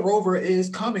 A better rover is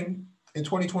coming in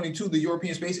 2022. The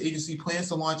European Space Agency plans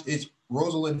to launch its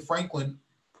Rosalind Franklin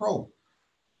probe,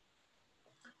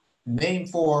 named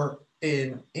for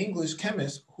an English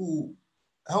chemist who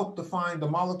helped define the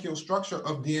molecular structure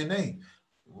of DNA.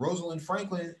 Rosalind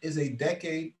Franklin is a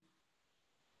decade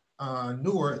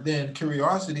newer than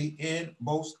Curiosity and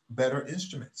boasts better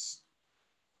instruments.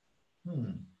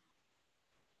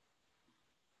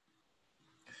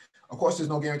 Of course, there's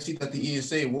no guarantee that the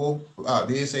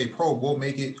ESA probe will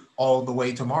make it all the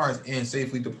way to Mars and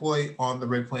safely deploy on the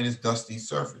red planet's dusty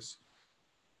surface.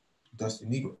 Dusty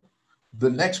Negro. The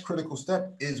next critical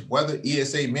step is whether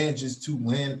ESA manages to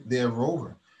land their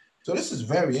rover. So this is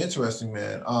very interesting,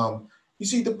 man. You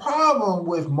see, the problem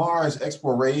with Mars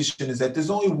exploration is that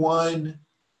there's only one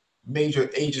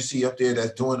major agency up there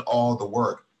that's doing all the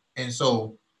work. And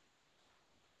so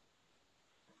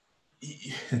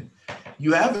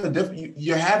you have a different,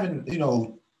 you're having, you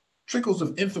know, trickles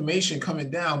of information coming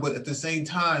down, but at the same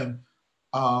time,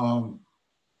 I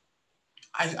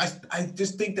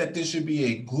just think that there should be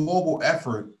a global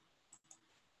effort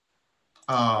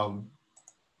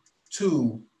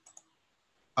to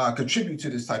contribute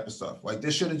to this type of stuff. Like, there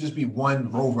shouldn't just be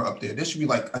one rover up there. There should be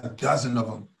like a dozen of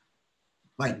them,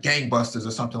 like gangbusters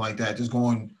or something like that, just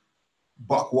going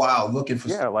buck wild looking for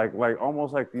stuff. like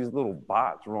almost like these little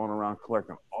bots rolling around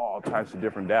collecting all types of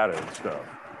different data and stuff.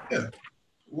 Yeah.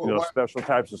 Well, you know, special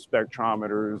types of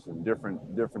spectrometers and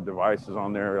different devices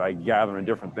on there, like gathering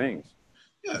different things.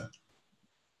 Yeah.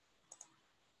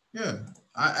 Yeah.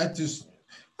 I just,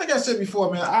 like I said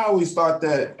before, man, I always thought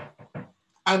that,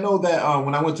 I know that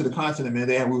when I went to the continent,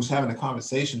 man, we was having a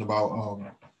conversation about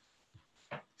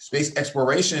space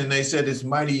exploration, and they said it's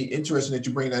mighty interesting that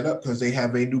you bring that up because they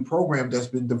have a new program that's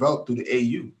been developed through the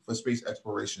AU for space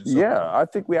exploration. So, yeah, I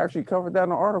think we actually covered that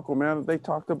in an article, man. They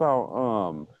talked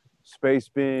about space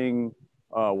being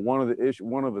one of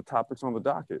the topics on the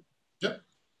docket. Yep.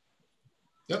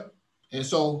 Yep. And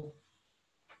so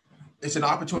it's an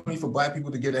opportunity for Black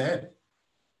people to get ahead.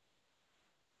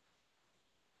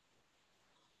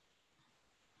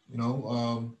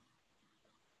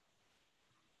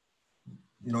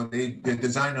 They're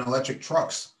designing electric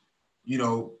trucks, you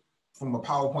know, from a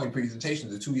PowerPoint presentation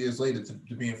to 2 years later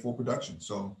to be in full production.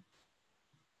 So,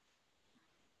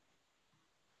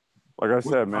 like I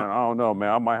said, man, I don't know, man.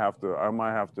 I might have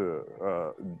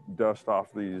to dust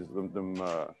off them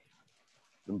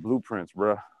blueprints,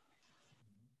 bro.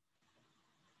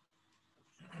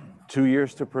 2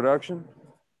 years to production.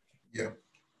 Yeah,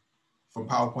 from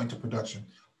PowerPoint to production.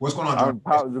 What's going on, John?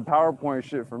 The PowerPoint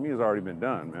shit for me has already been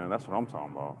done, man. That's what I'm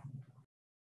talking about.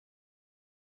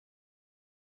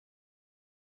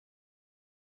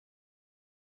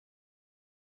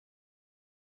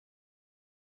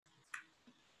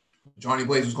 Johnny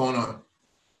Blaze, what's going on?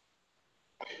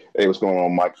 Hey, what's going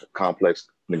on, Mike?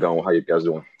 Complex, Nagon, how you guys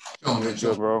doing?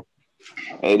 Good, bro.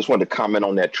 Hey, I just wanted to comment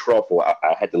on that truffle.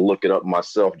 I had to look it up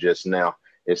myself just now.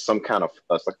 It's some kind of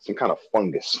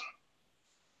fungus.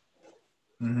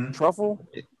 Mm-hmm. Truffle?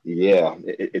 Yeah,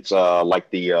 it's like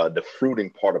the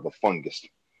fruiting part of a fungus.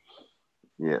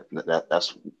 Yeah,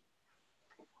 that's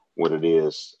what it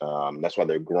is. That's why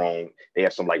they're grown. They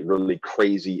have some like really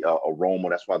crazy aroma.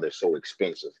 That's why they're so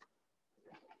expensive.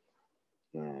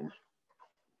 Yeah,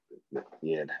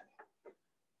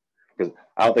 because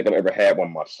I don't think I've ever had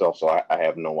one myself, so I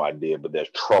have no idea. But there's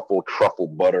truffle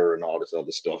butter, and all this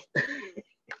other stuff.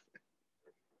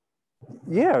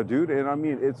 Yeah, dude, and I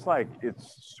mean, it's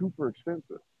super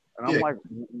expensive, and I'm like,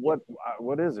 what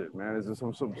is it, man? Is it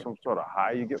some sort of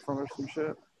high you get from it, or some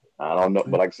shit? I don't know,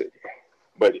 but like I said,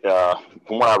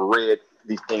 from what I read,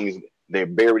 these things, they're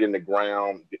buried in the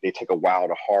ground. They take a while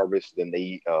to harvest. Then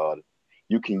you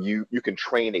can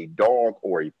train a dog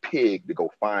or a pig to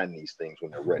go find these things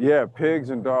when they're ready. Yeah,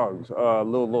 pigs and dogs,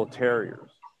 little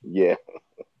terriers. Yeah,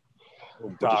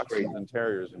 little dachshunds and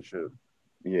terriers and shit.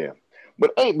 Yeah.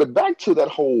 But back to that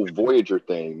whole Voyager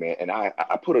thing, man. And I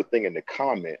put a thing in the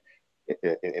comment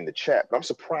in the chat, but I'm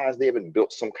surprised they haven't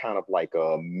built some kind of like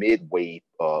a midway,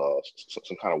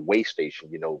 some kind of way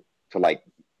station, you know, to like,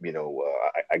 you know,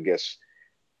 I guess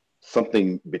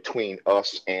something between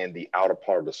us and the outer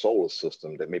part of the solar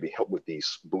system that maybe help with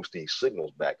boost these signals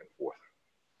back and forth.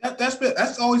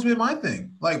 That's always been my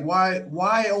thing. Like, why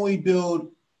only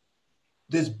build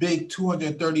this big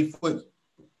 230-foot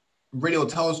radio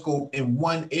telescope in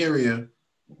one area?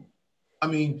 I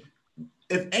mean,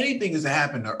 if anything is to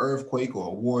happen, an earthquake or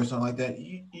a war or something like that,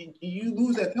 you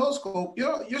lose that telescope,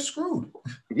 you're screwed.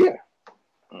 Yeah,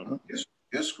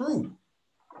 you're screwed.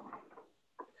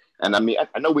 And I mean,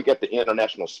 I know we got the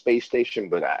International Space Station,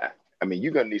 but I mean,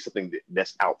 you're gonna need something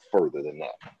that's out further than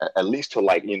that, at least to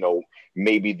like, you know,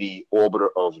 maybe the orbiter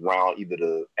of around either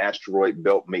the asteroid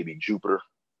belt, maybe Jupiter.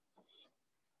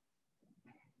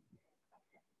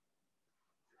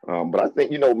 But I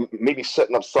think, maybe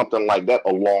setting up something like that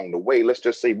along the way. Let's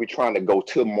just say we're trying to go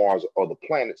to Mars or the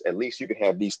planets. At least you can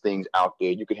have these things out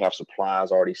there. You can have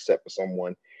supplies already set for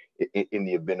someone in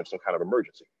the event of some kind of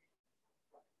emergency.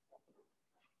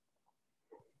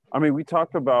 I mean, we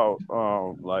talked about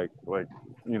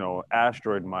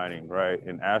asteroid mining, right,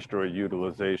 and asteroid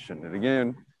utilization. And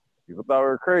again, people thought we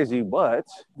were crazy, but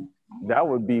that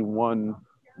would be one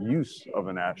use of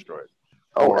an asteroid.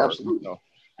 Oh, absolutely.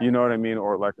 You know what I mean?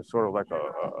 Or like a sort of like a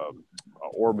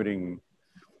orbiting,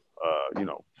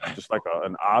 just like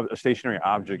a stationary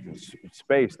object in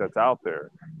space that's out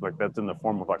there, like that's in the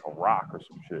form of like a rock or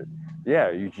some shit. Yeah,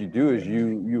 what you do is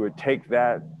you would take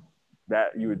that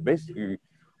you would basically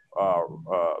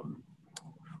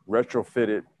retrofit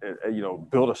it,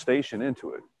 build a station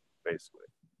into it, basically.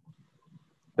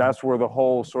 That's where the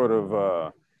whole sort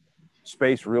of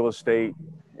space real estate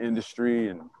industry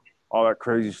and all that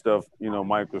crazy stuff,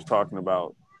 Mike was talking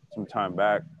about some time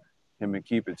back, him and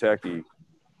Keep It Techie.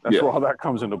 That's where all that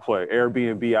comes into play.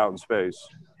 Airbnb out in space.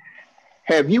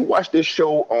 Have you watched this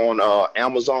show on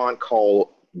Amazon called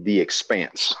The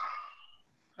Expanse?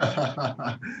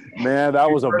 Man,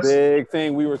 that was a big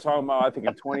thing we were talking about, I think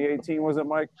in 2018, was it,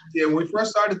 Mike? Yeah, when we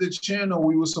first started the channel,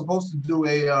 we were supposed to do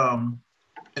an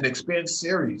Expanse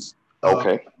series.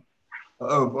 Okay.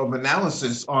 Of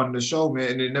analysis on the show,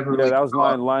 man, and it never really. That was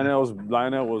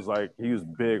Lionel was like, he was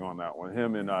big on that one.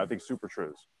 Him and I think Super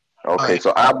Triz. Okay,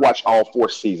 so I watched all 4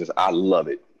 seasons. I love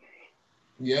it.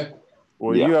 Yeah.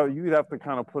 Well, you'd have to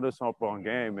kind of put us up on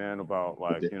game, man, about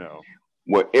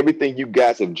Well, everything you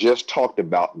guys have just talked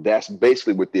about, that's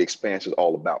basically what The Expanse is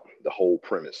all about. The whole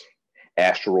premise,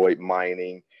 asteroid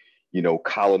mining,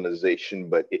 colonization.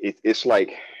 But it's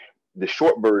like the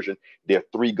short version. There are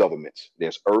 3 governments.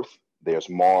 There's Earth, there's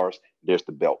Mars, there's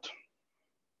the belt.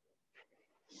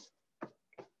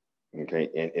 Okay,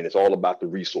 and it's all about the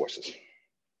resources.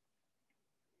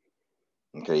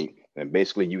 Okay, and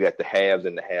basically you got the haves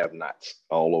and the have-nots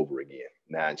all over again,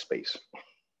 now in space.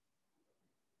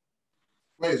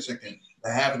 Wait a second,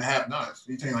 the have and the have-nots.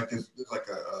 You think like this like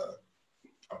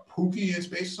a Pookie in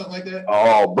space or something like that?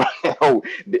 Oh, bro,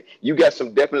 you got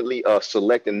some definitely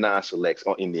select and non-selects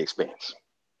in The Expanse.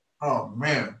 Oh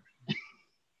man.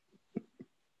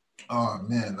 Oh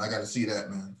man, I got to see that,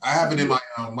 man. I have it in my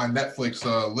Netflix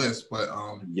list, but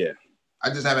I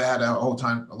just haven't had a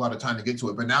lot of time to get to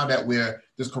it. But now that we're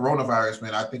this coronavirus,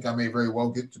 man, I think I may very well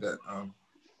get to that.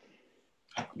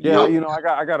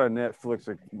 I got a Netflix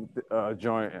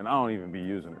joint, and I don't even be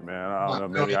using it, man. I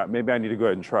don't know. Maybe I need to go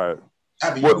ahead and try it.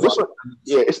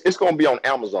 It's going to be on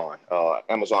Amazon,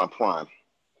 Amazon Prime.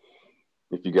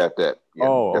 If you got that. Yeah,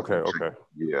 okay.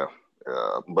 Yeah,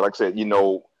 but like I said,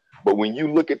 but when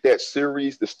you look at that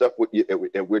series, the stuff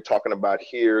that we're talking about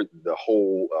here, the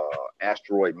whole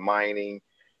asteroid mining,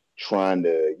 trying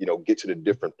to get to the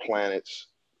different planets,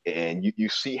 and you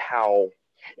see how,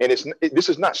 and this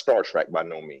is not Star Trek by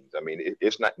no means. I mean,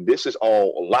 it's not. This is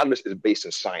all. A lot of this is based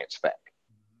in science fact.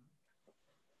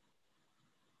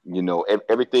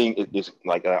 Everything is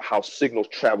like how signals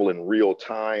travel in real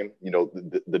time.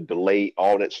 The delay,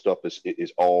 all that stuff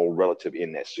is all relative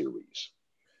in that series.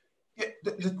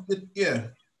 Yeah.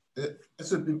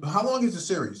 How long is the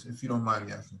series, if you don't mind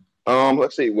me asking?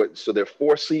 Let's see. So there are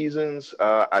 4 seasons.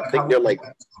 I think they're like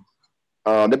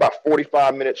they're about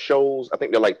 45-minute shows. I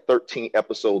think they're like 13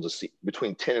 episodes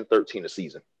between 10 and 13 a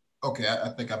season. Okay, I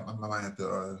think I might have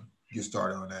to get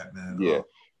started on that, man. Yeah,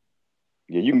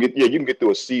 you can get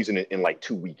through a season in like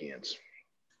 2 weekends.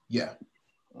 Yeah.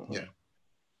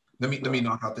 Let me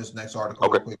knock out this next article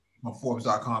real quick on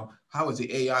Forbes.com. How is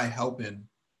the AI helping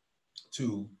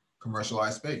to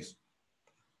commercialize space?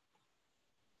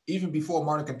 Even before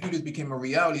modern computers became a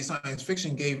reality, science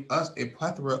fiction gave us a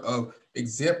plethora of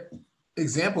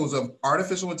examples of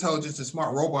artificial intelligence and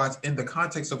smart robots in the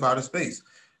context of outer space.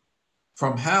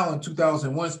 From HAL in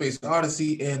 2001, Space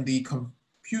Odyssey, and the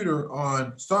computer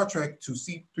on Star Trek, to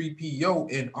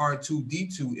C-3PO and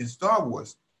R2-D2 in Star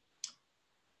Wars.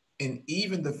 And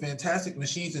even the Fantastic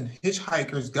Machines and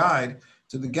Hitchhiker's Guide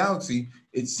to the Galaxy,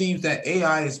 it seems that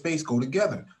AI and space go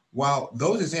together. While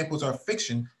those examples are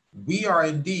fiction, we are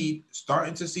indeed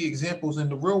starting to see examples in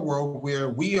the real world where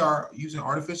we are using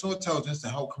artificial intelligence to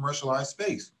help commercialize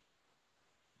space.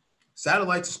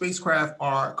 Satellites and spacecraft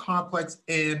are complex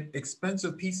and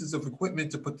expensive pieces of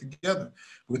equipment to put together.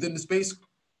 Within the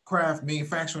spacecraft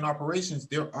manufacturing operations,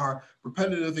 there are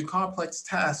repetitive and complex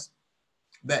tasks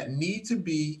that need to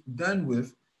be done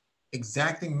with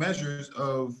exacting measures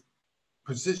of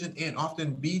precision and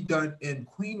often be done in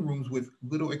clean rooms with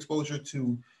little exposure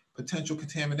to potential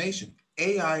contamination.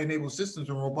 AI-enabled systems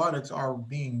and robotics are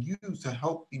being used to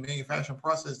help the manufacturing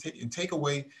process take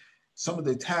away some of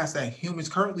the tasks that humans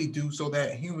currently do so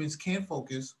that humans can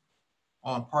focus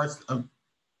on parts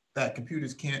that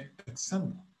computers can't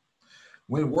assemble.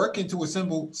 When working to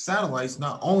assemble satellites,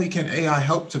 not only can AI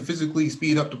help to physically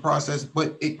speed up the process,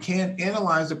 but it can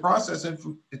analyze the process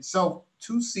itself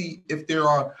to see if there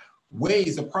are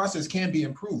ways the process can be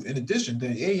improved. In addition,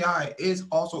 the AI is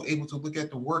also able to look at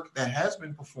the work that has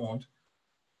been performed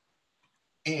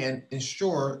and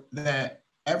ensure that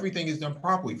everything is done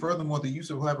properly. Furthermore, the use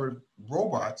of collaborative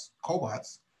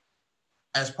cobots,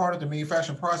 as part of the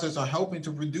manufacturing process are helping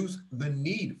to reduce the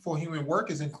need for human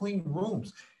workers in clean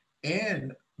rooms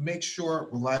and make sure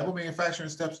reliable manufacturing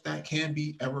steps that can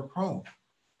be error prone.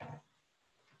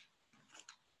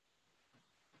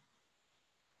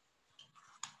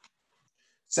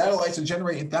 Satellites are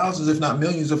generating thousands, if not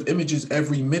millions, of images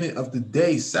every minute of the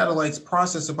day. Satellites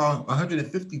process about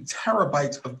 150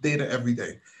 terabytes of data every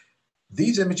day.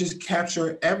 These images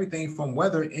capture everything from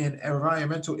weather and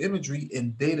environmental imagery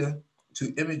and data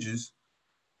to images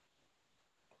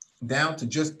down to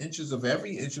just inches of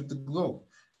every inch of the globe.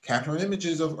 Capturing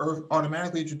images of Earth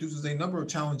automatically introduces a number of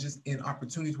challenges and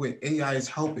opportunities where AI is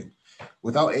helping.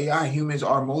 Without AI, humans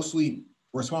are mostly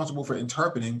responsible for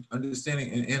interpreting,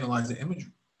 understanding, and analyzing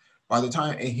imagery. By the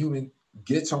time a human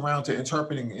gets around to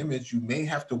interpreting an image, you may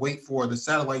have to wait for the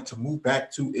satellite to move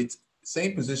back to its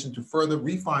same position to further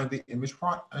refine the image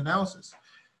analysis.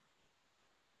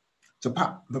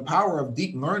 The power of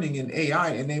deep learning and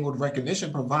AI-enabled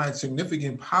recognition provides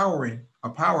significant power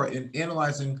in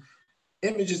analyzing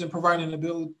images and providing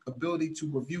an ability to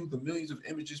review the millions of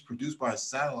images produced by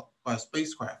a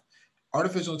spacecraft.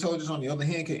 Artificial intelligence, on the other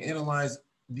hand, can analyze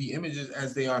the images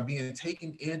as they are being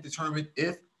taken and determine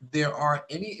if there are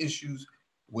any issues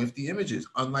with the images.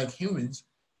 Unlike humans,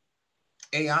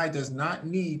 AI does not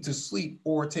need to sleep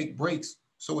or take breaks,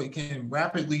 so it can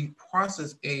rapidly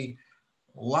process a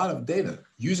lot of data.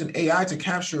 Using AI to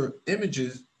capture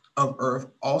images of Earth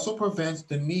also prevents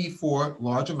the need for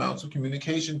large amounts of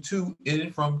communication to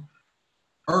and from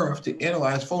Earth to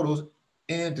analyze photos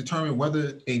and determine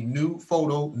whether a new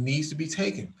photo needs to be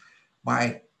taken.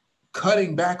 By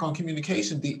cutting back on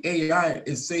communication, the AI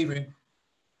is saving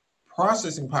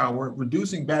processing power,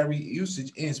 reducing battery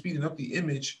usage, and speeding up the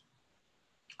image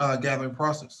gathering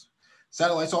process.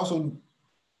 Satellites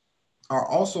are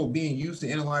also being used to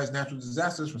analyze natural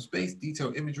disasters from space.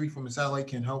 Detailed imagery from a satellite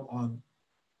can help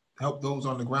those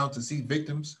on the ground to see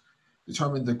victims,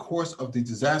 determine the course of the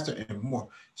disaster, and more.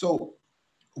 So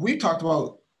we've talked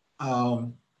about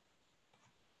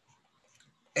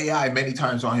AI many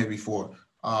times on here before.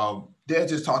 They're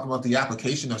just talking about the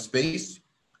application of space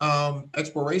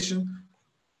exploration.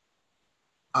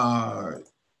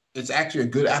 It's actually a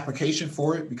good application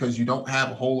for it because you don't have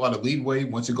a whole lot of leeway.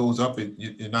 Once it goes up,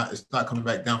 it's not coming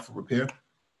back down for repair.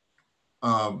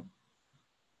 And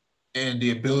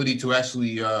the ability to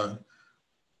actually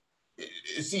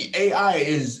see, AI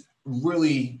is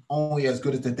really only as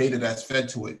good as the data that's fed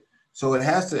to it. So it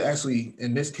has to actually,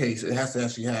 in this case, it has to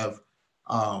actually have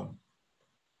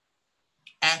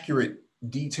accurate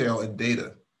detail and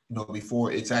data,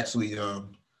 before it's actually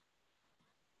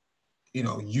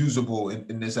usable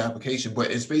in this application.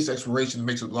 But in space exploration, it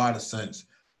makes a lot of sense.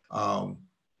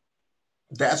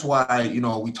 That's why,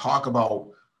 we talk about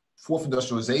fourth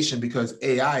industrialization, because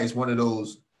AI is one of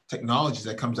those technologies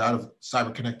that comes out of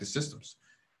cyber connected systems.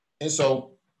 And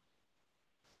so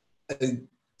a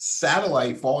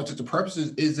satellite, for all intents and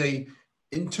purposes, is a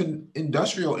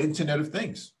industrial Internet of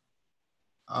Things.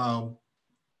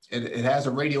 It has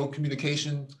a radio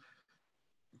communication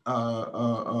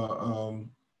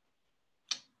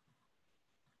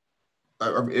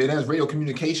it has radio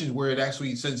communications where it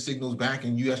actually sends signals back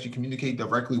and you actually communicate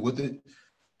directly with it.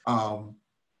 And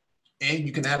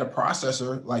you can add a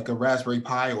processor like a Raspberry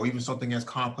Pi or even something as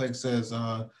complex as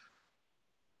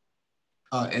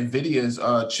NVIDIA's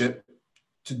chip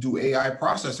to do AI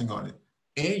processing on it.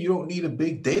 And you don't need a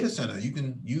big data center. You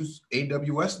can use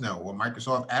AWS now or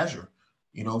Microsoft Azure,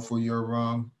 for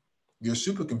your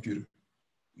supercomputer.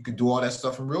 You can do all that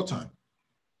stuff in real time.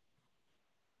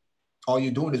 All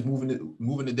you're doing is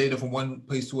moving the data from one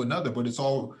place to another, but it's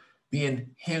all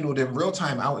being handled in real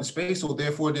time out in space. So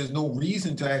therefore, there's no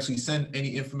reason to actually send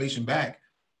any information back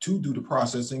to do the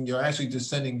processing. You're actually just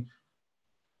sending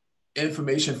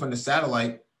information from the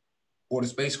satellite or the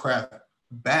spacecraft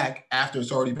back after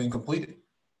it's already been completed.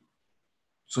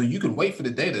 So you can wait for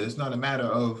the data. It's not a matter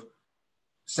of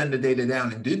send the data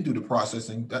down and then do the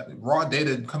processing. That raw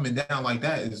data coming down like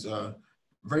that is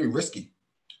very risky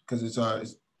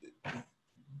because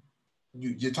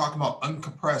you're talking about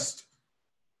uncompressed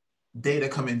data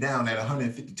coming down at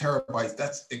 150 terabytes.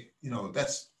 That's,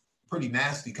 that's pretty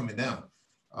nasty coming down.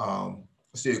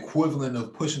 It's the equivalent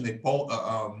of pushing a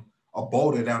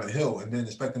boulder down a hill and then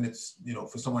expecting it,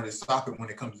 for somebody to stop it when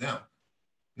it comes down.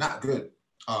 Not good.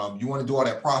 You want to do all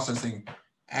that processing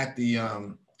at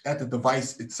the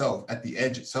device itself, at the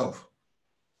edge itself.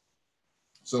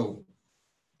 So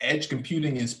edge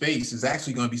computing in space is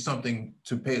actually going to be something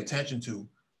to pay attention to,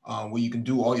 where you can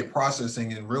do all your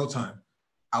processing in real time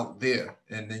out there.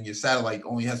 And then your satellite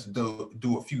only has to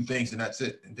do a few things and that's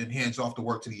it. And then hands off the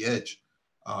work to the edge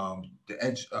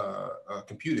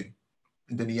computing.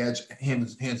 And then the edge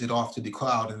hands it off to the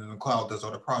cloud, and then the cloud does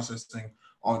all the processing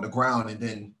on the ground. And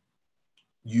then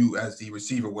you as the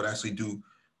receiver would actually do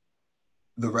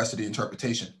the rest of the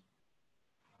interpretation.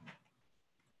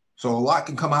 So a lot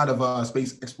can come out of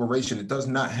space exploration. It does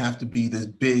not have to be this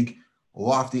big,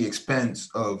 lofty expense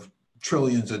of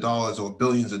trillions of dollars or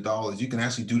billions of dollars. You can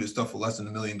actually do this stuff for less than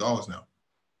 $1 million now.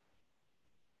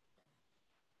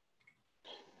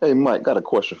 Hey, Mike, got a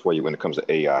question for you when it comes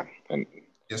to AI. And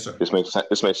yes, sir. This makes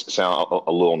it sound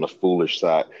a little on the foolish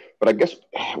side, but I guess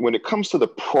when it comes to the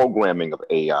programming of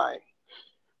AI,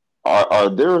 are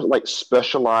there like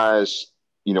specialized,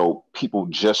 people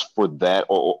just for that,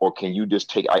 or can you just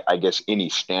take, I guess, any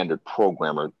standard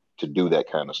programmer to do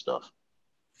that kind of stuff?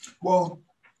 Well,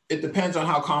 it depends on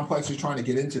how complex you're trying to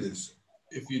get into this.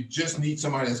 If you just need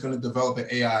somebody that's going to develop an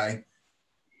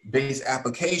AI-based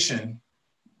application,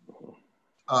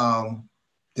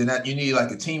 then you need like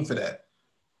a team for that.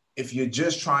 If you're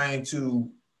just trying to,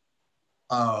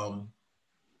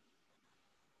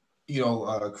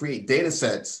 create data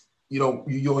sets, you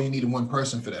only need one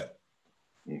person for that.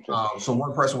 Okay. So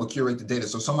one person will curate the data.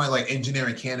 So somebody like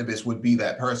engineering cannabis would be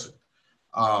that person.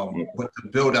 But to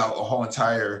build out a whole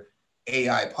entire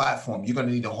AI platform, you're going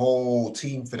to need a whole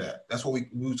team for that. That's what we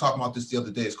were talking about this the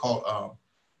other day. It's called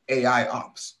AI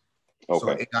ops. Okay. So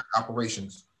AI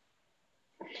operations.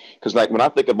 Because like when I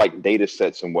think of like data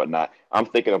sets and whatnot, I'm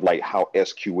thinking of like how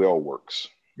SQL works.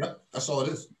 Yep, that's all it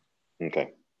is.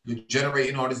 Okay. You're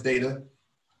generating all this data.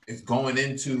 It's going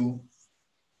into,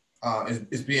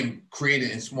 it's being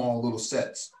created in small little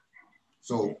sets.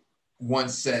 So one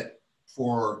set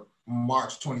for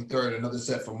March 23rd, another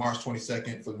set for March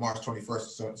 22nd, for March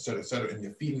 21st, et cetera, and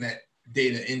you're feeding that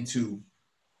data into,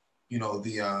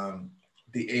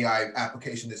 the AI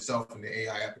application itself, and the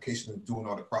AI application is doing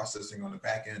all the processing on the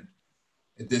back end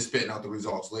and then spitting out the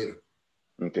results later.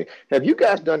 Okay. Have you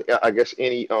guys done, I guess,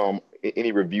 any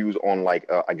reviews on like,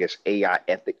 I guess, AI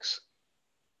ethics?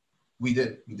 We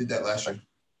did that last year.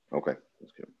 Okay.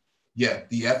 That's good. Yeah,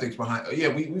 the ethics behind. Yeah,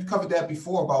 we've covered that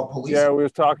before about police. Yeah, we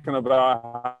was talking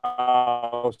about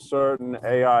how certain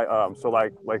AI, so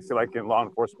like in law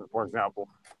enforcement, for example,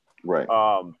 right?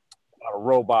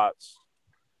 Robots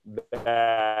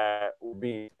that were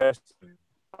being tested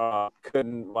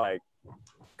couldn't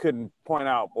point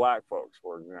out black folks,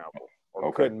 for example,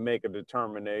 or couldn't make a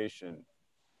determination,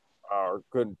 or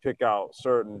couldn't pick out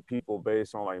certain people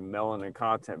based on like melanin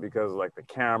content because of like the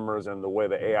cameras and the way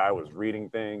the AI was reading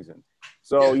things. And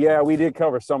so, yeah, we did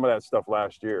cover some of that stuff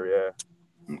last year.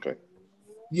 Yeah. Okay.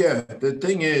 Yeah, the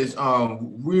thing is,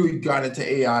 we got into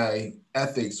AI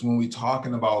ethics when we're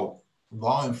talking about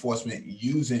law enforcement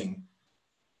using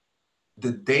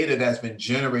the data that's been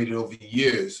generated over the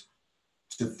years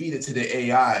to feed it to the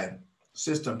AI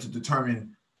system to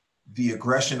determine the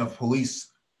aggression of police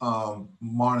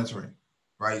monitoring,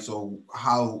 right? So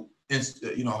how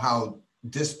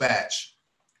dispatch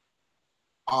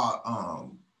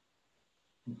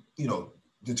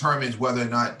determines whether or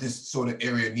not this sort of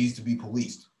area needs to be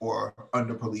policed or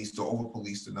under policed or over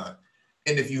policed or not.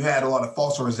 And if you had a lot of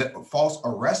false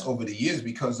arrests over the years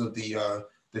because of the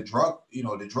drug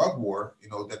war,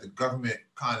 that the government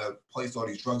kind of placed all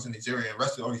these drugs in this area and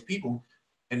arrested all these people,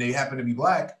 and they happen to be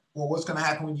black. Well, what's going to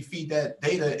happen when you feed that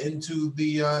data into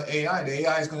the AI? The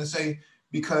AI is going to say,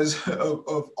 because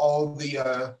of all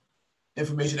the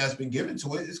information that's been given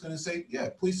to it, it's going to say, yeah,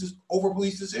 police over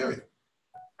police this area.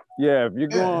 Yeah, if you're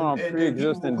going on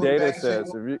pre-existing data sets,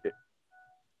 go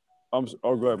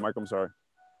ahead, Mike. I'm sorry.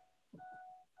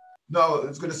 No,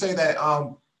 it's going to say that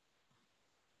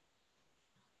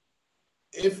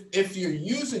if you're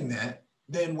using that,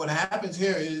 then what happens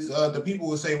here is the people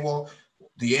will say, well,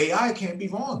 the AI can't be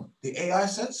wrong. The AI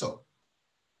said so.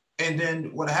 And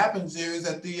then what happens here is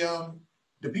that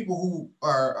the people who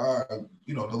are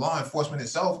the law enforcement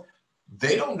itself,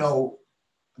 they don't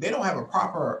have a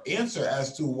proper answer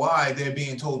as to why they're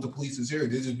being told to police this area.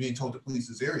 They're just being told to police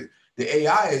this area. The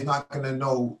AI is not going to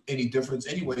know any difference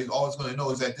anyways. All it's going to know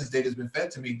is that this data has been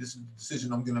fed to me. This is the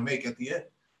decision I'm going to make at the end.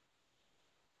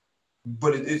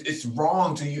 But it's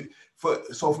wrong to use,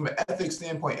 so from an ethics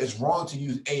standpoint, it's wrong to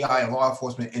use AI in law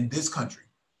enforcement in this country.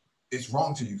 It's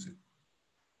wrong to use it.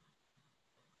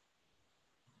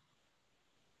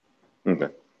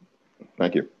 Okay.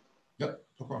 Thank you. Yep,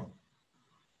 no problem.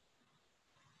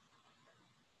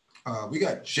 We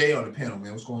got Jay on the panel,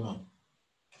 man. What's going on?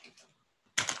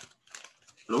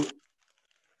 Hello?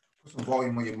 Put some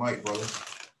volume on your mic, brother.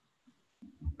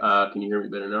 Can you hear me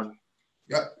better now?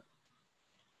 Yep.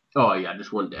 Oh, yeah, I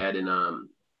just wanted to add in,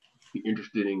 if you're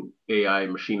interested in AI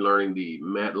machine learning, the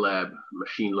MATLAB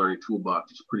machine learning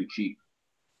toolbox is pretty cheap.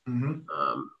 Mm-hmm.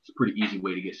 It's a pretty easy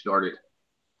way to get started.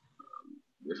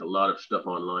 There's a lot of stuff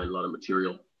online, a lot of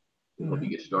material to help you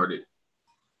get started.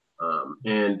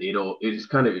 And it's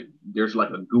kind of, there's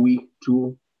like a GUI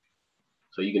tool.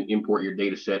 So you can import your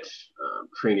data sets,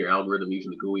 train your algorithm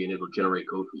using the GUI, and it'll generate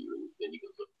code for you. And then you can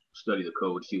study the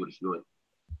code, see what it's doing.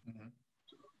 Mm-hmm.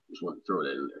 So just wanted to throw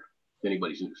that in there if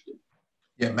anybody's interested.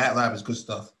 Yeah, MATLAB is good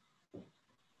stuff.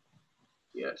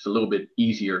 Yeah, it's a little bit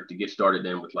easier to get started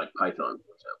than with like Python,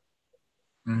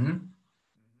 for example. Mm-hmm.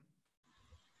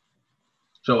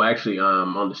 So actually,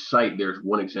 on the site, there's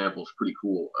one example. It's pretty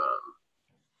cool,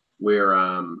 where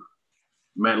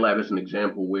MATLAB is an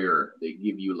example where they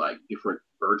give you like different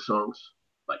bird songs,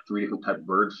 like 3 different types of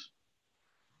birds.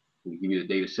 And they give you the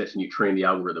data sets and you train the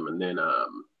algorithm, and then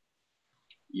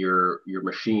your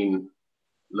machine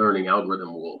learning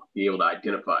algorithm will be able to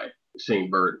identify the same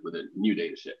bird with a new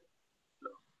data set. So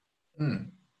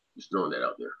just throwing that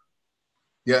out there.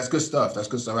 Yeah, that's good stuff. That's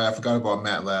good stuff. I forgot about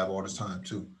MATLAB all this time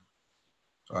too.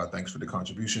 Thanks for the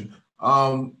contribution.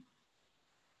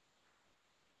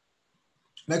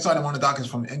 Next item on the docket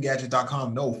is from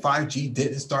Engadget.com. No, 5G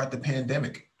didn't start the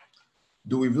pandemic.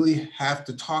 Do we really have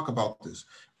to talk about this?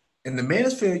 In the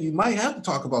manosphere, you might have to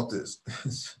talk about this.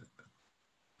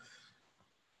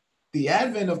 The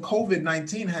advent of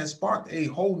COVID-19 has sparked a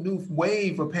whole new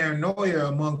wave of paranoia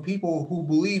among people who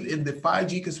believe in the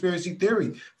 5G conspiracy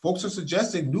theory. Folks are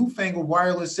suggesting newfangled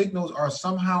wireless signals are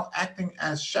somehow acting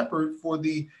as shepherd for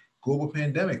the global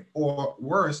pandemic, or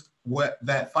worse,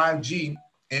 that 5G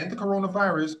and the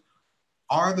coronavirus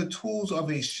are the tools of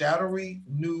a shadowy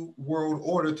new world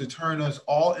order to turn us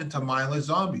all into mindless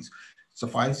zombies.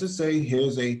 Suffice to say,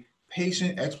 here's a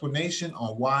patient explanation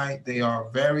on why they are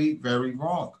very, very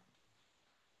wrong.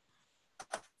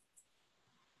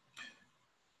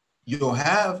 You'll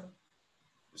have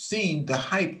seen the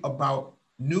hype about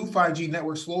new 5G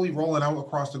networks slowly rolling out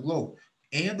across the globe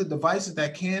and the devices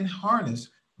that can harness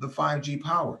the 5G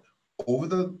power. Over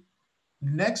the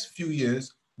next few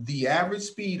years, the average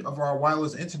speed of our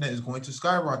wireless internet is going to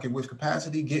skyrocket, with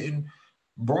capacity getting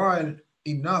broad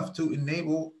enough to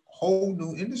enable whole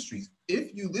new industries.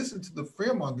 If you listen to the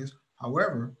fearmongers,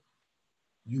 however,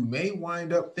 you may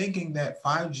wind up thinking that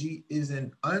 5G is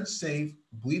an unsafe,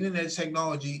 bleeding edge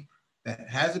technology that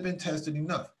hasn't been tested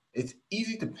enough. It's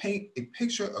easy to paint a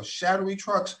picture of shadowy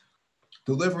trucks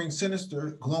delivering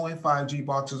sinister, glowing 5G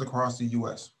boxes across the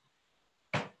US.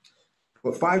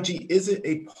 But 5G isn't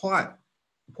a plot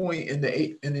point in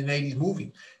an 80s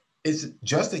movie. It's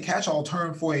just a catch-all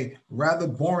term for a rather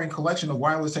boring collection of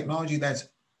wireless technology that's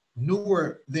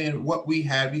newer than what we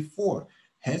had before.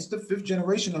 Hence the 5th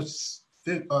generation of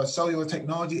cellular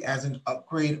technology as an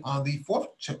upgrade on the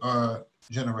 4th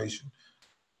generation.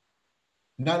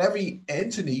 Not every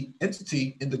entity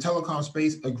in the telecom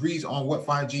space agrees on what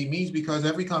 5G means, because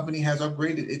every company has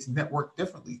upgraded its network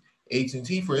differently.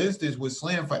 AT&T, for instance, was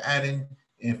slammed for adding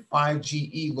a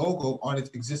 5GE logo on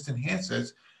its existing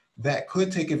handsets that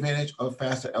could take advantage of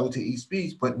faster LTE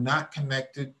speeds, but not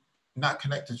connect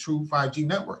to true 5G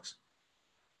networks.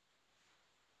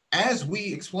 As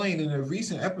we explained in a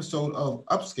recent episode of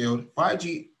Upscaled,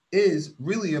 5G is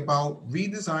really about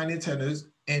redesigning antennas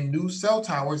and new cell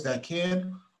towers that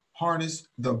can harness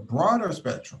the broader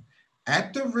spectrum.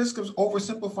 At the risk of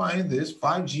oversimplifying this,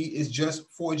 5G is just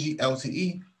 4G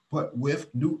LTE, but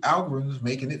with new algorithms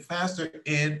making it faster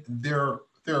and they're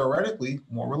theoretically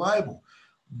more reliable.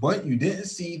 But you didn't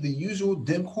see the usual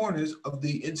dim corners of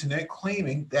the internet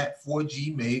claiming that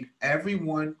 4G made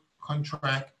everyone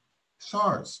contract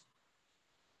SARS.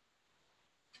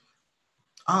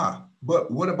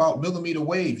 But what about millimeter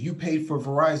wave? You paid for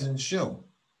Verizon's show,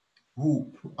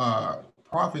 who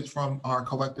profits from our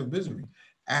collective misery,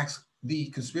 asks the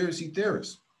conspiracy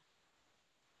theorists.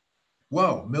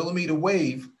 Well, millimeter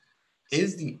wave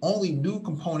is the only new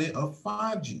component of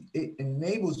 5G. It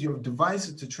enables your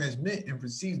devices to transmit and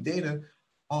receive data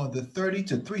on the 30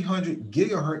 to 300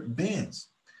 gigahertz bands.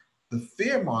 The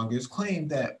fearmongers claim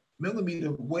that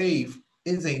millimeter wave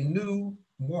is a new,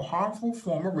 more harmful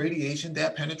form of radiation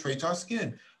that penetrates our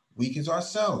skin, weakens our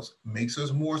cells, makes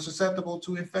us more susceptible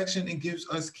to infection, and gives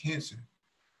us cancer.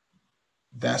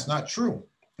 That's not true.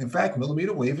 In fact,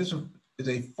 millimeter wave is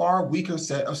a far weaker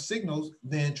set of signals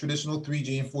than traditional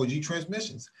 3G and 4G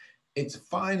transmissions. It's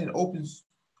fine in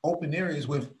open areas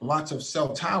with lots of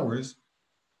cell towers,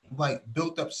 like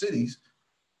built up cities,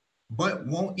 but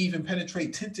won't even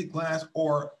penetrate tinted glass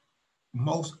or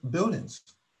most buildings.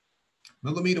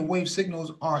 Millimeter wave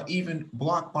signals are even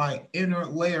blocked by inner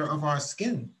layer of our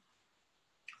skin.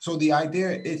 So the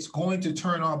idea it's going to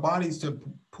turn our bodies to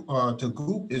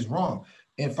goop is wrong.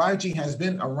 And 5G has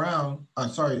been around,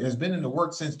 has been in the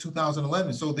works since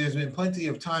 2011. So there's been plenty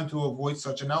of time to avoid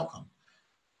such an outcome.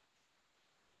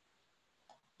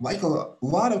 Like a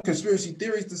lot of conspiracy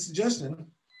theories, the suggestion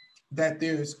that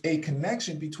there's a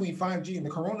connection between 5G and the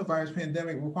coronavirus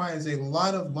pandemic requires a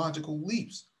lot of logical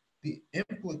leaps. The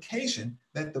implication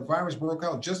that the virus broke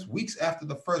out just weeks after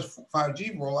the first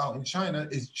 5G rollout in China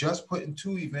is just putting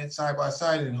two events side by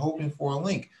side and hoping for a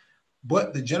link.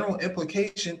 But the general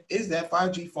implication is that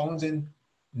 5G phones and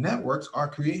networks are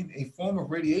creating a form of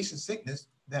radiation sickness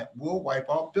that will wipe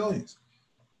out billions.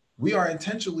 We are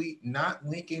intentionally not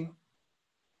linking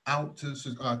out to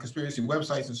conspiracy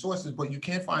websites and sources, but you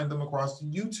can find them across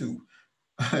YouTube.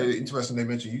 Interesting they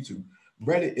mentioned YouTube,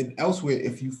 Reddit, and elsewhere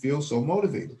if you feel so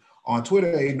motivated. On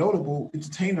Twitter, a notable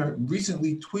entertainer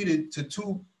recently tweeted to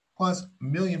 2+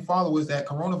 million followers that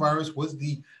coronavirus was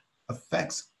the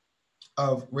effects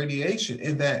of radiation,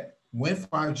 and that when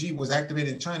 5G was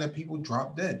activated in China, people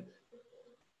dropped dead.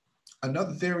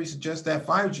 Another theory suggests that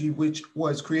 5G, which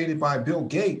was created by Bill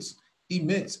Gates,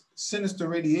 emits sinister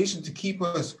radiation to keep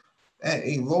us at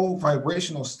a low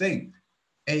vibrational state,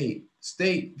 a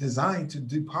state designed to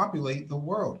depopulate the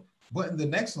world. But in the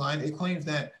next line, it claims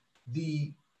that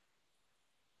the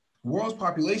world's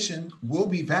population will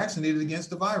be vaccinated against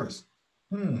the virus.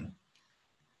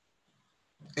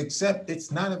 Except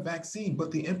it's not a vaccine, but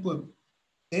the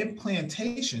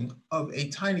implantation of a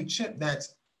tiny chip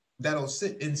that'll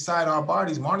sit inside our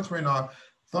bodies, monitoring our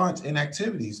thoughts and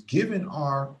activities. Given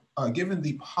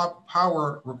the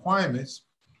power requirements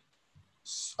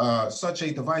such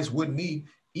a device would need,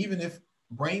 even if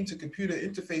brain to computer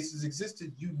interfaces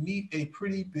existed, you need a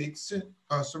pretty big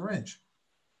syringe.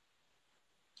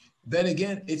 Then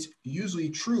again, it's usually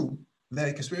true that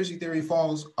a conspiracy theory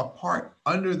falls apart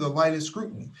under the lightest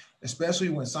scrutiny, especially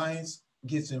when science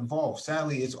gets involved.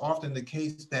 Sadly, it's often the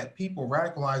case that people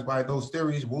radicalized by those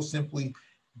theories will simply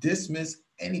dismiss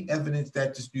any evidence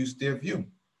that disputes their view.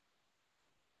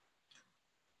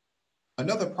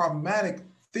 Another problematic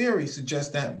theory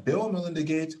suggests that Bill and Melinda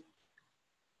Gates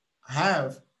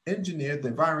have engineered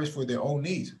the virus for their own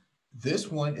needs. This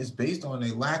one is based on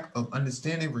a lack of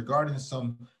understanding regarding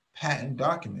some patent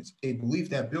documents, a belief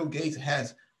that Bill Gates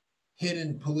has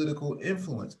hidden political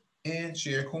influence, and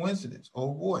sheer coincidence.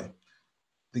 Oh boy.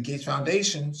 The Gates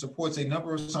Foundation supports a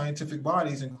number of scientific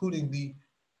bodies, including the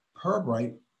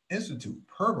Pirbright Institute.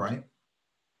 Pirbright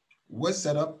was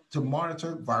set up to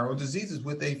monitor viral diseases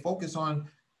with a focus on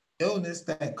illness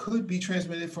that could be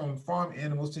transmitted from farm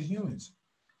animals to humans.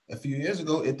 A few years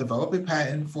ago, it developed a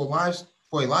patent for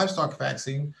a livestock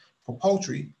vaccine for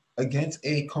poultry against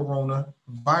a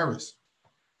coronavirus.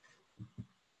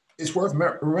 It's worth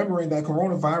remembering that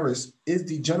coronavirus is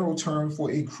the general term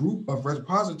for a group of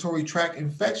respiratory tract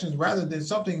infections rather than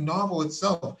something novel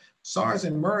itself. SARS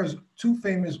and MERS, two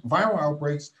famous viral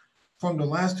outbreaks from the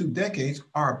last 2 decades,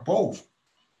 are both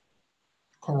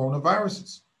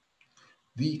coronaviruses.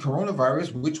 The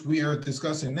coronavirus, which we are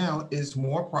discussing now, is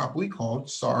more properly called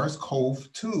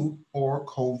SARS-CoV-2 or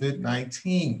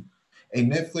COVID-19. A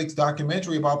Netflix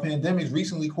documentary about pandemics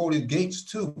recently quoted Gates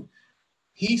too.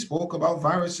 He spoke about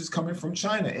viruses coming from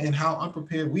China and how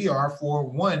unprepared we are for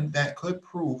one that could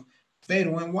prove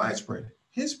fatal and widespread.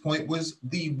 His point was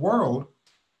the world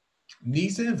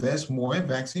needs to invest more in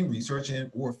vaccine research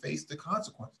or face the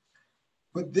consequence.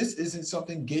 But this isn't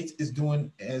something Gates is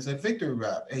doing as a victory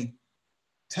lap, a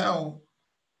tell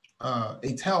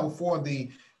for the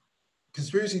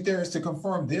conspiracy theorists to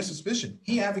confirm their suspicion.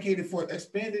 He advocated for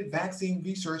expanded vaccine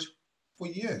research for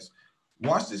years.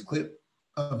 Watch this clip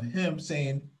of him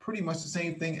saying pretty much the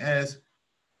same thing as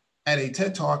at a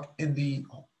TED Talk in the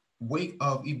wake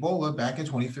of Ebola back in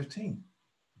 2015.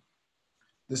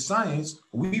 The science,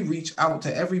 we reach out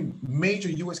to every major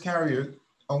US carrier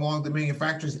along the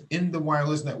manufacturers in the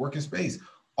wireless networking space,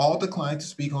 all declined to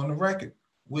speak on the record.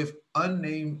 with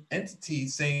unnamed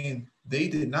entities saying they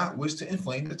did not wish to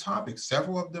inflame the topic.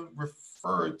 Several of them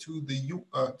referred to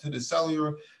the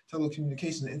Cellular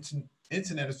Telecommunications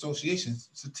Internet Association,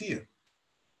 SATIA,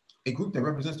 a group that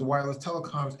represents the wireless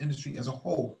telecoms industry as a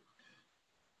whole.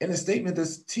 In a statement, the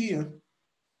SATIA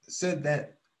said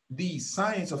that the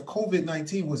science of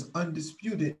COVID-19 was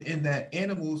undisputed in that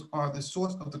animals are the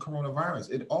source of the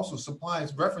coronavirus. It also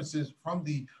supplies references from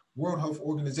the World Health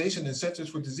Organization and Centers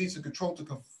for Disease Control to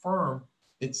confirm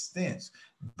its stance.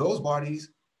 Those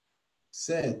bodies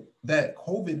said that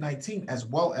COVID-19, as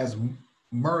well as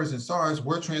MERS and SARS,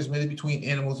 were transmitted between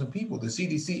animals and people. The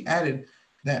CDC added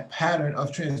that pattern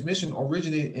of transmission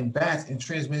originated in bats and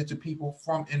transmitted to people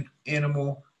from an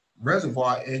animal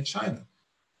reservoir in China.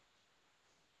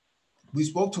 We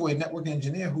spoke to a network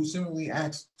engineer who similarly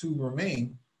asked to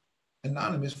remain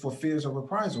anonymous for fears of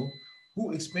reprisal,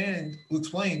 who explained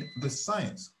the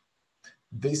science.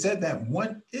 They said that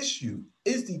one issue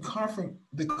is the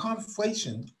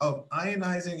conflation of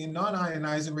ionizing and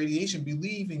non-ionizing radiation,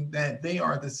 believing that they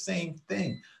are the same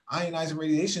thing. Ionizing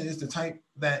radiation is the type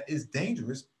that is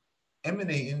dangerous,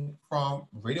 emanating from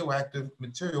radioactive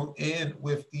material and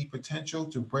with the potential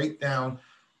to break down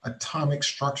atomic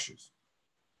structures.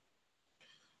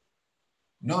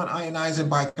 Non-ionizing,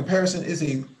 by comparison, is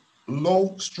a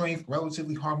low-strength,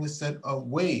 relatively harmless set of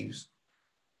waves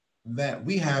that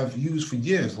we have used for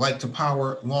years, like to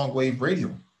power long-wave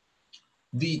radio.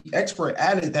 The expert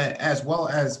added that as well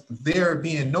as there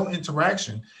being no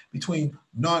interaction between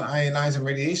non-ionizing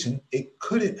radiation, it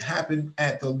couldn't happen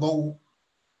at the low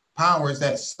powers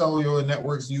that cellular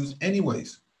networks use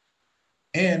anyways.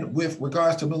 And with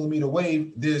regards to millimeter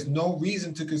wave, there's no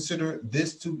reason to consider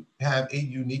this to have a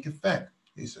unique effect,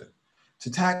 he said. To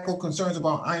tackle concerns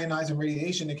about ionizing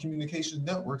radiation in communications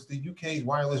networks, the UK's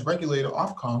wireless regulator,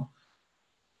 Ofcom,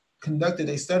 conducted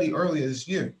a study earlier this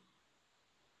year.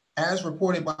 As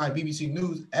reported by BBC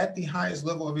News, at the highest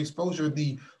level of exposure,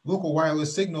 the local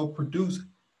wireless signal produced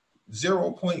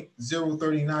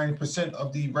 0.039%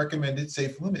 of the recommended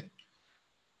safe limit.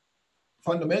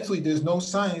 Fundamentally, there's no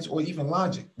science or even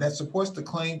logic that supports the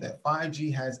claim that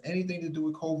 5G has anything to do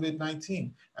with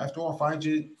COVID-19. After all,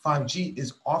 5G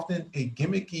is often a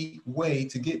gimmicky way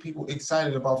to get people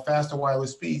excited about faster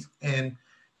wireless speeds, and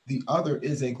the other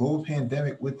is a global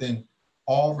pandemic with an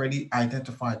already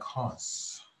identified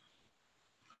cause.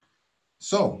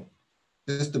 So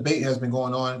this debate has been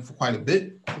going on for quite a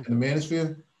bit in the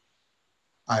manosphere.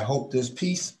 I hope this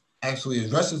piece actually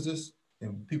addresses this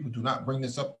and people do not bring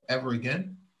this up ever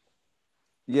again.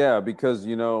 Yeah, because,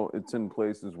 you know, it's in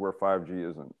places where 5G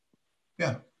isn't.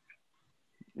 Yeah.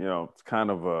 You know, it's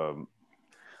kind of a,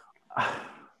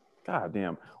 God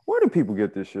damn, where do people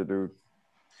get this shit, dude?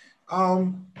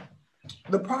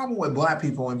 The problem with Black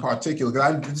people in particular,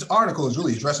 because this article is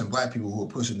really addressing Black people who are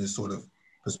pushing this sort of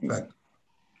perspective.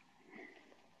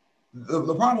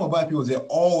 The problem with Black people is they're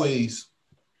always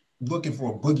looking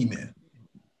for a boogeyman.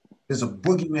 There's a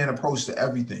boogeyman approach to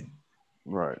everything.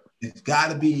 Right. It's got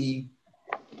to be,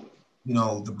 you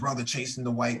know, the brother chasing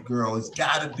the white girl. It's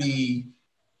got to be,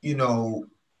 you know,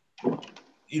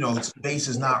 space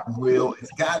is not real.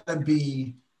 It's got to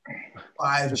be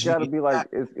 5G. It's got to be like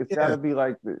it's got to be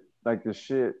like the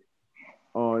shit.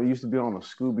 It used to be on the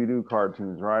Scooby-Doo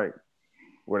cartoons, right?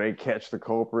 Where they catch the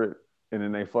culprit and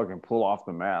then they fucking pull off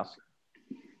the mask,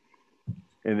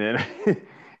 and then.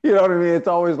 You know what I mean? It's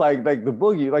always like the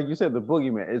boogie, like you said, the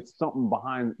boogeyman. It's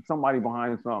somebody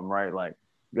behind something, right? Like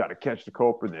you got to catch the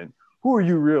culprit. Then who are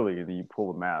you really? And then you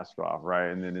pull the mask off, right?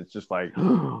 And then it's just like,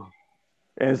 and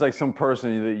it's like some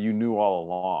person that you knew all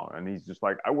along, and he's just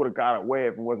like, I would have got away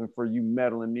if it wasn't for you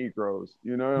meddling Negroes.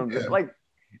 You know, yeah. Like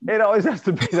it always has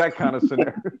to be that kind of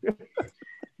scenario.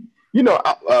 You know,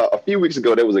 a few weeks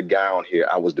ago, there was a guy on here.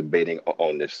 I was debating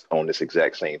on this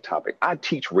exact same topic. I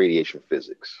teach radiation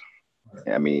physics.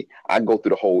 I mean, I go through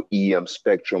the whole EM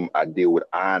spectrum. I deal with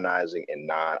ionizing and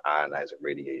non-ionizing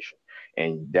radiation.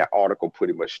 And that article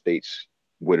pretty much states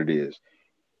what it is.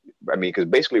 I mean, because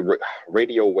basically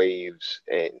radio waves,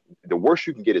 and the worst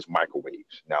you can get is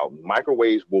microwaves. Now,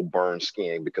 microwaves will burn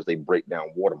skin because they break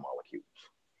down water molecules.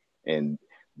 And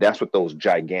that's what those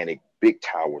gigantic big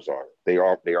towers are. They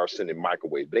are sending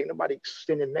microwaves, but ain't nobody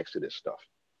standing next to this stuff.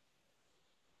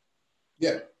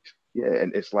 Yeah. Yeah,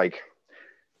 and it's like,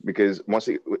 because once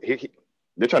they're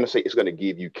trying to say it's going to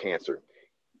give you cancer.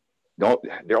 There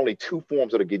are only two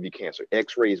forms that'll give you cancer: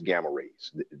 X-rays, gamma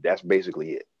rays. That's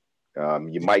basically it.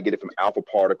 You might get it from alpha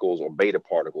particles or beta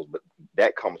particles, but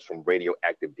that comes from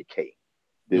radioactive decay.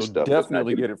 You'll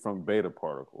definitely get it from beta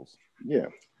particles. Yeah.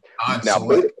 Now,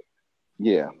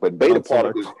 Yeah, but beta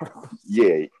Non-solar particles,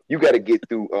 yeah, you got to get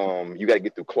through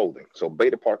clothing. So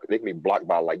beta particles, they can be blocked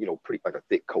by like, pretty like a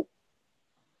thick coat.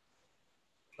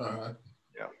 Uh-huh.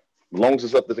 Yeah. As long as the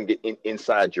stuff doesn't get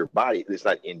inside your body, it's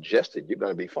not ingested, you're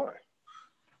gonna be fine.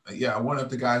 Yeah, I wonder if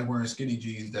the guys wearing skinny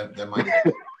jeans that might.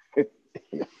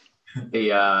 Hey,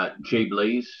 Jay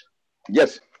Blaze.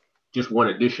 Yes. Just one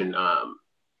addition. Of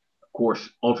course,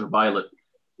 ultraviolet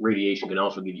radiation can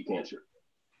also give you cancer.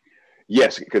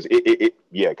 Yes, because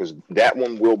because that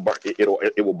one will burn.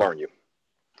 It will burn you.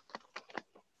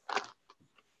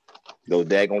 Those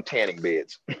daggone tanning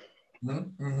beds.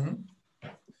 Mm-hmm. Mm-hmm.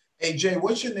 Hey Jay,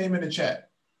 what's your name in the chat?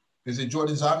 Is it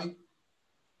Jordan Zavi?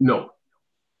 No.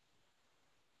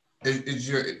 Did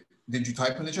you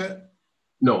type in the chat?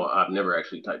 No, I've never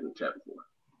actually typed in the chat before.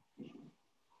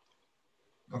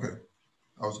 Okay.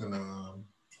 I was gonna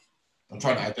I'm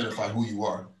trying to identify who you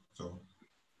are. So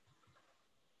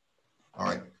all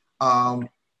right.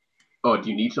 Oh, do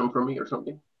you need something from me or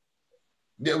something?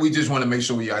 Yeah, we just want to make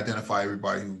sure we identify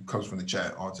everybody who comes from the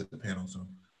chat onto the panel. So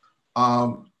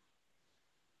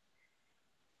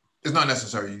it's not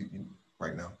necessary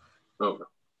right now. Okay.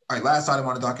 All right, last item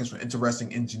on the docket is from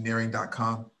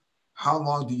interestingengineering.com. How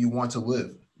long do you want to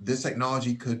live? This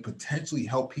technology could potentially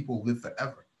help people live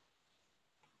forever.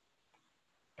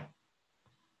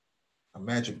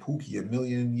 Imagine Pookie 1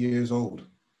 million years old.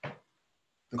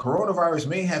 The coronavirus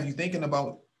may have you thinking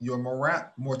about your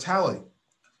mortality.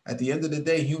 At the end of the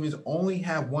day, humans only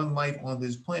have one life on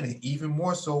this planet. Even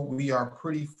more so, we are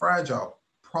pretty fragile,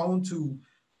 prone to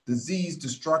disease,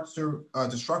 destructive,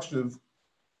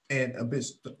 and a bit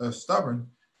stubborn.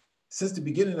 Since the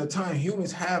beginning of time,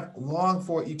 humans have longed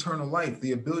for eternal life,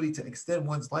 the ability to extend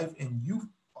one's life and youth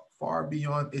far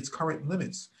beyond its current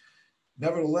limits.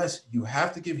 Nevertheless, you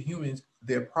have to give humans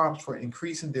their props for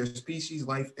increasing their species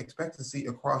life expectancy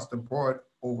across the board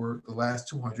over the last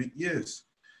 200 years.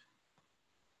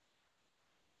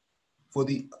 For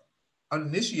the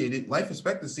uninitiated, life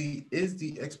expectancy is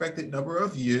the expected number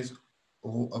of years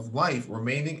of life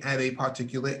remaining at a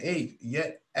particular age.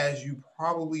 Yet, as you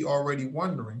probably already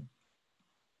wondering,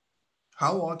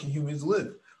 how long can humans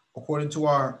live? According to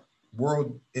our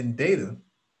world in data,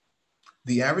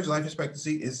 the average life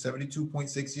expectancy is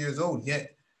 72.6 years old.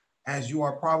 Yet, as you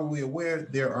are probably aware,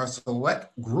 there are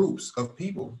select groups of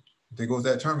people, there goes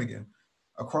that term again,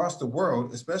 across the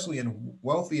world, especially in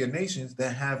wealthier nations,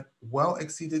 that have well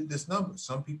exceeded this number.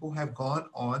 Some people have gone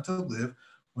on to live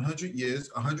 100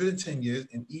 years, 110 years,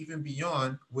 and even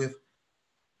beyond, with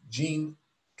Jean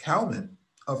Calment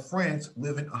of France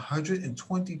living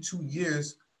 122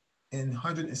 years and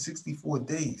 164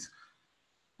 days.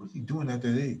 What are you doing at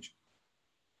that age?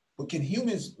 But can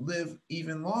humans live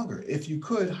even longer? If you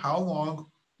could, how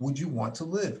long would you want to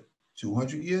live?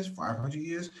 200 years, 500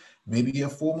 years, maybe a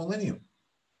full millennium?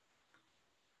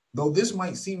 Though this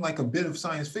might seem like a bit of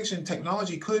science fiction,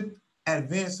 technology could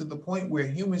advance to the point where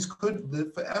humans could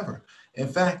live forever. In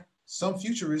fact, some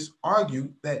futurists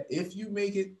argue that if you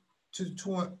make it to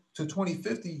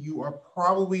 2050, you are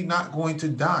probably not going to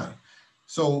die.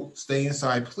 So stay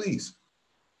inside, please.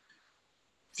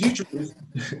 Futurists,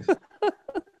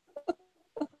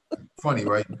 funny,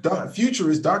 right?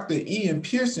 Futurists Dr. Ian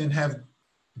Pearson have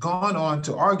gone on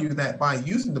to argue that by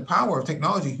using the power of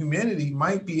technology, humanity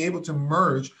might be able to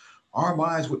merge our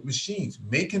minds with machines,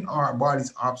 making our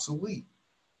bodies obsolete.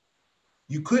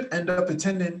 You could end up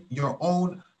attending your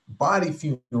own body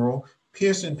funeral.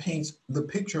 Pearson paints the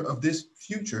picture of this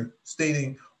future,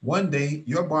 stating, one day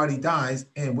your body dies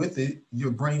and with it,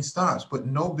 your brain stops, but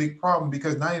no big problem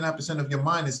because 99% of your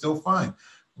mind is still fine,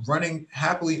 running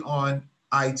happily on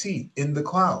IT in the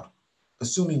cloud.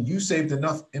 Assuming you saved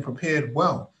enough and prepared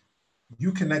well,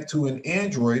 you connect to an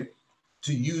Android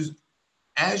to use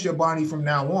as your body from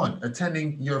now on,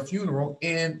 attending your funeral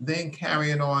and then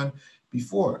carrying on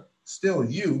before. Still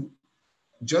you,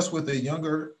 just with a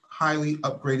younger, highly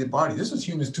upgraded body. This is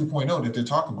Humans 2.0 that they're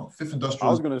talking about, fifth industrial.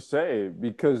 I was going to say,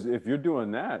 because if you're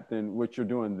doing that, then what you're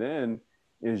doing then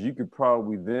is you could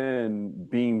probably then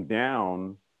beam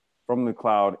down from the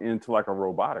cloud into like a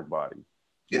robotic body.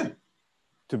 Yeah.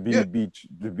 To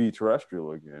be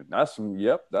terrestrial again. That's some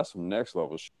next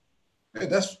level shit. Yeah,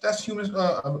 that's human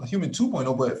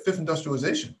 2.0, but fifth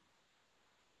industrialization.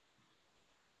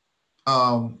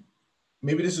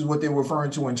 Maybe this is what they were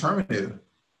referring to in Terminator.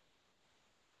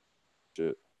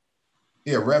 Shit.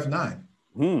 Yeah, Rev 9.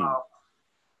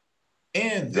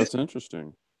 And that's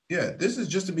interesting. Yeah, this is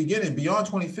just the beginning. Beyond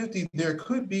 2050, there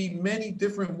could be many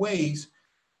different ways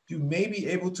you may be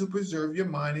able to preserve your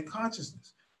mind and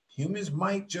consciousness. Humans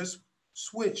might just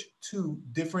switch to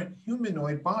different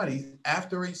humanoid bodies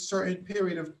after a certain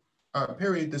period of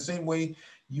period, the same way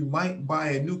you might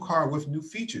buy a new car with new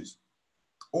features.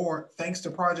 Or thanks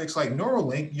to projects like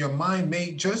Neuralink, your mind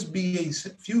may just be a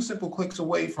few simple clicks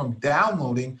away from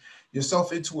downloading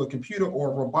yourself into a computer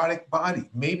or a robotic body.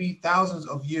 Maybe thousands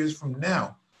of years from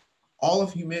now, all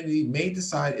of humanity may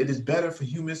decide it is better for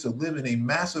humans to live in a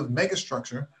massive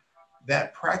megastructure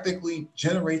that practically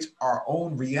generates our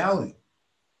own reality.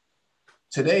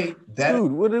 Today, that—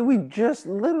 Dude, what did we just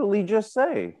literally just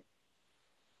say?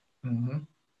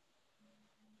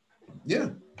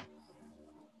 Yeah.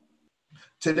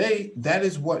 Today, that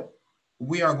is what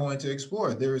we are going to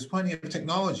explore. There is plenty of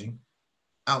technology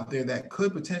out there that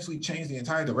could potentially change the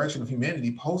entire direction of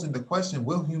humanity, posing the question,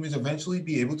 will humans eventually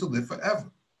be able to live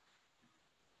forever?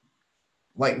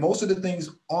 Like most of the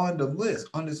things on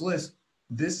this list,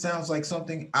 this sounds like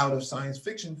something out of science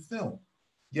fiction film.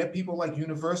 Yet people like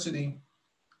University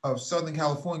of Southern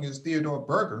California's Theodore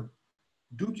Berger,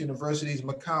 Duke University's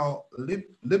Mikhail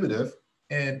Lebedev,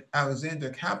 and Alexander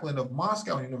Kaplan of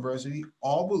Moscow University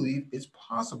all believe it's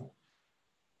possible.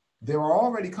 There are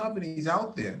already companies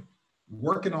out there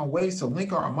working on ways to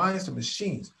link our minds to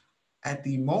machines. At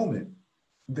the moment,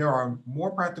 there are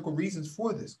more practical reasons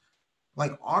for this,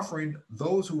 like offering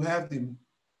those who have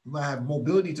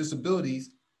mobility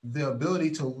disabilities the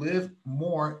ability to live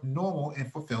more normal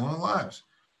and fulfilling lives.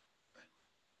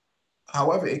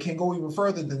 However, it can go even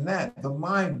further than that. The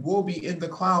mind will be in the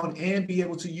cloud and be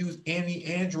able to use any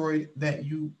Android that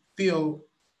you feel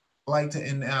like to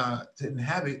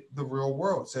inhabit the real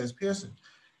world, says Pearson.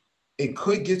 It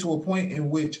could get to a point in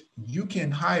which you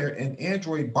can hire an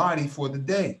Android body for the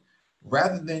day.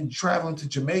 Rather than traveling to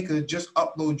Jamaica, just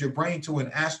upload your brain to an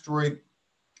Android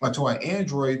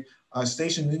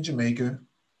stationed in Jamaica,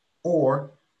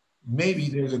 or maybe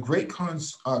there's a great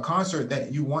concert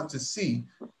that you want to see,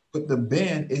 but the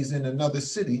band is in another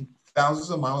city, thousands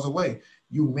of miles away.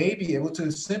 You may be able to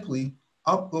simply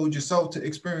upload yourself to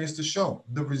experience the show.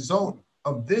 The result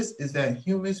of this is that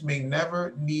humans may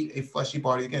never need a fleshy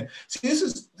body again. See, this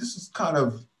is kind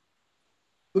of,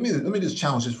 let me just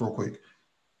challenge this real quick.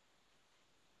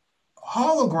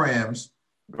 Holograms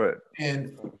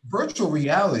and virtual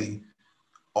reality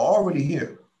are already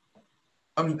here.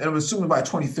 I'm assuming by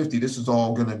 2050, this is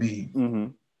all going to be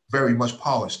very much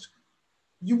polished.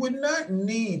 You would not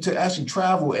need to actually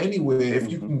travel anywhere if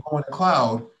you can go in the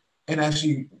cloud and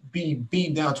actually be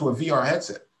beamed down to a VR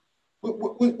headset.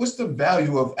 What's the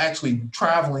value of actually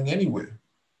traveling anywhere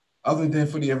other than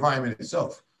for the environment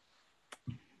itself?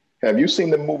 Have you seen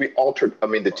the movie Altered? I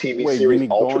mean, the TV series you mean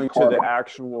Altered going Carbon? to the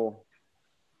actual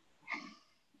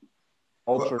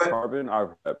Altered Carbon?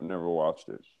 I've never watched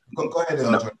it. Go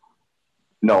ahead.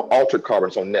 No, Altered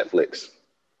Carbon's on Netflix.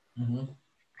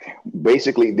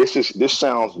 Basically, this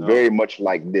sounds very much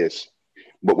like this,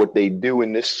 but what they do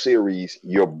in this series,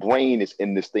 your brain is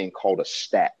in this thing called a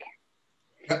stack,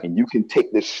 and you can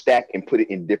take this stack and put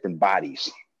it in different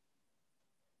bodies.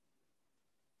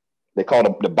 They call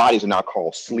the bodies are now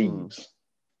called sleeves.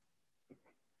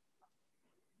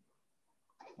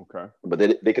 Okay, but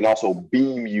they can also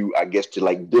beam you, I guess, to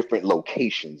like different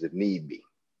locations if need be.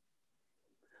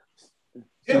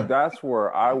 See, that's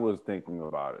where I was thinking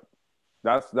about it.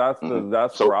 That's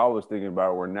where I was thinking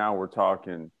about. Where now we're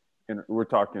talking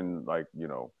like, you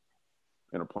know,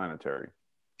 interplanetary.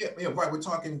 Yeah, right. We're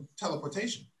talking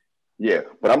teleportation. Yeah,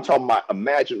 but I'm talking about,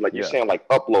 imagine, like you're saying, like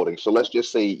uploading. So let's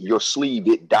just say your sleeve,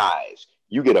 it dies.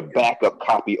 You get a backup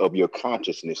copy of your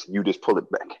consciousness. You just pull it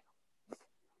back.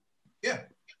 Yeah,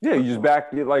 you just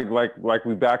back it like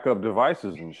we back up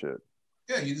devices and shit.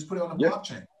 Yeah, you just put it on a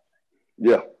blockchain.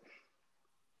 Yeah.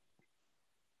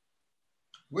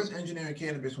 Where's engineering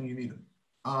cannabis when you need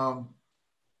them?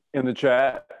 In the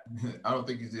chat. I don't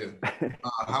think he's there.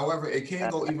 However, it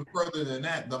can go even further than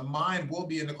that. The mind will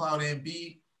be in the cloud and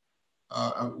be,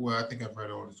 well, I think I've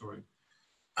read all this already.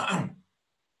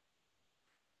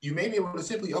 You may be able to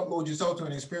simply upload yourself to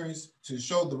an experience to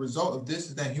show the result of this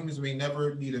is that humans may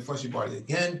never need a fleshy body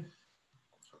again.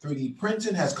 3D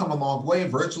printing has come a long way,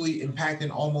 virtually impacting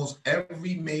almost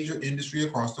every major industry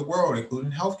across the world,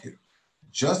 including healthcare.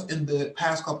 Just in the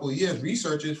past couple of years,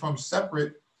 researchers from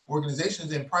separate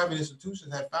organizations and private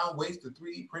institutions have found ways to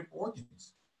 3D print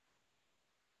organs.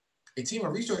 A team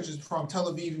of researchers from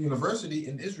Tel Aviv University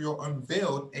in Israel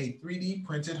unveiled a 3D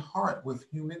printed heart with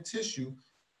human tissue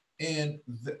and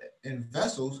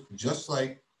vessels just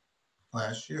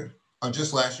last year.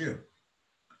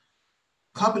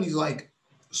 Companies like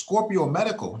Scorpio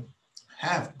Medical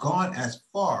have gone as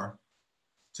far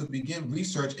to begin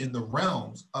research in the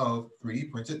realms of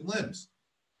 3D printed limbs.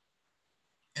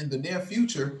 In the near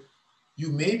future, you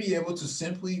may be able to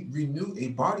simply renew a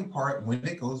body part when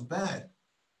it goes bad.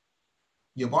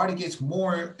 Your body gets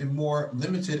more and more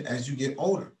limited as you get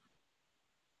older.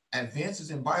 Advances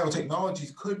in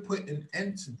biotechnologies could put an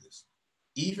end to this.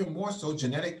 Even more so,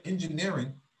 genetic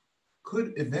engineering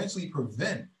could eventually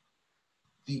prevent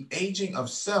the aging of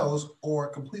cells or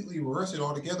completely reverse it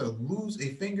altogether. Lose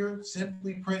a finger,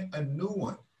 simply print a new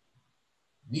one.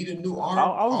 Need a new arm?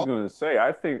 I was going to say,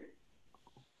 I think,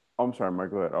 I'm sorry,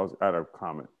 Mike, go ahead. I was at a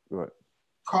comment. Go ahead.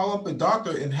 Call up a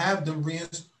doctor and have them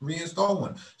reinstall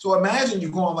one. So imagine you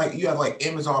go on, like, you have like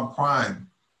Amazon Prime,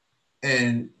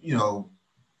 and you know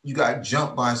you got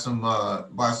jumped by some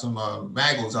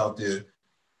maggots out there.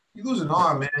 You lose an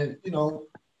arm, man. You know,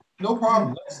 no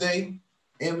problem. Let's say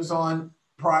Amazon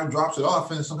Prime drops it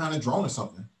off in some kind of drone or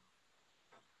something.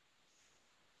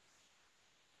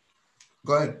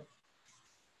 Go ahead.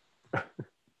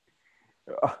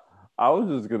 I was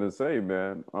just gonna say,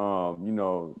 man, you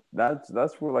know, that's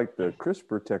where like the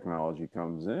CRISPR technology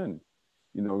comes in,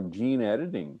 you know, gene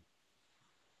editing.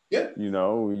 Yeah. You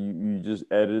know, you just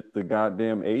edit the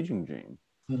goddamn aging gene.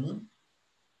 Mm-hmm.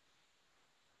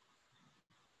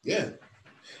 Yeah.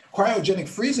 Cryogenic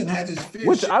freezing has its fair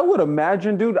Which share. I would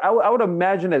imagine, dude. I would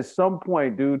imagine at some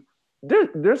point, dude,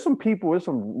 there's some people, there's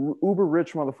some uber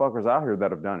rich motherfuckers out here that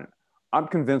have done it. I'm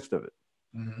convinced of it.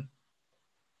 Mm-hmm.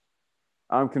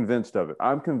 I'm convinced of it.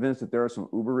 I'm convinced that there are some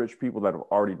uber rich people that have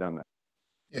already done that.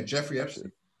 Yeah, Jeffrey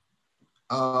Epstein.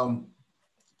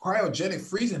 Cryogenic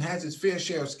freezing has its fair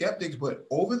share of skeptics, but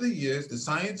over the years, the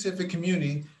scientific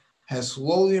community has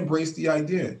slowly embraced the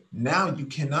idea. Now you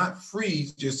cannot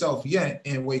freeze yourself yet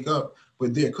and wake up,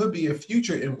 but there could be a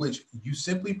future in which you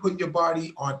simply put your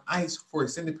body on ice for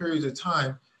extended periods of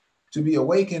time to be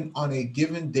awakened on a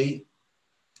given date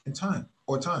and time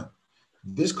or time.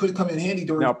 This could come in handy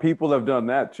during. Now, people have done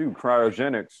that too.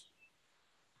 Cryogenics.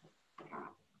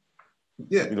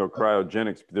 Yeah. You know,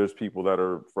 cryogenics. There's people that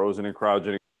are frozen in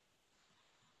cryogenic.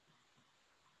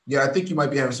 Yeah, I think you might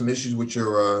be having some issues with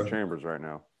your chambers right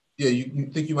now. Yeah, you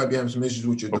think you might be having some issues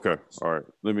with your. Okay. All right.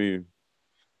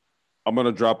 I'm going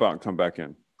to drop out and come back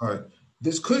in. All right.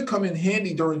 This could come in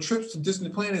handy during trips to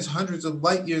distant planets hundreds of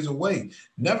light years away.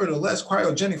 Nevertheless,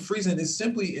 cryogenic freezing is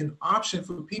simply an option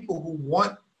for people who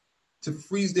want to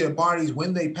freeze their bodies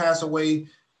when they pass away,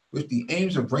 with the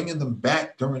aims of bringing them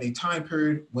back during a time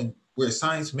period where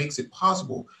science makes it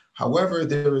possible. However,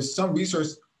 there is some research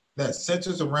that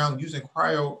centers around using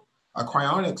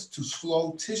cryonics to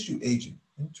slow tissue aging.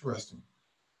 Interesting.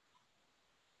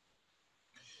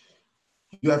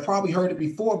 You have probably heard it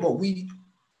before, but we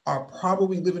are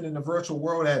probably living in a virtual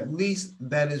world. At least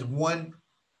that is one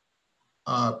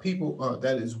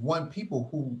people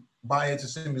who buy into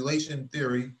simulation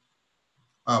theory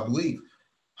believe.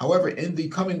 However, in the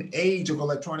coming age of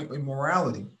electronic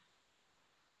immorality,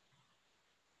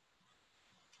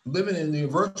 living in the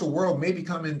virtual world may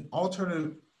become an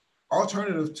alternative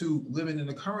to living in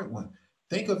the current one.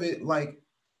 Think of it like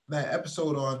that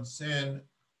episode on San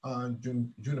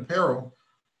Junipero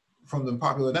from the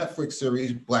popular Netflix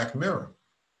series Black Mirror.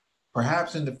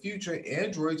 Perhaps in the future,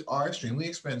 androids are extremely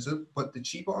expensive, but the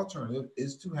cheaper alternative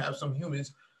is to have some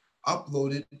humans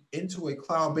uploaded into a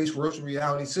cloud-based virtual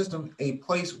reality system, a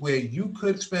place where you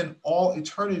could spend all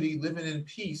eternity living in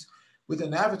peace with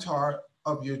an avatar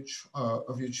of your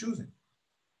choosing.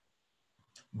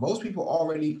 Most people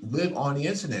already live on the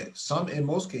internet. Some, in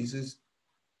most cases,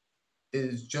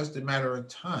 is just a matter of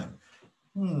time.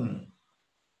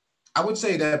 I would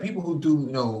say that people who do,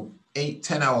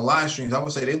 8-10 hour live streams, I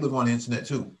would say they live on the internet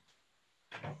too.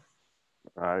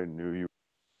 I knew you.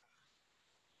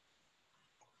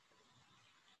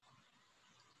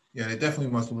 Yeah, they definitely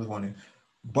must live on it.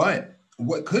 But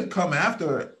what could come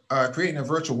after creating a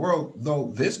virtual world,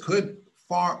 though this could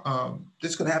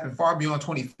happen far beyond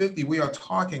 2050. We are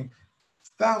talking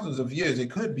thousands of years.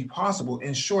 It could be possible.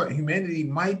 In short, humanity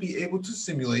might be able to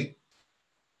simulate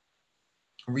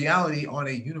reality on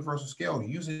a universal scale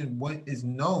using what is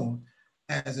known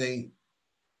as a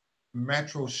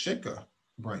matryoshka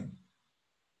brain.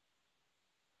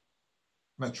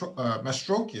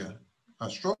 Matryoshka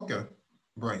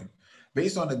brain.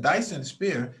 Based on the Dyson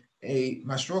sphere, a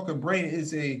matryoshka brain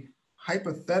is a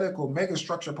hypothetical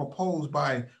megastructure proposed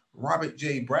by Robert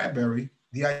J. Bradbury.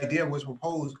 The idea was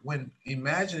proposed when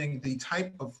imagining the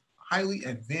type of highly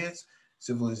advanced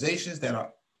civilizations that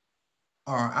are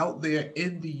out there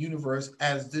in the universe,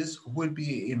 as this would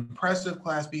be an impressive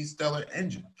Class B stellar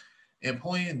engine,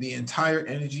 employing the entire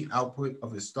energy output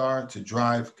of a star to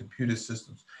drive computer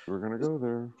systems. We're going to go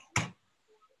there.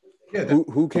 Yeah.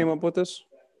 Who came up with this?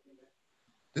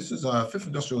 This is fifth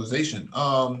industrialization.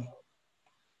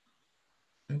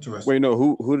 Interesting. Wait, no.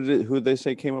 Who did they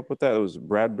say came up with that? It was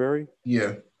Bradbury.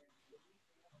 Yeah.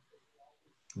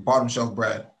 Bottom Shelf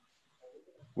Brad.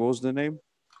 What was the name?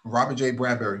 Robert J.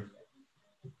 Bradbury.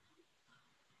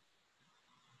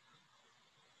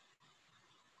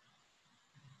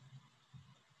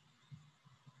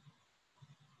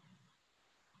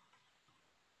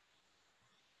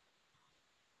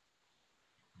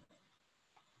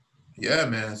 Yeah,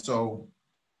 man. So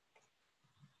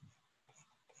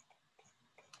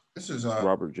this is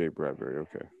Robert J. Bradbury.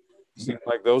 Okay. See,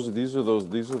 like these are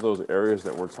those areas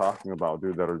that we're talking about,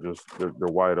 dude, that are just they're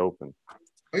wide open.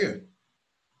 Oh yeah.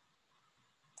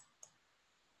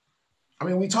 I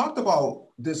mean, we talked about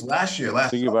this last year.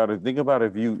 Think about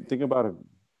if you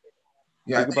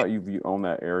own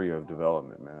that area of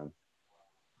development, man.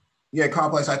 Yeah,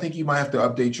 Complex. I think you might have to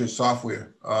update your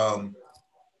software.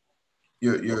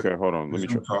 Your okay, hold on. Let me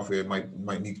check. Software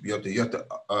might need to be updated. You have to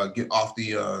get off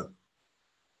the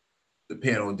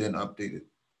panel and then update it.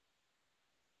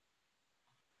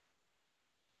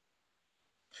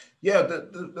 Yeah,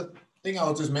 the thing I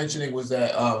was just mentioning was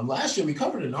that last year we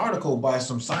covered an article by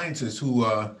some scientists who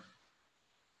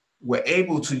were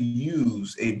able to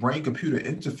use a brain-computer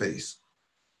interface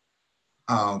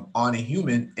on a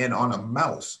human and on a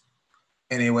mouse.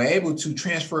 And they were able to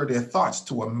transfer their thoughts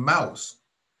to a mouse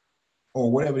or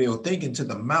whatever they were thinking to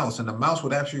the mouse, and the mouse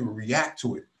would actually react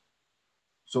to it.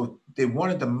 So they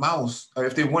wanted the mouse, or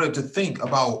if they wanted to think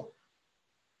about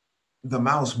the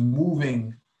mouse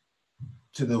moving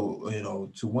to the,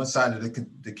 to one side of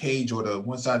the cage or the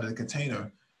one side of the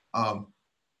container,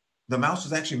 the mouse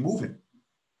was actually moving.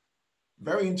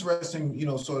 Very interesting,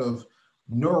 sort of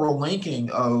neural linking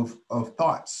of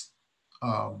thoughts.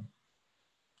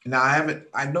 Now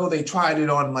I know they tried it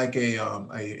on like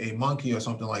a monkey or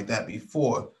something like that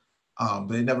before,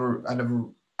 but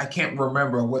I can't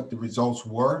remember what the results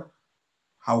were.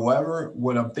 However,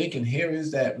 what I'm thinking here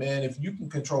is that, man, if you can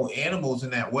control animals in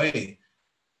that way,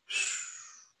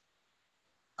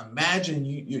 imagine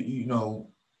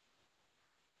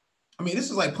I mean,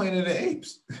 this is like Planet of the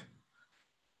Apes.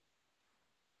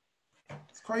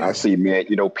 It's crazy. I see, man.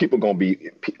 People gonna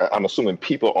be. I'm assuming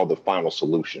people are the final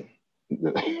solution.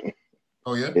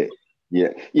 Oh yeah.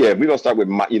 Yeah. We're gonna start with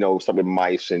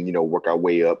mice and work our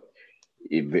way up.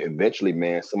 Eventually,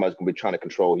 man, somebody's gonna be trying to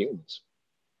control humans.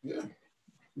 Yeah.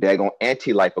 They're gonna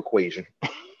anti-life equation.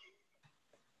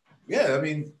 Yeah, I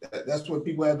mean that's what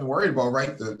people have been worried about,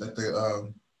 right?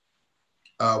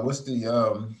 What's the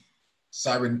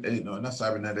not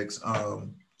cybernetics,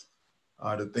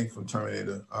 the thing from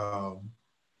Terminator.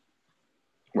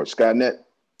 What, Skynet?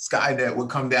 Skynet would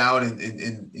come down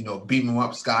and beam them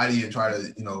up, Scotty, and try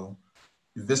to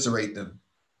eviscerate them.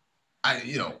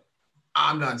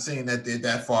 I'm not saying that they're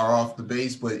that far off the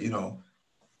base, but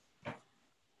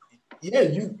yeah,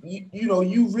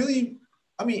 you really,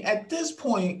 I mean, at this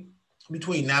point,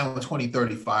 between now and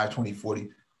 2035,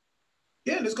 2040,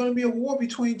 yeah, there's going to be a war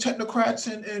between technocrats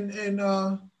and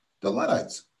the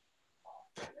Luddites.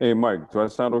 Hey, Mike, do I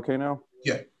sound okay now?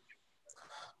 Yeah.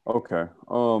 Okay.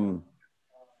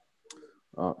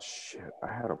 Shit, I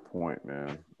had a point,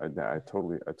 man. I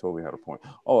totally had a point.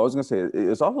 Oh, I was gonna say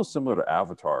it's also similar to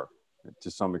Avatar to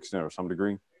some extent or some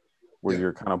degree, where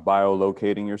you're kind of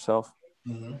biolocating yourself.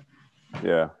 Mm-hmm.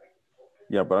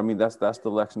 Yeah, but I mean that's the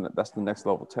lesson. That's the next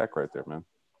level tech right there, man.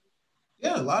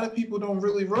 Yeah, a lot of people don't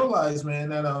really realize, man,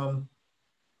 that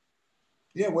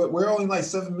we're only like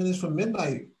 7 minutes from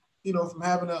midnight, from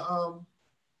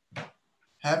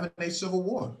having a civil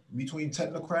war between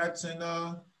technocrats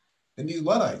and these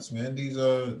Luddites, man. These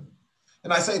and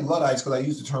I say Luddites because I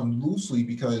use the term loosely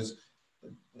because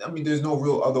I mean there's no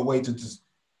real other way to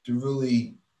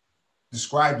really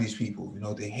describe these people.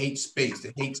 They hate space,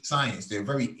 they hate science, they're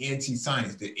very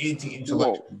anti-science, they're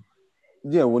anti-intellectual.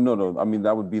 Yeah, well, no. I mean,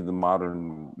 that would be the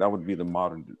modern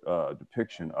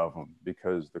depiction of them,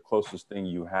 because the closest thing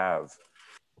you have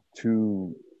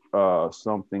to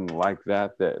something like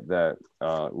that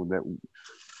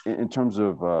in terms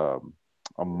of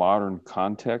a modern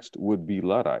context would be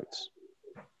Luddites.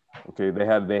 Okay, they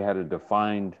had a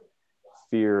defined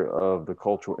fear of the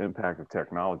cultural impact of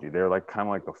technology. They're like kind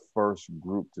of like the first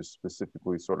group to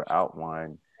specifically sort of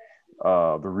outline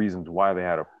the reasons why they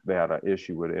had an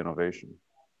issue with innovation.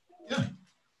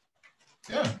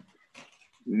 Yeah.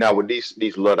 Now with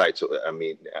these Luddites, I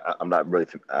mean, I'm not really.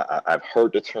 I've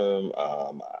heard the term.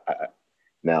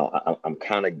 Now I'm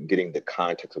kind of getting the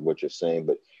context of what you're saying,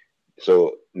 but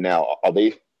so now are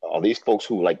these folks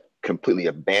who like completely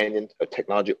abandoned a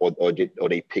technology, or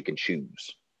they pick and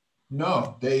choose?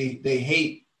 No, they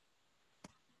hate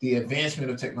the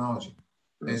advancement of technology,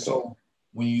 and so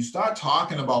when you start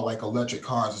talking about like electric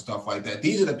cars and stuff like that,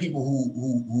 these are the people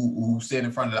who stand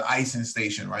in front of the icing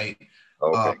station, right?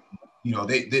 Okay. You know,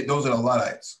 they those are the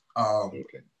Luddites. Okay.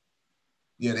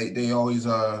 Yeah, they always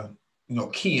you know,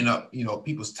 keying up, you know,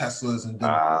 people's Teslas and then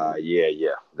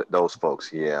Yeah. Those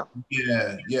folks, yeah.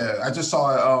 yeah. I just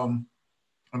saw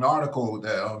an article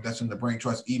that that's in the Brain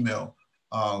Trust email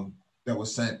that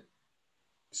was sent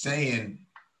saying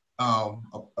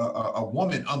a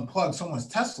woman unplugged someone's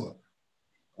Tesla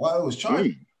while it was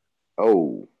charging.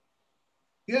 Oh,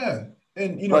 Yeah,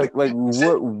 and you know, what?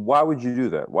 Why would you do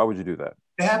that? Why would you do that?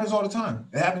 it happens all the time.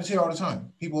 It happens here all the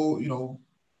time. People, you know,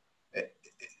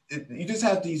 you just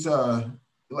have these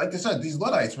like I said, these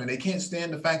Luddites, man. They can't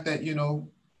stand the fact that, you know,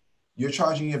 you're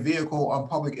charging your vehicle on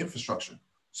public infrastructure.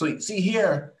 So see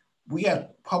here, we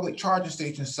have public charging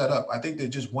stations set up. I think they're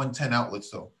just 110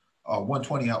 outlets though,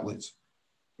 120 outlets.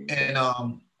 And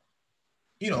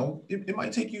you know, it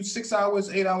might take you 6 hours,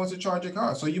 8 hours to charge your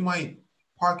car. So you might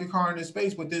park your car in this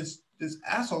space, but this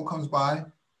asshole comes by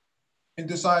and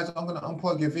decides, I'm gonna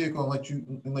unplug your vehicle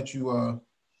and let you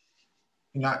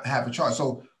not have a charge.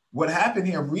 So what happened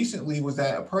here recently was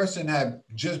that a person had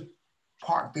just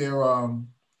parked their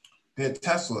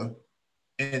Tesla,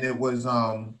 and it was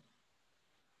and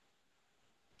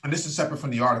this is separate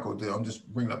from the article. I'm just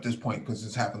bringing up this point because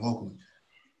this happened locally.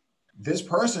 This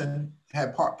person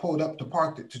had pulled up to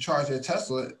park to charge their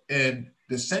Tesla, and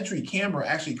the Sentry camera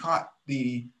actually caught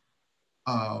the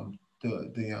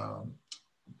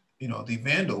you know, the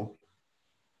vandal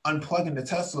unplugging the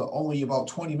Tesla only about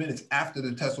 20 minutes after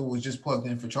the Tesla was just plugged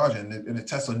in for charging, and the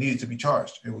Tesla needed to be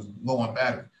charged. It was low on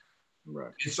battery.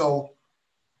 right. And so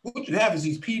what you have is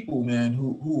these people, man,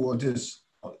 who are just,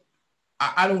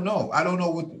 I don't know. I don't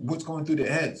know what's going through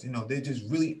their heads. You know, they're just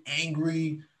really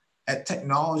angry at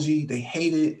technology. They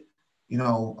hate it. You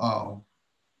know,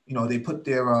 they put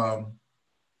their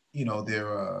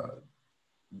their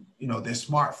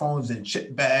smartphones in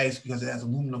chip bags because it has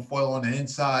aluminum foil on the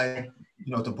inside,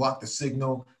 you know, to block the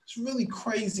signal. It's really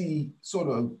crazy sort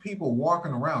of people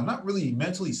walking around, not really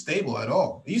mentally stable at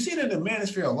all. You see it in the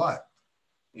manosphere a lot.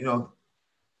 You know,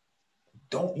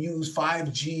 don't use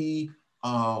 5G.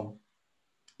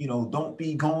 You know, don't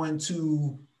be going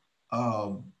to,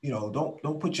 you know,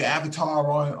 don't put your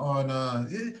avatar on.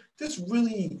 Just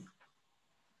really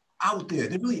out there.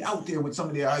 They're really out there with some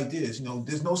of their ideas. You know,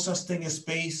 there's no such thing as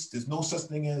space. There's no such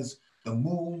thing as the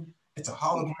moon. It's a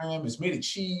hologram. It's made of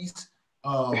cheese.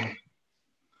 Guys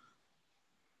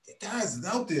is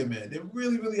out there, man. They're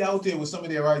really, really out there with some of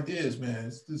their ideas, man.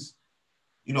 It's just,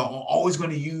 you know, I'm always going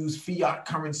to use fiat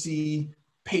currency,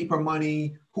 paper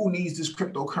money. Who needs this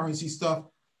cryptocurrency stuff?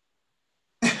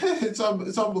 It's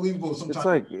unbelievable sometimes. It's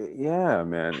like, yeah,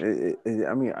 man.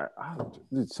 I mean,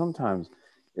 dude, sometimes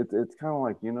it's kind of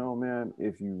like, you know, man,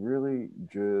 if you really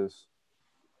just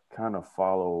kind of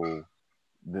follow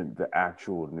the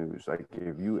actual news, like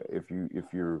if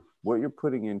you're what you're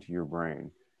putting into your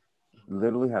brain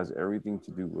literally has everything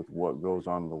to do with what goes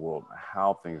on in the world,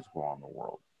 how things go on in the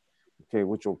world. Okay,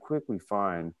 what you'll quickly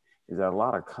find is that a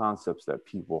lot of concepts that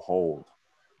people hold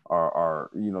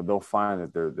are you know, they'll find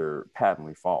that they're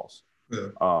patently false. Yeah.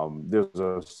 There's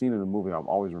a scene in the movie I'm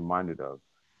always reminded of.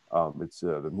 It's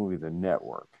the movie The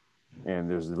Network,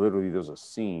 and there's a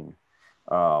scene.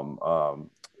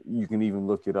 You can even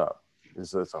look it up.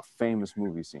 It's a famous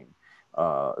movie scene.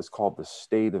 It's called The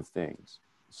State of Things.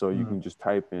 So you can just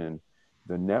type in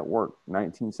The Network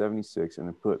 1976 and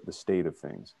then put The State of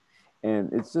Things.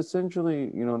 And it's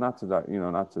essentially, you know, not to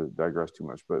digress too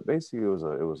much, but basically it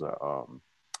was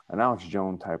an Alex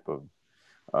Jones type of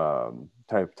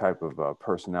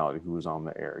personality who was on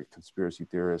the air, conspiracy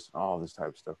theorist, and all this type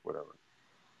of stuff, whatever.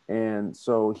 And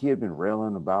so he had been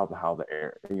railing about how the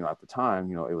air, you know, at the time,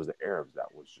 you know, it was the Arabs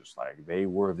that was just like, they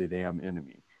were the damn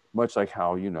enemy. Much like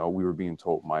how, you know, we were being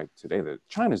told, Mike, today that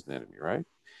China's the enemy, right?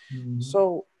 Mm-hmm.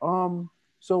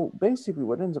 So basically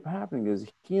what ends up happening is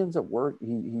he ends up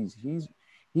he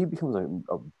becomes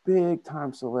a big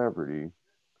time celebrity,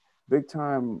 big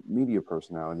time media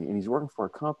personality, and he's working for a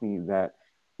company that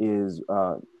is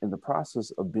in the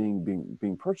process of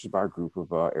being purchased by a group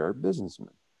of Arab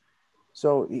businessmen.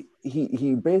 So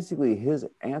he basically, his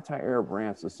anti-Arab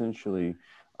rants essentially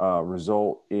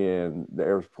result in the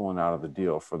Arabs pulling out of the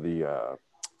deal for the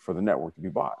network to be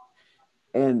bought.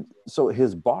 And so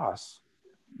his boss,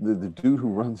 the dude who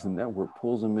runs the network,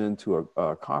 pulls him into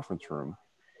a conference room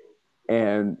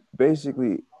and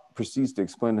basically proceeds to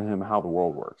explain to him how the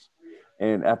world works.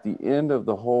 And at the end of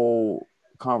the whole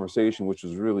conversation, which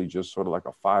was really just sort of like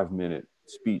a 5-minute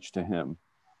speech to him,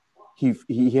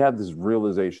 he had this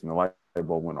realization, the light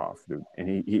bulb went off, dude. And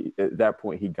he at that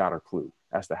point, he got a clue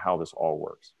as to how this all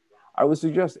works. I would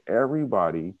suggest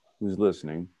everybody who's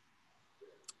listening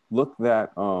look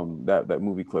that that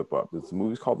movie clip up. The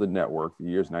movie's called The Network. The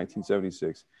year is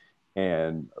 1976,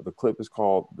 and the clip is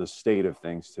called "The State of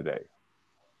Things Today."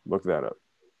 Look that up.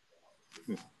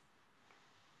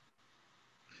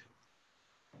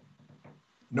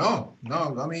 No.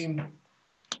 I mean,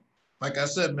 like I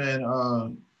said,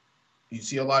 man, you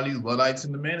see a lot of these Luddites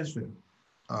in the manosphere.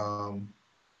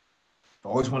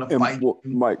 Always want to fight. Well,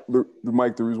 Mike,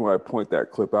 the reason why I point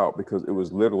that clip out, because it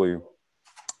was literally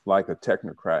like a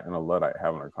technocrat and a Luddite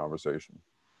having a conversation.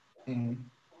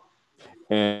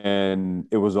 Mm-hmm. And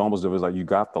it was like you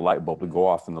got the light bulb to go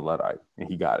off in the Luddite, and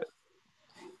he got it.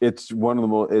 It's one of the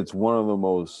most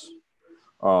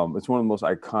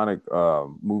iconic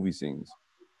movie scenes.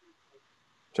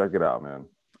 Check it out, man.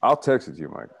 I'll text it to you,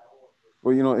 Mike.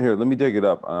 Well, here, let me dig it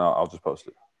up and I'll just post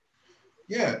it.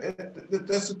 Yeah,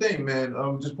 that's the thing, man.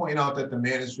 Just pointing out that the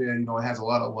manosphere, it has a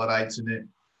lot of Luddites in it.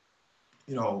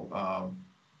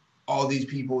 All these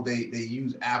people, they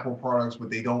use Apple products, but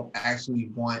they don't actually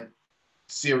want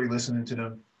Siri listening to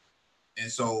them.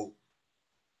 And so,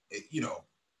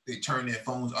 they turn their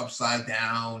phones upside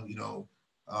down,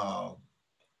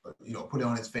 put it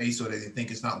on its face so that they think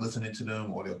it's not listening to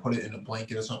them, or they'll put it in a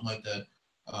blanket or something like that.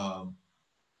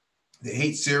 They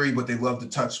hate Siri, but they love the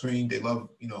touchscreen. They love,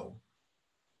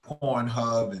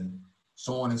 Pornhub and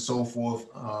so on and so forth.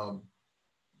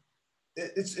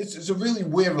 It's a really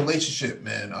weird relationship,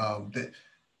 man. That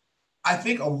I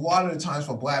think a lot of the times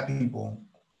for Black people,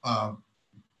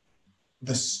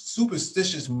 the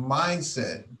superstitious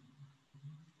mindset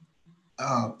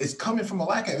is coming from a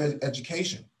lack of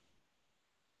education.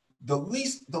 The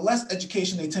less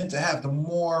education they tend to have, the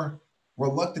more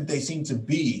reluctant they seem to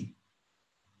be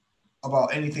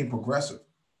about anything progressive.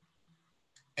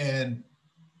 And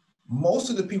most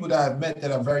of the people that I've met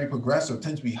that are very progressive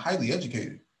tend to be highly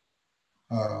educated,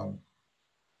 or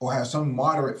have some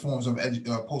moderate forms of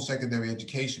post-secondary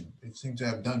education. They seem to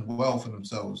have done well for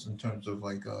themselves in terms of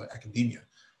academia.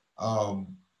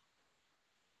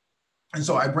 And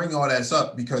so I bring all that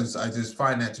up because I just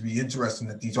find that to be interesting,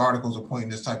 that these articles are pointing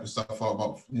this type of stuff out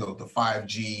about, the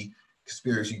 5G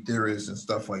conspiracy theorists and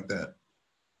stuff like that.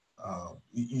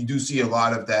 You do see a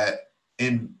lot of that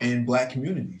in Black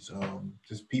communities,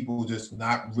 just people just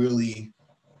not really,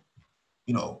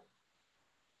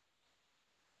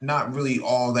 not really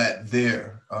all that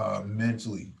there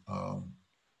mentally.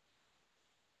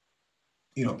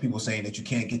 People saying that you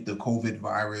can't get the COVID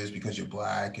virus because you're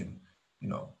Black, and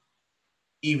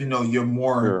even though you're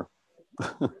more,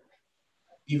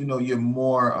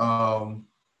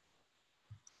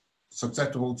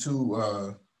 susceptible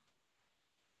to,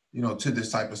 to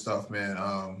this type of stuff, man.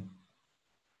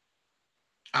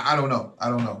 I don't know.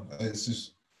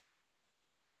 It's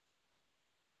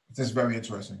just very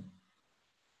interesting.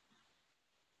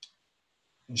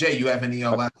 Jay, you have any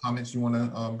last comments you want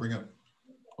to bring up?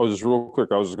 Oh, just real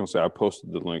quick. I was just gonna say I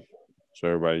posted the link, so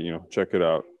everybody, check it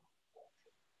out.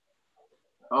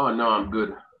 Oh no, I'm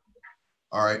good.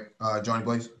 All right, Johnny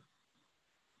Blaze.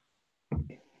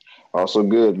 Also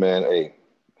good, man. Hey,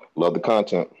 love the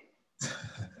content.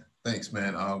 Thanks,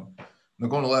 man.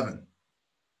 Nicole 11.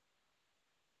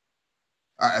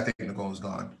 I think Nicole's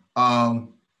gone.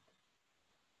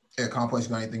 Yeah, Complex,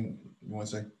 you got anything you want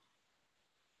to say?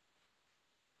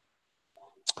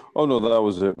 Oh no, that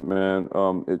was it, man.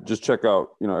 Just check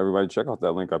out, everybody check out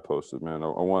that link I posted, man.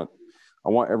 I want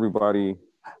everybody.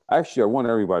 Actually, I want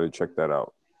everybody to check that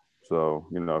out. So,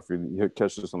 if you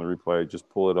catch this on the replay, just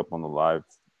pull it up on the live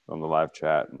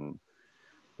chat, and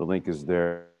the link is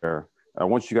there. I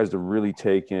want you guys to really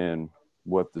take in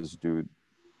what this dude,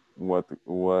 what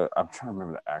I'm trying to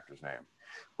remember the actor's name,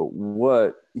 but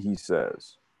what he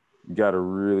says. You got to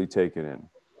really take it in.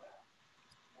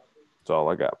 That's all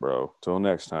I got, bro. Till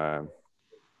next time.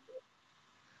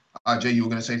 Jay, you were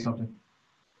gonna say something?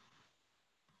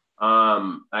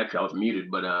 Actually, I was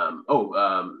muted, but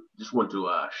just want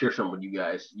to share something with you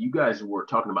guys. You guys were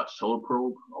talking about Solar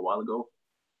Probe a while ago.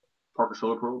 Parker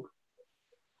Solar Probe.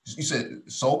 You said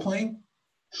Soul Plane?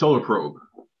 Solar Probe.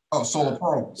 Oh, Solar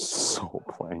Probe. Soul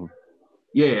Plane.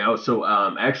 Yeah. So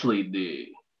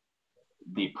actually,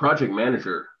 the project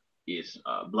manager is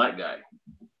a Black guy.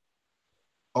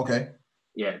 Okay.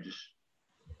 Yeah, just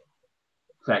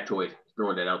factoid,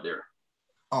 throwing that out there.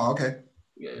 Oh, okay.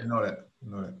 Yeah. I know that.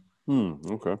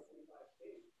 Okay.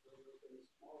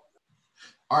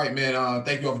 All right, man.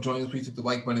 Thank you all for joining us. Please hit the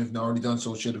like button if you've not already done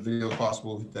so. Share the video if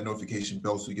possible. Hit that notification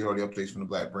bell so you get all the updates from the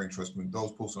Black Brain Trust.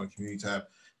 Those posted on the community tab.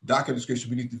 Document description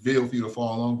beneath the video for you to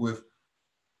follow along with.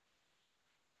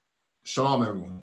 Shalom, everyone.